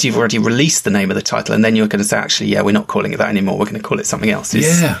 insofar as you've already released the name of the title, and then you're going to say, actually, yeah, we're not calling it that anymore, we're going to call it something else.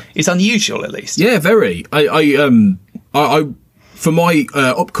 It's unusual, at least. Yeah, very. I for my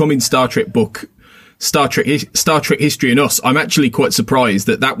upcoming Star Trek book, Star Trek History and Us, I'm actually quite surprised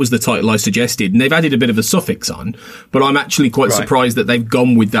that was the title I suggested, and they've added a bit of a suffix on, but I'm actually quite surprised that they've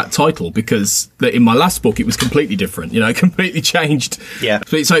gone with that title, because in my last book it was completely different, completely changed. Yeah.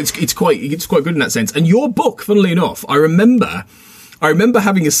 So it's quite good in that sense. And your book, funnily enough, I remember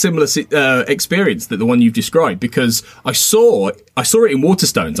having a similar experience that the one you've described, because I saw it in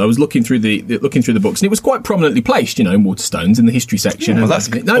Waterstones. I was looking through the books, and it was quite prominently placed, in Waterstones in the history section. Yeah, well, that's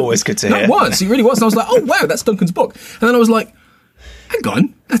always good to hear. It really was. And I was like, oh wow, that's Duncan's book. And then I was like, hang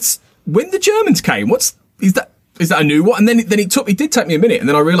on, that's when the Germans came. Is that a new one? And then it did take me a minute, and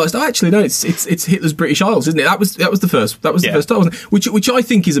then I realised, oh, actually, no, it's Hitler's British Isles, isn't it? That was the first title, wasn't it? Which I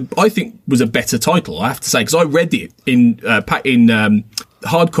think was a better title, I have to say, because I read it in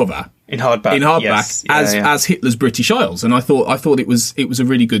hardcover. In hardback, yes. as Hitler's British Isles, and I thought it was a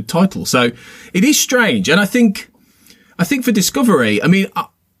really good title. So it is strange, and I think for Discovery, I mean,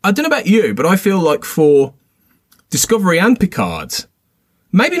 I don't know about you, but I feel like for Discovery and Picard,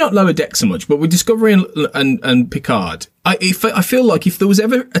 maybe not Lower Deck so much, but with Discovery and Picard, I feel like if there was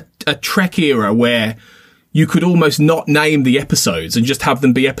ever a Trek era where you could almost not name the episodes and just have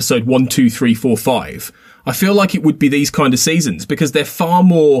them be episode 1, 2, 3, 4, 5, I feel like it would be these kind of seasons, because they're far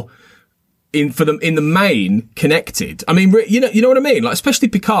more in the main connected. I mean, you know what I mean? Like, especially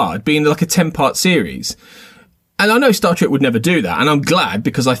Picard being like a 10-part series. And I know Star Trek would never do that, and I'm glad,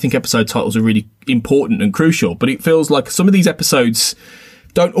 because I think episode titles are really important and crucial, but it feels like some of these episodes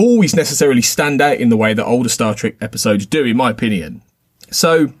don't always necessarily stand out in the way that older Star Trek episodes do, in my opinion.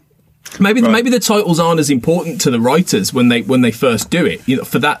 So maybe the titles aren't as important to the writers when they first do it,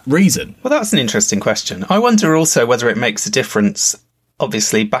 for that reason. Well, that's an interesting question. I wonder also whether it makes a difference.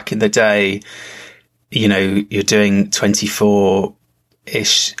 Obviously, back in the day, you're doing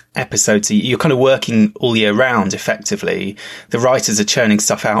 24-ish episodes. You're kind of working all year round, effectively. The writers are churning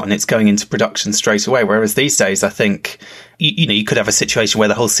stuff out and it's going into production straight away. Whereas these days, I think, you could have a situation where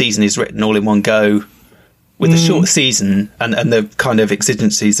the whole season is written all in one go with a short season and the kind of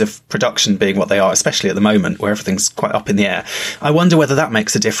exigencies of production being what they are, especially at the moment where everything's quite up in the air. I wonder whether that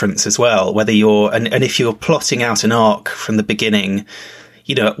makes a difference as well, whether and if you're plotting out an arc from the beginning,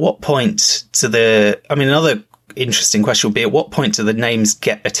 at what point another interesting question would be, at what point do the names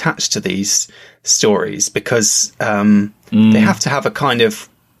get attached to these stories? Because they have to have a kind of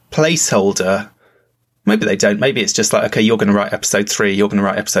placeholder. Maybe they don't. Maybe it's just like, okay, you're going to write episode 3, you're going to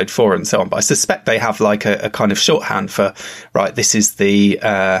write episode 4, and so on. But I suspect they have like a kind of shorthand for, right, this is the,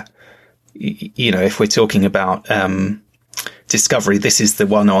 if we're talking about Discovery, this is the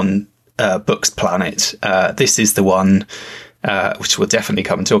one on Book's planet. This is the one, which we'll definitely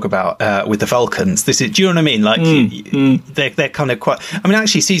come and talk about with the Vulcans. Do you know what I mean? Like, they're kind of quite. I mean,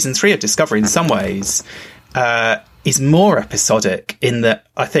 actually, season 3 of Discovery, in some ways, is more episodic in that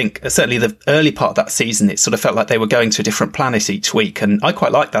I think certainly the early part of that season, it sort of felt like they were going to a different planet each week, and I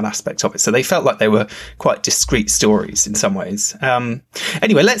quite liked that aspect of it. So they felt like they were quite discrete stories in some ways.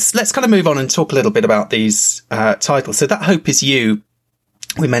 Anyway, let's kind of move on and talk a little bit about these titles. So That Hope Is You,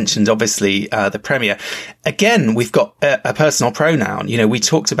 we mentioned, obviously, the premiere. Again, we've got a personal pronoun. We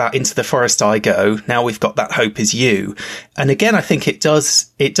talked about Into the Forest I Go. Now we've got That Hope Is You. And again, I think it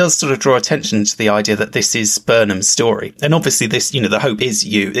does sort of draw attention to the idea that this is Burnham's story. And obviously this, the hope is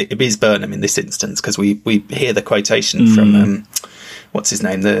you. It is Burnham in this instance, because we hear the quotation from, what's his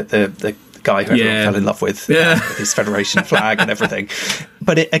name? The guy who everyone fell in love with, with his Federation flag and everything.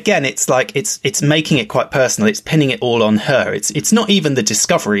 But it's like it's making it quite personal. It's pinning it all on her. It's not even the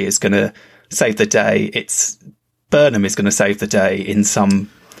Discovery is going to save the day. It's Burnham is going to save the day in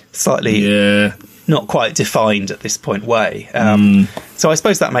some slightly not quite defined at this point way. So I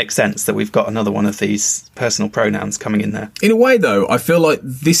suppose that makes sense that we've got another one of these personal pronouns coming in there. In a way, though, I feel like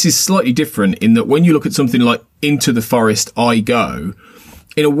this is slightly different in that when you look at something like Into the Forest I Go,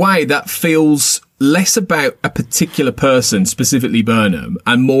 in a way, that feels less about a particular person, specifically Burnham,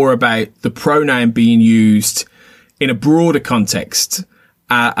 and more about the pronoun being used in a broader context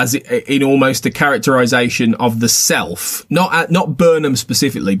in almost a characterization of the self, not Burnham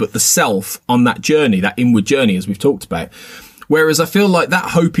specifically, but the self on that journey, that inward journey, as we've talked about. Whereas I feel like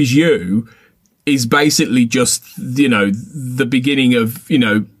that Hope Is You is basically just, the beginning of,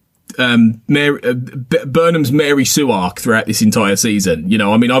 Burnham's Mary Sue arc throughout this entire season.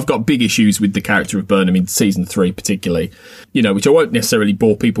 I've got big issues with the character of Burnham in season 3 particularly, which I won't necessarily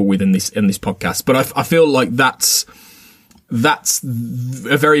bore people with in this podcast, but I feel like that's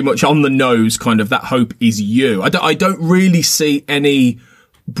a very much on the nose kind of that Hope Is You. I don't really see any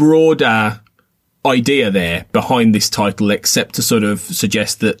broader idea there behind this title except to sort of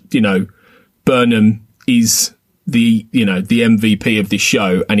suggest that, Burnham is the MVP of this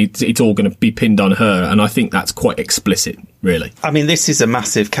show, and it's all going to be pinned on her, and I think that's quite explicit, really. I mean, this is a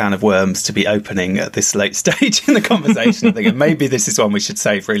massive can of worms to be opening at this late stage in the conversation, I think, and maybe this is one we should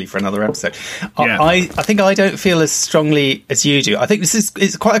save really for another episode. Yeah. I think I don't feel as strongly as you do. I think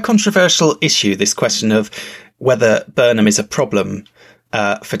it's quite a controversial issue, this question of whether Burnham is a problem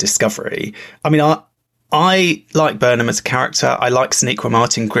for Discovery. I mean, I like Burnham as a character. I like Sonequa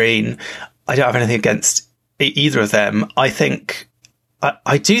Martin Green. I don't have anything against either of them. I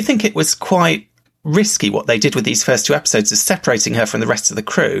do think it was quite risky what they did with these first 2 episodes, of separating her from the rest of the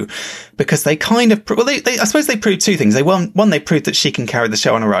crew, because they kind of, I suppose they proved 2 things. One, they proved that she can carry the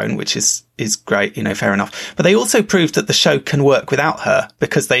show on her own, which is great, fair enough. But they also proved that the show can work without her,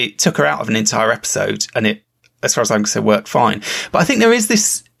 because they took her out of an entire episode, and it, as far as I'm concerned, worked fine. But I think there is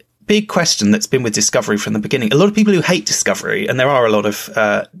this big question that's been with Discovery from the beginning. A lot of people who hate Discovery, and there are a lot of,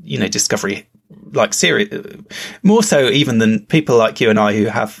 Discovery like series, more so even than people like you and I who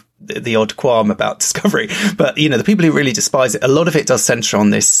have the odd qualm about Discovery. But, the people who really despise it, a lot of it does centre on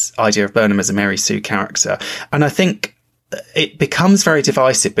this idea of Burnham as a Mary Sue character. And I think it becomes very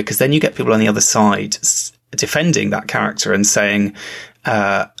divisive, because then you get people on the other side defending that character and saying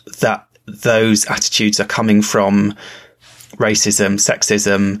that those attitudes are coming from racism,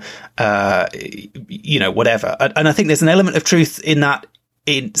 sexism, whatever. And I think there's an element of truth in that,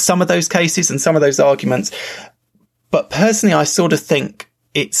 in some of those cases and some of those arguments. But personally, I sort of think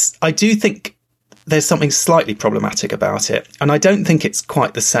I do think there's something slightly problematic about it. And I don't think it's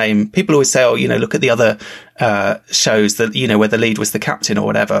quite the same. People always say, look at the other shows that, where the lead was the captain or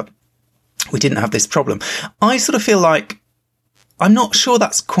whatever. We didn't have this problem. I sort of feel like I'm not sure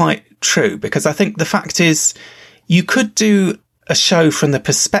that's quite true, because I think the fact is you could do a show from the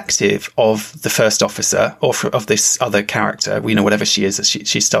perspective of the first officer, or of this other character, whatever she is.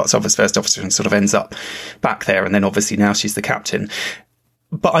 She starts off as first officer and sort of ends up back there, and then obviously now she's the captain.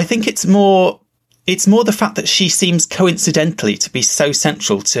 But I think it's more the fact that she seems coincidentally to be so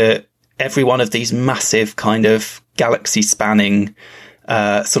central to every one of these massive kind of galaxy spanning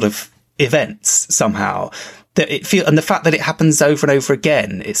sort of events somehow, that and the fact that it happens over and over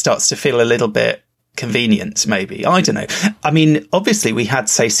again, it starts to feel a little bit convenient, maybe. I don't know. I mean, obviously we had,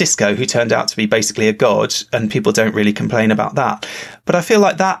 say, Sisko, who turned out to be basically a god, and people don't really complain about that. But I feel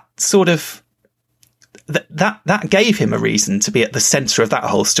like that sort of that gave him a reason to be at the centre of that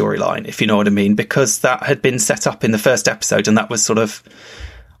whole storyline, if you know what I mean, because that had been set up in the first episode, and that was sort of,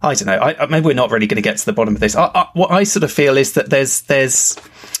 I don't know. Maybe we're not really going to get to the bottom of this. What I sort of feel is that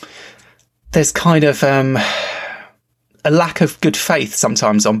there's kind of a lack of good faith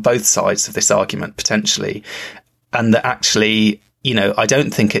sometimes on both sides of this argument, potentially. And that actually, I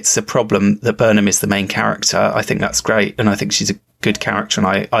don't think it's a problem that Burnham is the main character. I think that's great. And I think she's a good character,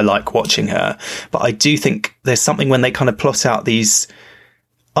 and I like watching her. But I do think there's something when they kind of plot out these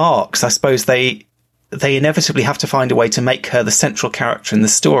arcs, I suppose they inevitably have to find a way to make her the central character in the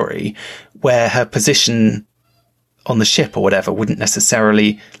story, where her position on the ship or whatever wouldn't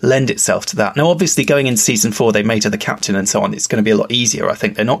necessarily lend itself to that. Now, obviously, going into season 4, they made her the captain and so on. It's going to be a lot easier. I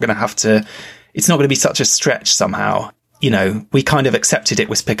think they're not going to have to, it's not going to be such a stretch somehow. We kind of accepted it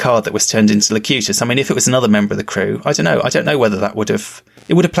was Picard that was turned into Locutus. I mean, if it was another member of the crew, I don't know. I don't know whether it would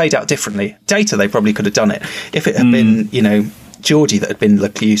have played out differently. Data, they probably could have done it. If it had been, Georgie that had been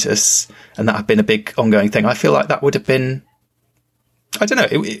Locutus, and that had been a big ongoing thing, I feel like that would have been, I don't know.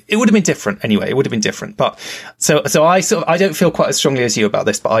 It would have been different anyway. It would have been different. But so I don't feel quite as strongly as you about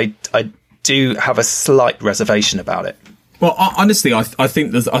this, but I do have a slight reservation about it. Well, honestly, I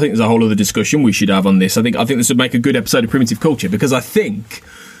think there's a whole other discussion we should have on this. I think this would make a good episode of Primitive Culture, because I think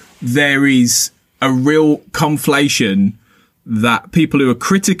there is a real conflation that people who are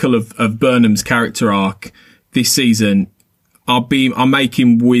critical of Burnham's character arc this season are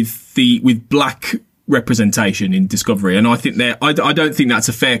making with black representation in Discovery, and I think I don't think that's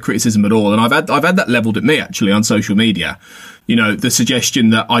a fair criticism at all. And I've had that levelled at me actually on social media. The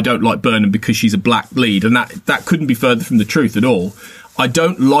suggestion that I don't like Burnham because she's a black lead, and that couldn't be further from the truth at all. I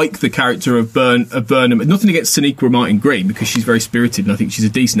don't like the character of Burnham. Nothing against Sonequa Martin Green, because she's very spirited and I think she's a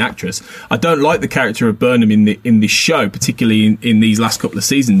decent actress. I don't like the character of Burnham in this show, particularly in these last couple of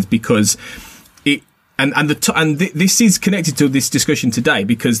seasons, because it this is connected to this discussion today,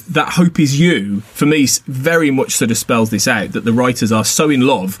 because that Hope Is You, for me, very much sort of spells this out, that the writers are so in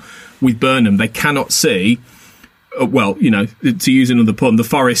love with Burnham they cannot see. Well, to use another pun, the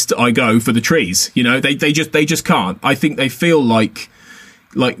forest I go for the trees. They just can't. I think they feel like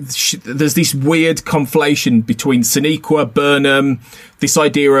there's this weird conflation between Sonequa, Burnham, this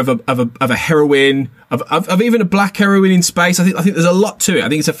idea of a heroine, of even a black heroine in space. I think there's a lot to it. I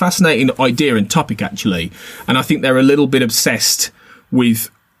think it's a fascinating idea and topic, actually, and I think they're a little bit obsessed with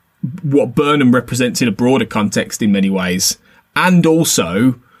what Burnham represents in a broader context in many ways, and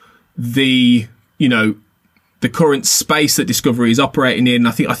also the current space that Discovery is operating in.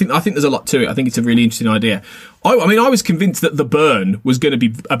 I think there's a lot to it. I think it's a really interesting idea. I was convinced that The Burn was going to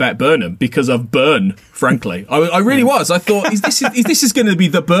be about Burnham because of Burn, frankly. I really was. I thought, is this going to be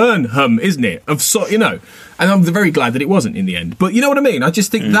the Burnham, isn't it? And I'm very glad that it wasn't in the end. But you know what I mean? I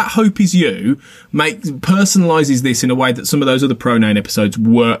just think that Hope Is You personalises this in a way that some of those other pronoun episodes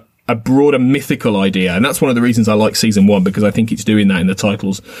were a broader mythical idea. And that's one of the reasons I like season 1, because I think it's doing that in the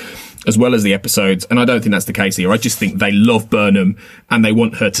titles as well as the episodes, and I don't think that's the case here. I just think they love Burnham and they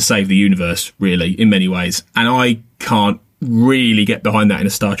want her to save the universe, really, in many ways. And I can't really get behind that in a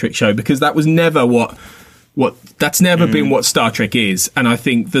Star Trek show, because that was never that's never been what Star Trek is. And I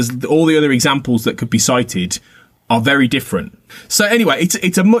think there's all the other examples that could be cited are very different. So anyway,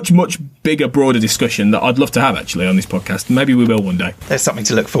 it's a much, much bigger, broader discussion that I'd love to have, actually, on this podcast. Maybe we will one day. There's something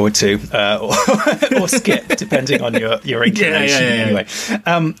to look forward to, or skip, depending on your inclination. Anyway.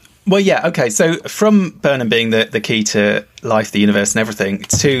 Well, yeah, okay, so from Burnham being the key to life, the universe and everything,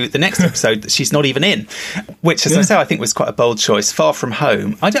 to the next episode that she's not even in, which, as I say, I think was quite a bold choice, Far From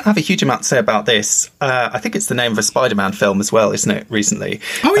Home. I don't have a huge amount to say about this. I think it's the name of a Spider-Man film as well, isn't it, recently?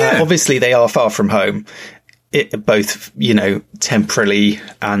 Oh, yeah. Obviously, they are far from home, both, temporally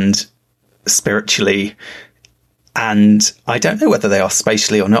and spiritually. And I don't know whether they are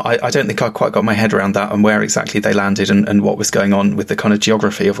spatially or not. I don't think I quite got my head around that and where exactly they landed and what was going on with the kind of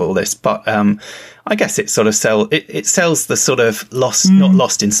geography of all this. But I guess it sort of sells the sort of not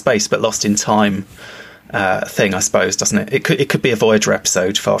lost in space, but lost in time thing, I suppose, doesn't it? It could be a Voyager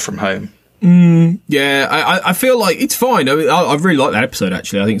episode, Far From Home. Yeah, I feel like it's fine. I really like that episode,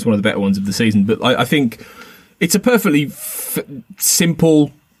 actually. I think it's one of the better ones of the season. But I think it's a perfectly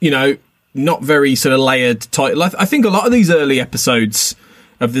simple, not very sort of layered title. I think a lot of these early episodes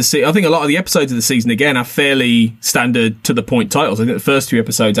of the season, I think a lot of the episodes of the season, again, are fairly standard to the point titles. I think the first 2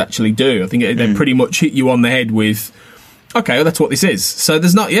 episodes actually do. I think they pretty much hit you on the head with, okay, well, that's what this is. So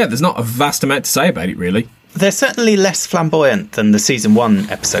there's not a vast amount to say about it, really. They're certainly less flamboyant than the season 1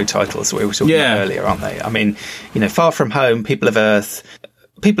 episode titles we were talking about earlier, aren't they? I mean, Far From Home, People of Earth,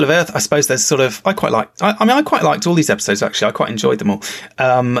 I suppose there's sort of, I quite liked all these episodes, actually. I quite enjoyed them all.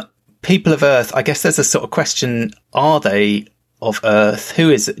 People of Earth, I guess there's a sort of question, are they of Earth?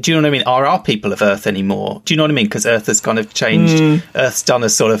 Who is it? Do you know what I mean? Are our people of Earth anymore? Do you know what I mean? Because Earth has kind of changed. Earth's done a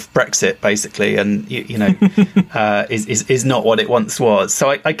sort of Brexit, basically, and, is not what it once was.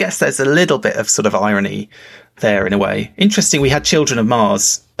 So I guess there's a little bit of sort of irony there in a way. Interesting, we had Children of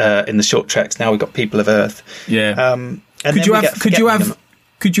Mars in the short treks. Now we've got People of Earth. Yeah. Could you have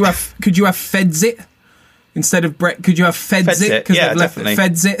Fedzit? Instead of Brett, could you have Fedzit? Because they've left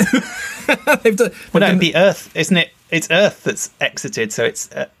Fedzit. It'd be Earth, isn't it? It's Earth that's exited, so it's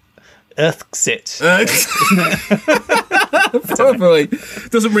Earthxit. Probably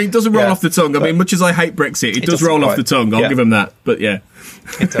doesn't roll off the tongue. I mean, much as I hate Brexit, it does roll off the tongue. I'll give them that. But yeah,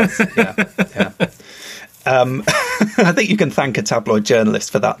 it does. Yeah. I think you can thank a tabloid journalist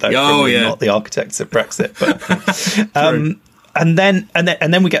for that, though. Not the architects of Brexit, but. And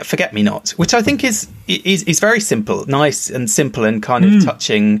then we get Forget Me Not, which I think is very simple, nice and simple and kind of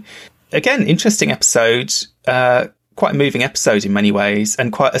touching. Again, interesting episode, quite a moving episode in many ways,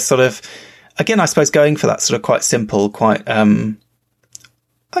 and quite a sort of, again, I suppose going for that sort of quite simple, quite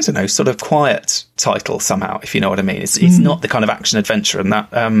sort of quiet title somehow, if you know what I mean. It's not the kind of action adventure, and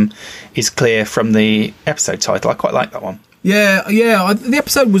that is clear from the episode title. I quite like that one. Yeah. The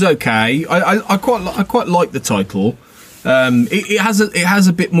episode was okay. I quite like the title. It has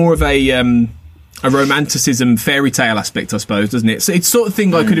a bit more of a romanticism, fairy tale aspect, I suppose, doesn't it? So it's sort of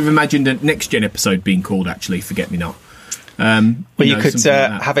thing I could have imagined a next gen episode being called, actually, Forget Me Not. You could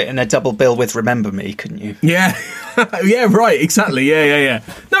have it in a double bill with Remember Me, couldn't you? Yeah, yeah, right, exactly. Yeah.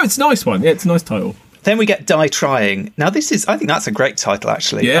 No, it's a nice one. Yeah, it's a nice title. Then we get Die Trying. Now, I think that's a great title,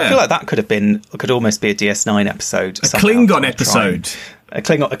 actually. Yeah. I feel like that could almost be a DS9 episode. A Klingon episode. A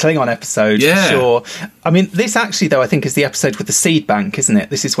Klingon episode, yeah. Sure. I mean, this actually, though, I think is the episode with the seed bank, isn't it?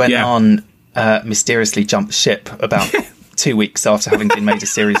 This is when Arn mysteriously jumped ship about 2 weeks after having been made a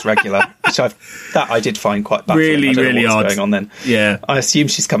series regular, which I did find quite baffling. Really, really odd. What's going on then? Yeah. I assume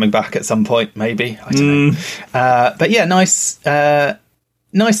she's coming back at some point, maybe. I don't know. But yeah, nice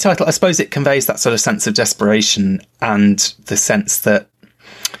title. I suppose it conveys that sort of sense of desperation and the sense that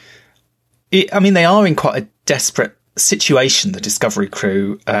they are in quite a desperate situation, the Discovery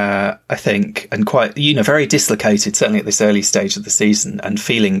crew, I think, and quite, very dislocated, certainly at this early stage of the season, and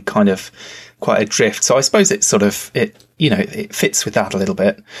feeling kind of quite adrift. So I suppose it sort of, it fits with that a little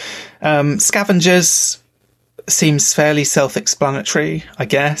bit. Scavengers seems fairly self-explanatory, I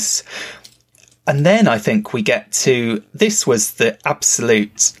guess. And then I think we get to, this was the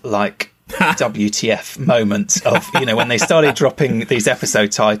absolute, WTF moment of, when they started dropping these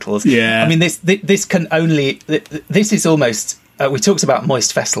episode titles. Yeah. I mean, this can only, this is almost, we talked about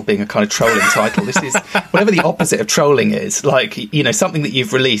Moist Vessel being a kind of trolling title. This is whatever the opposite of trolling is, something that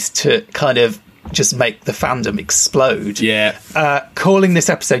you've released to kind of just make the fandom explode. Yeah. Calling this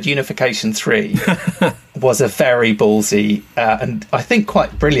episode Unification 3 was a very ballsy and I think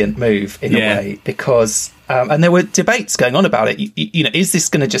quite brilliant move in a way, because and there were debates going on about it. Is this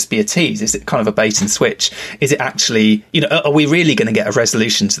going to just be a tease? Is it kind of a bait and switch? Is it actually, are we really going to get a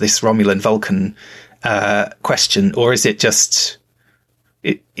resolution to this Romulan Vulcan question, or is it just?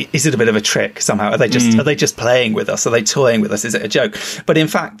 Is it a bit of a trick somehow? Are they just playing with us? Are they toying with us? Is it a joke? But in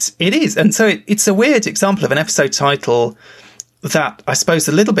fact, it is. And so it's a weird example of an episode title that I suppose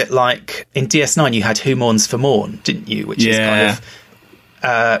a little bit like in DS9 you had Who Mourns for Morn, didn't you? Which is kind of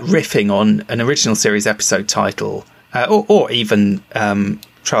riffing on an original series episode title, or even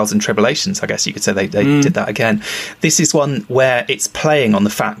Trials and Tribulations, I guess you could say they did that again. This is one where it's playing on the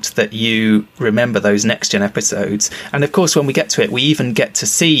fact that you remember those next-gen episodes. And of course, when we get to it, we even get to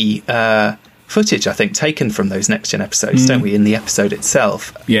see footage, I think, taken from those next-gen episodes, don't we, in the episode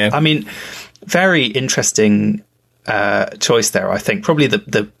itself? Yeah. I mean, very interesting choice there, I think. Probably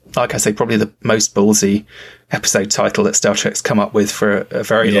probably the most ballsy episode title that Star Trek's come up with for a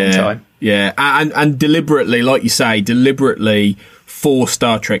very long time. Yeah, and deliberately, like you say, for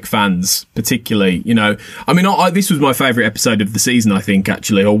Star Trek fans, particularly, this was my favourite episode of the season, I think,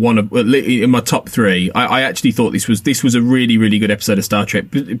 actually, or in my top 3. I actually thought this was a really, really good episode of Star Trek,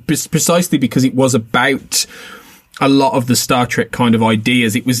 precisely because it was about a lot of the Star Trek kind of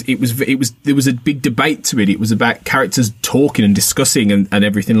ideas. There was a big debate to it. It was about characters talking and discussing and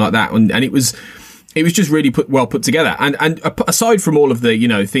everything like that, and it was just really well put together. And aside from all of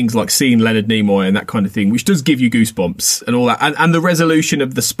the, things like seeing Leonard Nimoy and that kind of thing, which does give you goosebumps and all that, and the resolution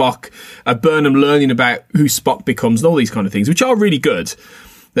of the Spock, Burnham learning about who Spock becomes and all these kind of things, which are really good,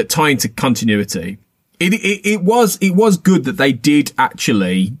 that tie into continuity. It was good that they did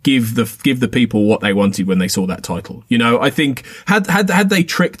actually give the people what they wanted when they saw that title. I think had they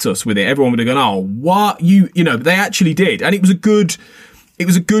tricked us with it, everyone would have gone, "Oh, what they actually did," and it was a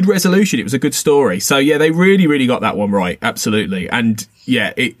good resolution. It was a good story. So yeah, they really, really got that one right. Absolutely. And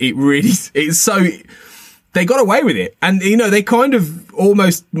yeah, it's so, they got away with it. And, they kind of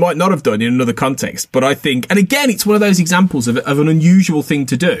almost might not have done in another context. But I think, and again, it's one of those examples of an unusual thing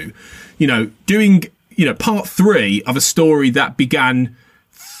to do, doing, part 3 of a story that began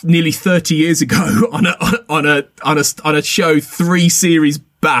nearly 30 years ago on a show 3 series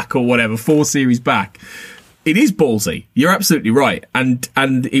back or whatever, 4 series back. It is ballsy. You're absolutely right. And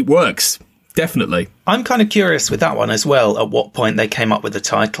it works. Definitely. I'm kind of curious with that one as well, at what point they came up with the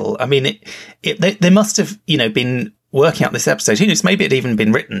title. I mean, they must have, been working out this episode. Who knows, maybe it had even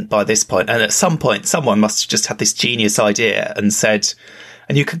been written by this point. And at some point, someone must have just had this genius idea and said,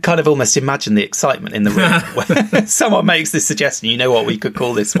 and you could kind of almost imagine the excitement in the room when someone makes this suggestion, you know what we could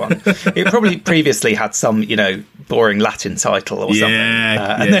call this one. It probably previously had some, boring Latin title or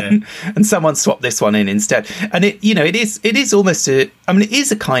something. And someone swapped this one in instead. And it is almost it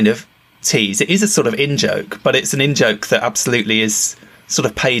is a kind of tease. It is a sort of in-joke, but it's an in-joke that absolutely is sort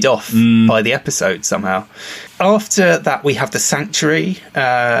of paid off by the episode somehow. After that, we have the Sanctuary,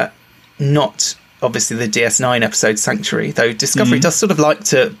 not obviously the DS9 episode Sanctuary, though Discovery does sort of like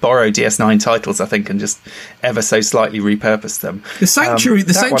to borrow DS9 titles, I think, and just ever so slightly repurpose them. The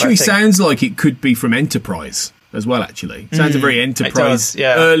Sanctuary sounds like it could be from Enterprise as well, actually. It sounds a very Enterprise,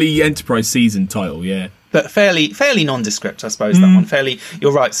 early Enterprise season title, yeah. But fairly nondescript, I suppose, that one.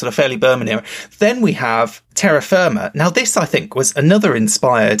 You're right, sort of fairly Berman era. Then we have Terra Firma. Now, this, I think, was another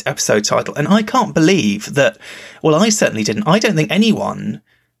inspired episode title, and I can't believe that, well, I certainly didn't. I don't think anyone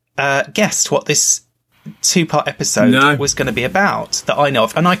guessed what this 2-part episode was going to be about that I know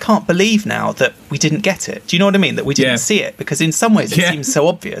of, and I can't believe now that we didn't get it. Do you know what I mean? That we didn't see it, because in some ways it seems so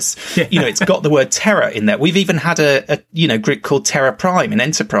obvious. It's got the word terror in there. We've even had a group called Terror Prime in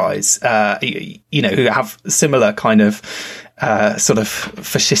Enterprise, who have similar kind of sort of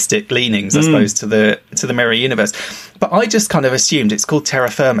fascistic leanings, I suppose, to the mirror universe. But I just kind of assumed it's called Terra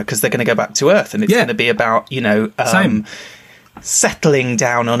Firma because they're going to go back to Earth, and it's going to be about settling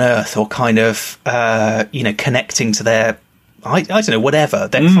down on Earth, or kind of connecting to their I don't know, whatever.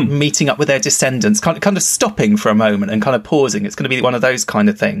 They're meeting up with their descendants, kind of stopping for a moment and kind of pausing. It's going to be one of those kind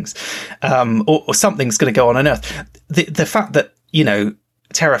of things, or something's going to go on Earth. The fact that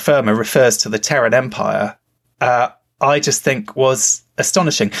Terra Firma refers to the Terran Empire, I just think was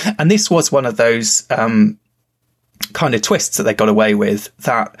astonishing. And this was one of those kind of twists that they got away with,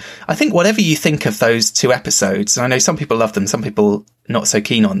 that I think whatever you think of those 2 episodes, and I know some people love them, some people not so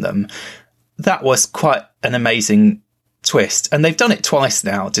keen on them, that was quite an amazing twist. And they've done it twice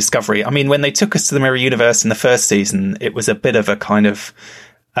now, Discovery. I mean, when they took us to the Mirror Universe in the first season, it was a bit of a kind of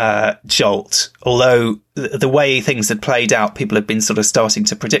jolt, although the way things had played out, people had been sort of starting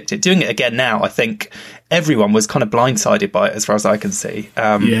to predict it. Doing it again now, I think everyone was kind of blindsided by it, as far as I can see.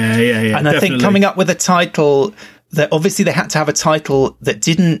 And I think coming up with a title that, obviously they had to have a title that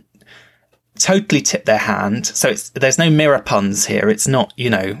didn't totally tip their hand, so there's no mirror puns here. It's not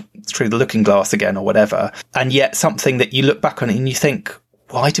through the looking glass again or whatever, and yet something that you look back on and you think,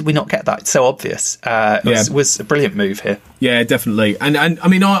 why did we not get that? It's so obvious. It was a brilliant move here. Yeah, definitely. And I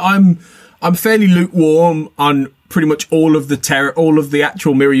mean, I'm fairly lukewarm on pretty much all of the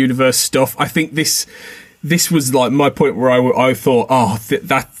actual Mirror Universe stuff. I think this was like my point where I thought,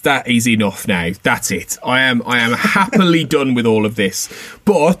 that is enough now. That's it. I am happily done with all of this.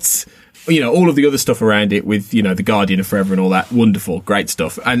 But all of the other stuff around it with the Guardian of Forever and all that, wonderful, great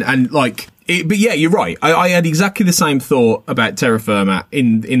stuff. And like. But yeah, you're right. I had exactly the same thought about Terra Firma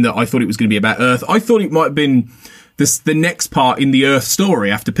in that I thought it was going to be about Earth. I thought it might have been the next part in the Earth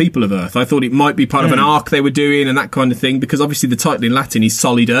story after People of Earth. I thought it might be part of an arc they were doing and that kind of thing, because obviously the title in Latin is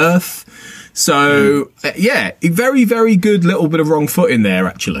Solid Earth. So, a very, very good little bit of wrong foot in there,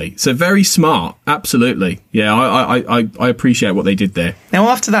 actually. So very smart. Absolutely. Yeah, I appreciate what they did there. Now,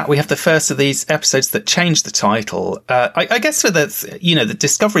 after that, we have the first of these episodes that changed the title. I guess for the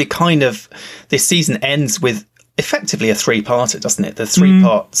Discovery kind of this season ends with effectively a 3-parter, doesn't it? The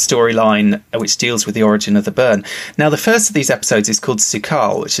 3-part storyline which deals with the origin of the burn. Now, the first of these episodes is called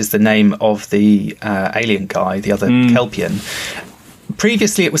Sukal, which is the name of the alien guy, the other Kelpian.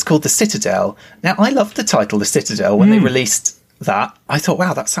 Previously, it was called The Citadel. Now, I loved the title, The Citadel, when they released that. I thought,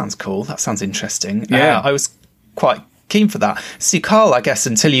 wow, that sounds cool. That sounds interesting. Yeah. I was quite keen for that. Sukal, I guess,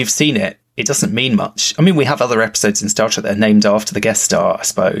 until you've seen it, it doesn't mean much. I mean, we have other episodes in Star Trek that are named after the guest star, I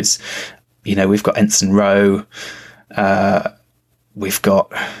suppose. We've got Ensign Rowe. We've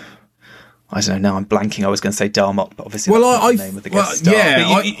got... I don't know. Now I'm blanking. I was going to say Darmok, but obviously that's not the name of the guest star.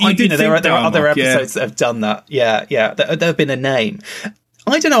 Yeah, there are other episodes that have done that. Yeah. There have been a name.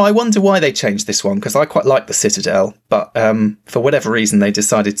 I don't know. I wonder why they changed this one, because I quite like the Citadel, but for whatever reason they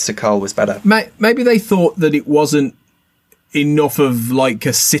decided Sukal was better. Maybe they thought that it wasn't enough of like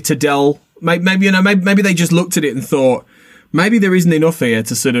a Citadel. Maybe they just looked at it and thought maybe there isn't enough here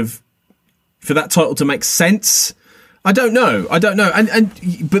to sort of for that title to make sense. I don't know.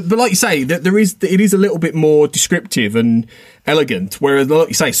 But like you say, that it is a little bit more descriptive and elegant. Whereas, like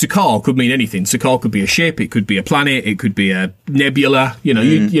you say, Sukal could mean anything. Sukal could be a ship, it could be a planet, it could be a nebula.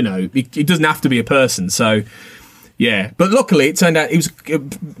 It doesn't have to be a person. So, yeah. But luckily, it turned out it was a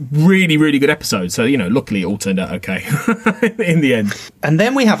really, really good episode. So, luckily, it all turned out okay in the end. And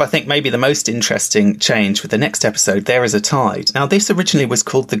then we have, I think, maybe the most interesting change with the next episode, There Is a Tide. Now, this originally was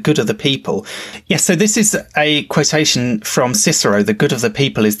called The Good of the People. Yes, so this is a quotation from Cicero, the good of the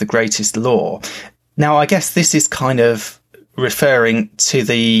people is the greatest law. Now, I guess this is kind of referring to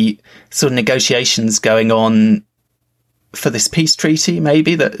the sort of negotiations going on for this peace treaty,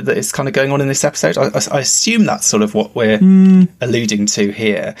 maybe, that is kind of going on in this episode. I assume that's sort of what we're alluding to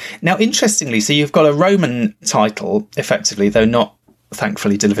here. Now, interestingly, so you've got a Roman title, effectively, though not,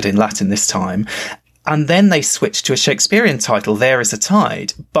 thankfully, delivered in Latin this time. And then they switched to a Shakespearean title, There Is a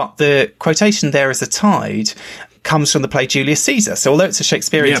Tide. But the quotation, There Is a Tide, comes from the play Julius Caesar. So although it's a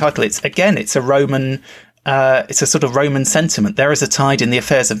Shakespearean title, it's a Roman... it's a sort of Roman sentiment. There is a tide in the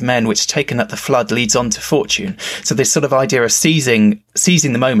affairs of men which, taken at the flood, leads on to fortune. So this sort of idea of seizing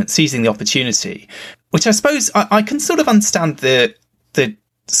the moment, seizing the opportunity, which I suppose I can sort of understand the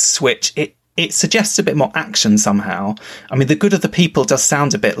switch. it suggests a bit more action somehow. I mean, The Good of the People does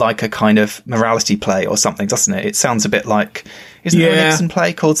sound a bit like a kind of morality play or something, doesn't it? It sounds a bit like, isn't there an Ibsen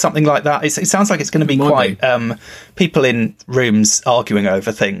play called something like that? It sounds like it's going to be quite people in rooms arguing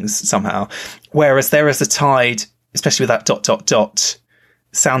over things somehow. Whereas There Is a Tide, especially with that ...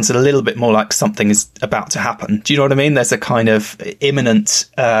 sounds a little bit more like something is about to happen. Do you know what I mean? There's a kind of imminent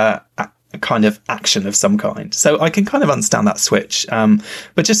kind of action of some kind. So I can kind of understand that switch.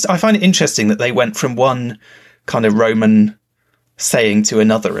 But just, I find it interesting that they went from one kind of Roman saying to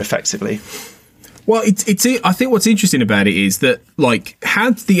another, effectively. Well, I think what's interesting about it is that, like,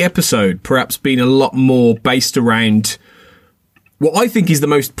 had the episode perhaps been a lot more based around what I think is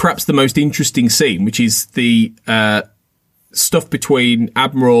perhaps the most interesting scene, which is the stuff between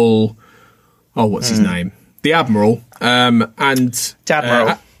Admiral, what's his name? The Admiral, and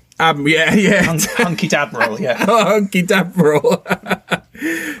Dadmiral. Hunky Dadmiral, yeah. Hunky Dadmiral.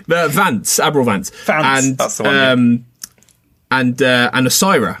 Admiral Vance. And that's the one. And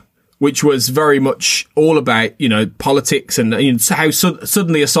Osyra, which was very much all about, politics and how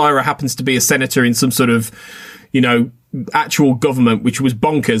suddenly Osyra happens to be a senator in some sort of, actual government, which was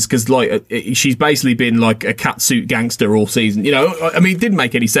bonkers because she's basically been like a catsuit gangster all season. I mean, it didn't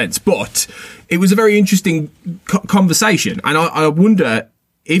make any sense, but it was a very interesting conversation. And I wonder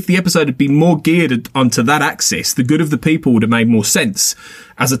if the episode had been more geared onto that axis, The Good of the People would have made more sense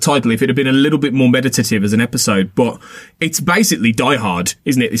as a title if it had been a little bit more meditative as an episode. But it's basically Die Hard,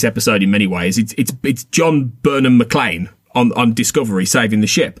 isn't it? This episode in many ways, it's John Burnham McClane on Discovery saving the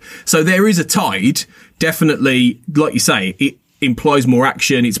ship. So There Is a Tide, definitely, like you say, it implies more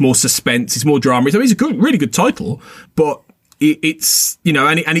action, it's more suspense, it's more drama. I mean, it's a really good title, but it's,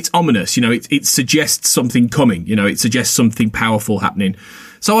 and it's ominous, it suggests something coming, it suggests something powerful happening.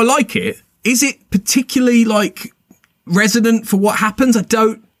 So I like it. Is it particularly, resonant for what happens? I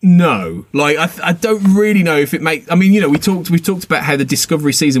don't know. I don't really know if it makes... I mean, we've talked about how the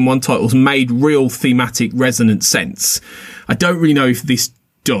Discovery Season 1 titles made real thematic resonant sense. I don't really know if this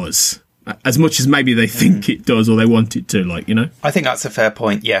does, as much as maybe they think it does or they want it to, I think that's a fair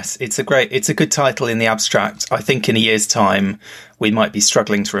point, yes. It's a good title in the abstract. I think in a year's time, we might be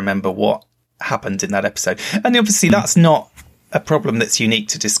struggling to remember what happened in that episode. And obviously that's not a problem that's unique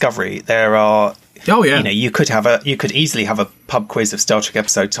to Discovery. There are... Oh yeah, you could easily have a pub quiz of Star Trek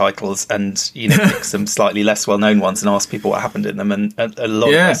episode titles, and pick some slightly less well known ones and ask people what happened in them, and a lot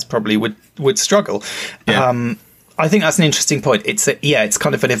of us probably would struggle. Yeah. I think that's an interesting point. It's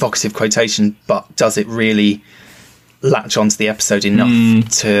kind of an evocative quotation, but does it really latch onto the episode enough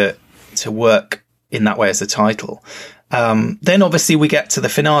to work in that way as a title? Then obviously we get to the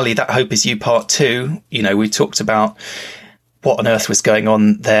finale, That Hope Is You Part 2. We talked about what on earth was going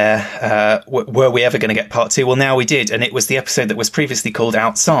on there? Were we ever going to get part 2? Well, now we did, and it was the episode that was previously called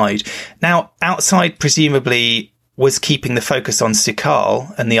Outside. Now, Outside presumably was keeping the focus on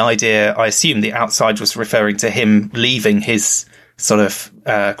Sukal, and the idea, I assume the Outside was referring to him leaving his sort of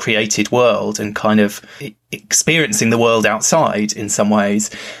created world and kind of experiencing the world outside in some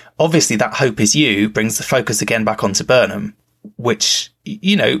ways. Obviously, That Hope Is You brings the focus again back onto Burnham, which,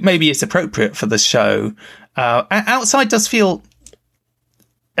 maybe is appropriate for the show. Outside does feel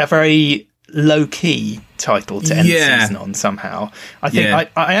a very low-key title to end the season on somehow. I think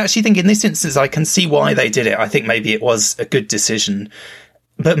I actually think in this instance I can see why they did it. I think maybe it was a good decision.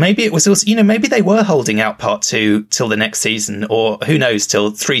 But maybe it was also, maybe they were holding out part 2 till the next season, or who knows, till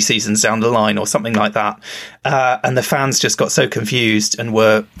 3 seasons down the line or something like that. And the fans just got so confused and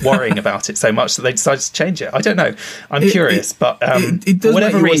were worrying about it so much that they decided to change it. I don't know. I'm curious, but for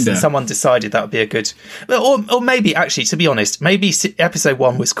whatever reason, someone decided that would be a good... Or maybe, actually, to be honest, maybe episode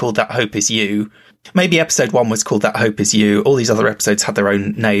 1 was called That Hope Is You. Maybe episode 1 was called That Hope Is You. All these other episodes had their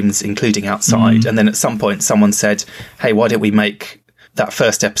own names, including Outside. And then at some point, someone said, hey, why don't we make that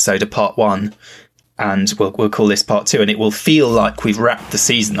first episode of part 1, and we'll call this part 2, and it will feel like we've wrapped the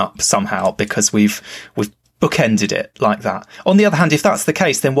season up somehow because we've bookended it like that. On the other hand, if that's the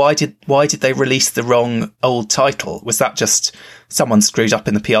case, then why did they release the wrong old title? Was that just someone screwed up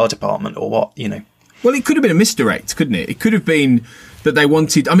in the PR department, or what? Well, it could have been a misdirect, couldn't it? It could have been that they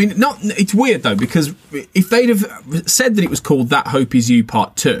wanted... I mean, it's weird though, because if they'd have said that it was called That Hope Is You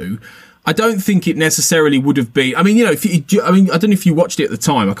Part 2, I don't think it necessarily would have been... I mean, I don't know if you watched it at the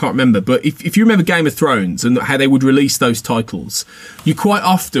time, I can't remember, but if you remember Game of Thrones and how they would release those titles, you quite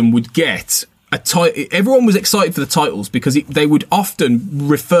often would get a title... Everyone was excited for the titles because they would often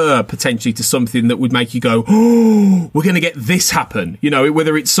refer potentially to something that would make you go, oh, we're going to get this happen.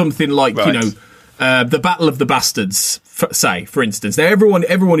 Whether it's something like, right. the Battle of the Bastards, for instance. Now, everyone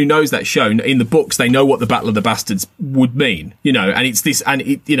who knows that show in the books, they know what the Battle of the Bastards would mean, and it's this, and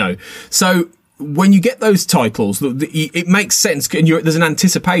it, so when you get those titles, it makes sense, and there's an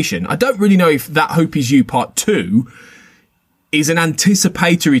anticipation. I don't really know if That Hope Is You Part 2 is an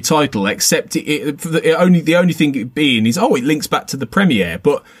anticipatory title, except the only thing being is, it links back to the premiere,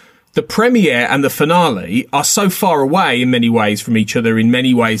 but the premiere and the finale are so far away in many ways from each other. In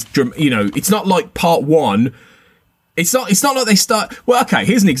many ways, it's not like part 1. It's not like they start. Well, okay,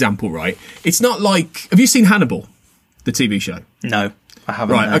 here's an example, right? It's not like. Have you seen Hannibal, the TV show? No, I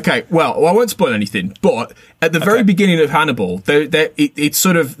haven't. Right. Okay. Well, I won't spoil anything, but at the very beginning of Hannibal, it's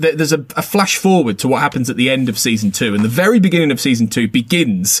sort of there's a flash forward to what happens at the end of season 2, and the very beginning of season 2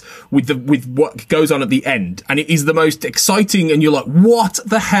 begins with what goes on at the end, and it is the most exciting. And you're like, what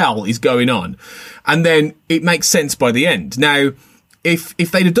the hell is going on? And then it makes sense by the end. Now, if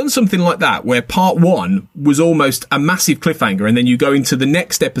they'd have done something like that, where part 1 was almost a massive cliffhanger, and then you go into the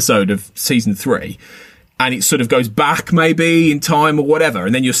next episode of season 3. And it sort of goes back maybe in time or whatever,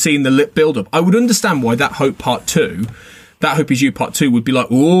 and then you're seeing the build up. I would understand why That Hope Part 2, That Hope Is You Part 2 would be like,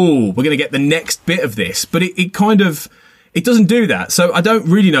 oh, we're going to get the next bit of this. But it doesn't do that. So I don't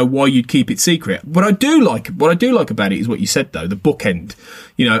really know why you'd keep it secret. What I do like about it is what you said though, the bookend.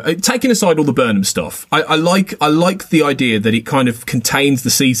 Taking aside all the Burnham stuff, I like the idea that it kind of contains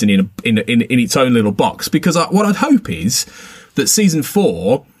the season in its own little box, because what I'd hope is that season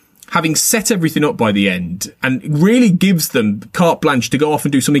 4, having set everything up by the end, and really gives them carte blanche to go off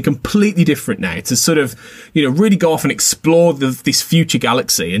and do something completely different now, to sort of, really go off and explore this future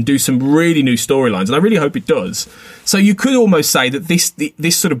galaxy and do some really new storylines. And I really hope it does. So you could almost say that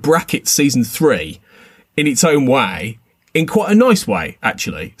this sort of brackets season 3 in its own way, in quite a nice way,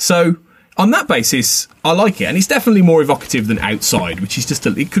 actually. So on that basis, I like it. And it's definitely more evocative than Outside, which is just,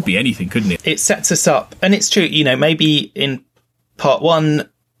 it could be anything, couldn't it? It sets us up. And it's true, maybe in part 1,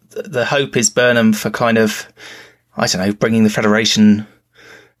 the hope is Burnham for kind of, I don't know, bringing the Federation,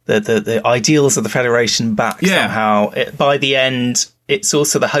 the ideals of the Federation back somehow. By the end, it's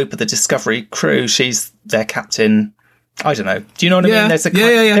also the hope of the Discovery crew. She's their captain. I don't know. Do you know what I mean? There's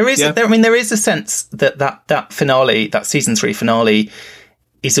there is a sense that finale, that season 3 finale,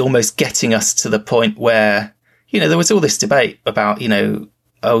 is almost getting us to the point where, there was all this debate about,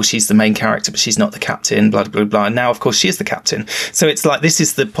 she's the main character, but she's not the captain, blah, blah, blah. And now, of course, she is the captain. So it's like, this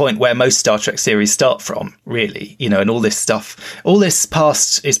is the point where most Star Trek series start from, really, and all this stuff, all this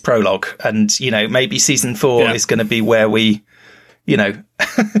past is prologue. And, maybe season 4 is going to be where we, maybe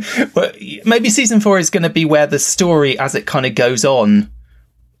season 4 is going to be where the story, as it kind of goes on,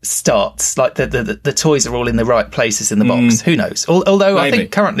 starts. Like the toys are all in the right places in the box. Who knows? Although maybe. I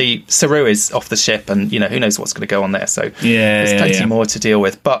think currently Saru is off the ship, and who knows what's going to go on there. So there's plenty more to deal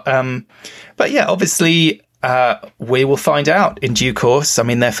with. But yeah, obviously we will find out in due course. I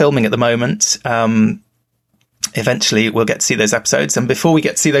mean, they're filming at the moment. Eventually we'll get to see those episodes, and before we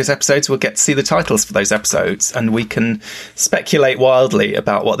get to see those episodes, we'll get to see the titles for those episodes, and we can speculate wildly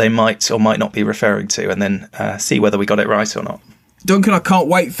about what they might or might not be referring to, and then see whether we got it right or not. Duncan, I can't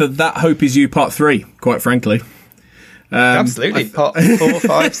wait for That Hope Is You Part 3, quite frankly. Absolutely. Part 4,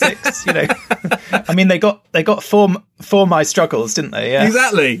 5, 6, I mean, they got four My Struggles, didn't they? Yeah.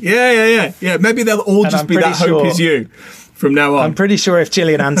 Exactly. Yeah. Maybe they'll all just be That Hope Is You from now on. I'm pretty sure if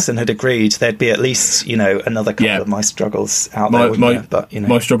Gillian Anderson had agreed, there'd be at least, another couple of My Struggles out there. But,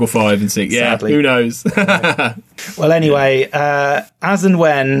 My Struggle 5 and 6. Yeah, sadly. Who knows? Well, anyway, as and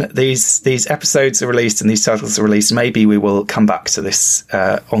when these episodes are released and these titles are released, maybe we will come back to this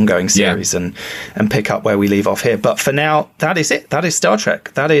ongoing series and pick up where we leave off here. But for now, that is it. That is Star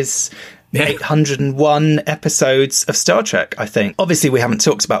Trek. That is 801 episodes of Star Trek, I think. Obviously, we haven't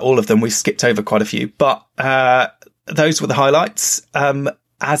talked about all of them. We've skipped over quite a few, but those were the highlights.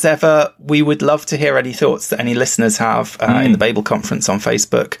 As ever, we would love to hear any thoughts that any listeners have in the Babel Conference on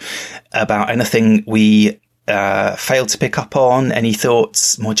Facebook about anything we failed to pick up on, any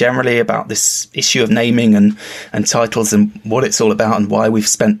thoughts more generally about this issue of naming and titles and what it's all about and why we've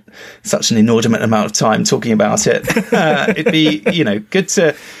spent such an inordinate amount of time talking about it. It'd be,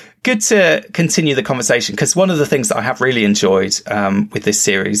 good to continue the conversation, because one of the things that I have really enjoyed with this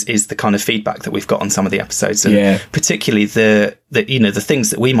series is the kind of feedback that we've got on some of the episodes, and particularly the things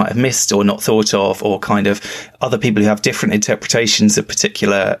that we might have missed or not thought of, or kind of other people who have different interpretations of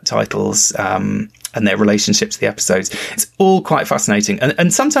particular titles and their relationship to the episodes. It's all quite fascinating,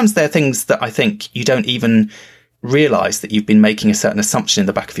 and sometimes they're things that I think you don't even realise that you've been making a certain assumption in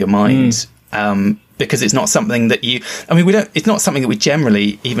the back of your mind. because it's not something that it's not something that we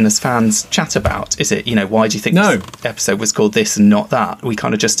generally, even as fans, chat about, is it? Why do you think this episode was called this and not that? We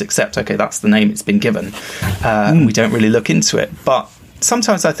kind of just accept, okay, that's the name it's been given. And we don't really look into it. But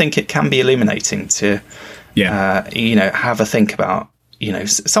sometimes I think it can be illuminating to, have a think about,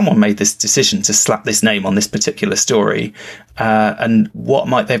 someone made this decision to slap this name on this particular story, and what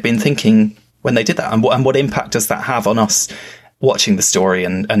might they have been thinking when they did that, and what impact does that have on us watching the story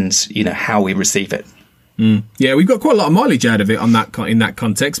and how we receive it. Yeah, we've got quite a lot of mileage out of it in that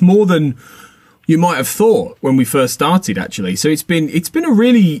context, more than you might have thought when we first started, actually. So it's been a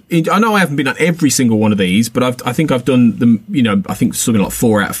really, I know I haven't been on every single one of these, but I think I've done them, I think something like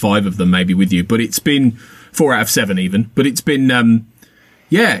 4 out of 5 of them maybe with you, but it's been 4 out of 7 even, but it's been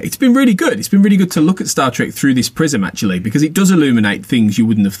it's been really good. It's been really good to look at Star Trek through this prism, actually, because it does illuminate things you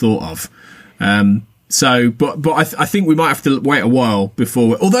wouldn't have thought of. But I think we might have to wait a while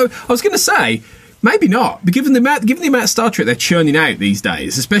before. Although I was going to say maybe not, but given the amount of Star Trek they're churning out these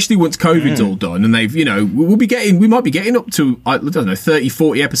days, especially once COVID's all done, and they've we might be getting up to 30,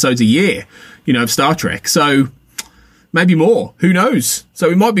 40 episodes a year, of Star Trek. So maybe more. Who knows? So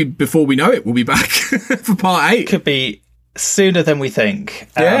it might be before we know it, we'll be back for part 8. Could be sooner than we think.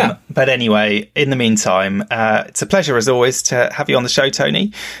 But anyway, in the meantime, it's a pleasure as always to have you on the show,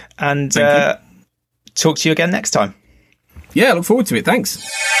 Tony, and talk to you again next time. Yeah, look forward to it. Thanks.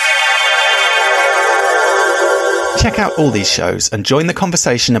 Check out all these shows and join the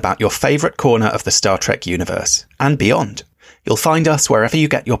conversation about your favourite corner of the Star Trek universe and beyond. You'll find us wherever you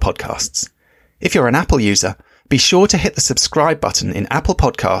get your podcasts. If you're an Apple user, be sure to hit the subscribe button in Apple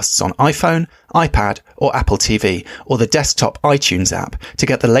Podcasts on iPhone, iPad, or Apple TV, or the desktop iTunes app to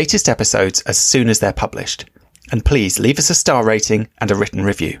get the latest episodes as soon as they're published. And please leave us a star rating and a written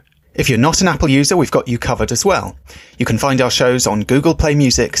review. If you're not an Apple user, we've got you covered as well. You can find our shows on Google Play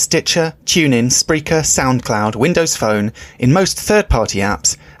Music, Stitcher, TuneIn, Spreaker, SoundCloud, Windows Phone, in most third-party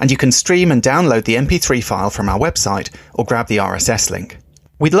apps, and you can stream and download the MP3 file from our website or grab the RSS link.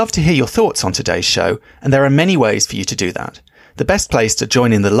 We'd love to hear your thoughts on today's show, and there are many ways for you to do that. The best place to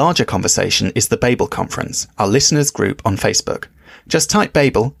join in the larger conversation is the Babel Conference, our listeners group on Facebook. Just type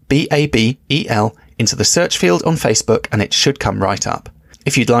Babel, B-A-B-E-L, into the search field on Facebook and it should come right up.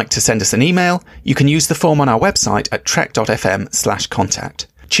 If you'd like to send us an email, you can use the form on our website at trek.fm/contact.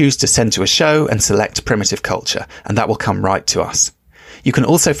 Choose to send to a show and select Primitive Culture, and that will come right to us. You can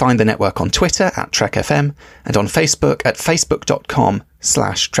also find the network on Twitter at TrekFM and on Facebook at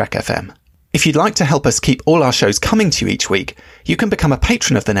facebook.com/TrekFM. If you'd like to help us keep all our shows coming to you each week, you can become a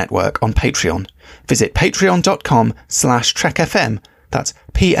patron of the network on Patreon. Visit patreon.com/TrekFM. That's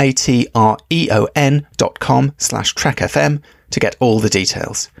patreon.com/TrekFM to get all the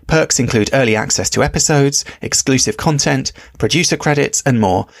details. Perks include early access to episodes, exclusive content, producer credits, and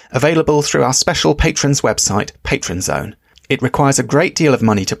more, available through our special patrons website, Patron Zone. It requires a great deal of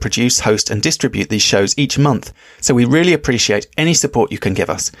money to produce, host, and distribute these shows each month, so we really appreciate any support you can give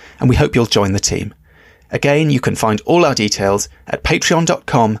us, and we hope you'll join the team. Again, you can find all our details at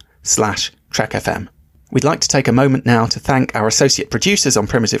patreon.com/TrekFM. We'd like to take a moment now to thank our associate producers on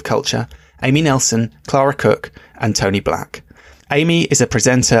Primitive Culture, Amy Nelson, Clara Cook, and Tony Black. Amy is a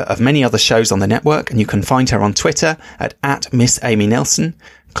presenter of many other shows on the network, and you can find her on Twitter at Miss Amy Nelson.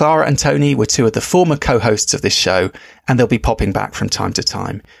 Clara and Tony were 2 of the former co-hosts of this show, and they'll be popping back from time to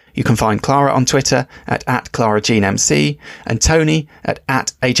time. You can find Clara on Twitter at ClaraJeanMC, and Tony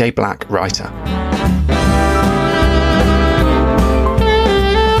at AJ Black Writer.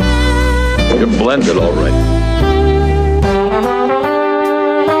 You're blended all right.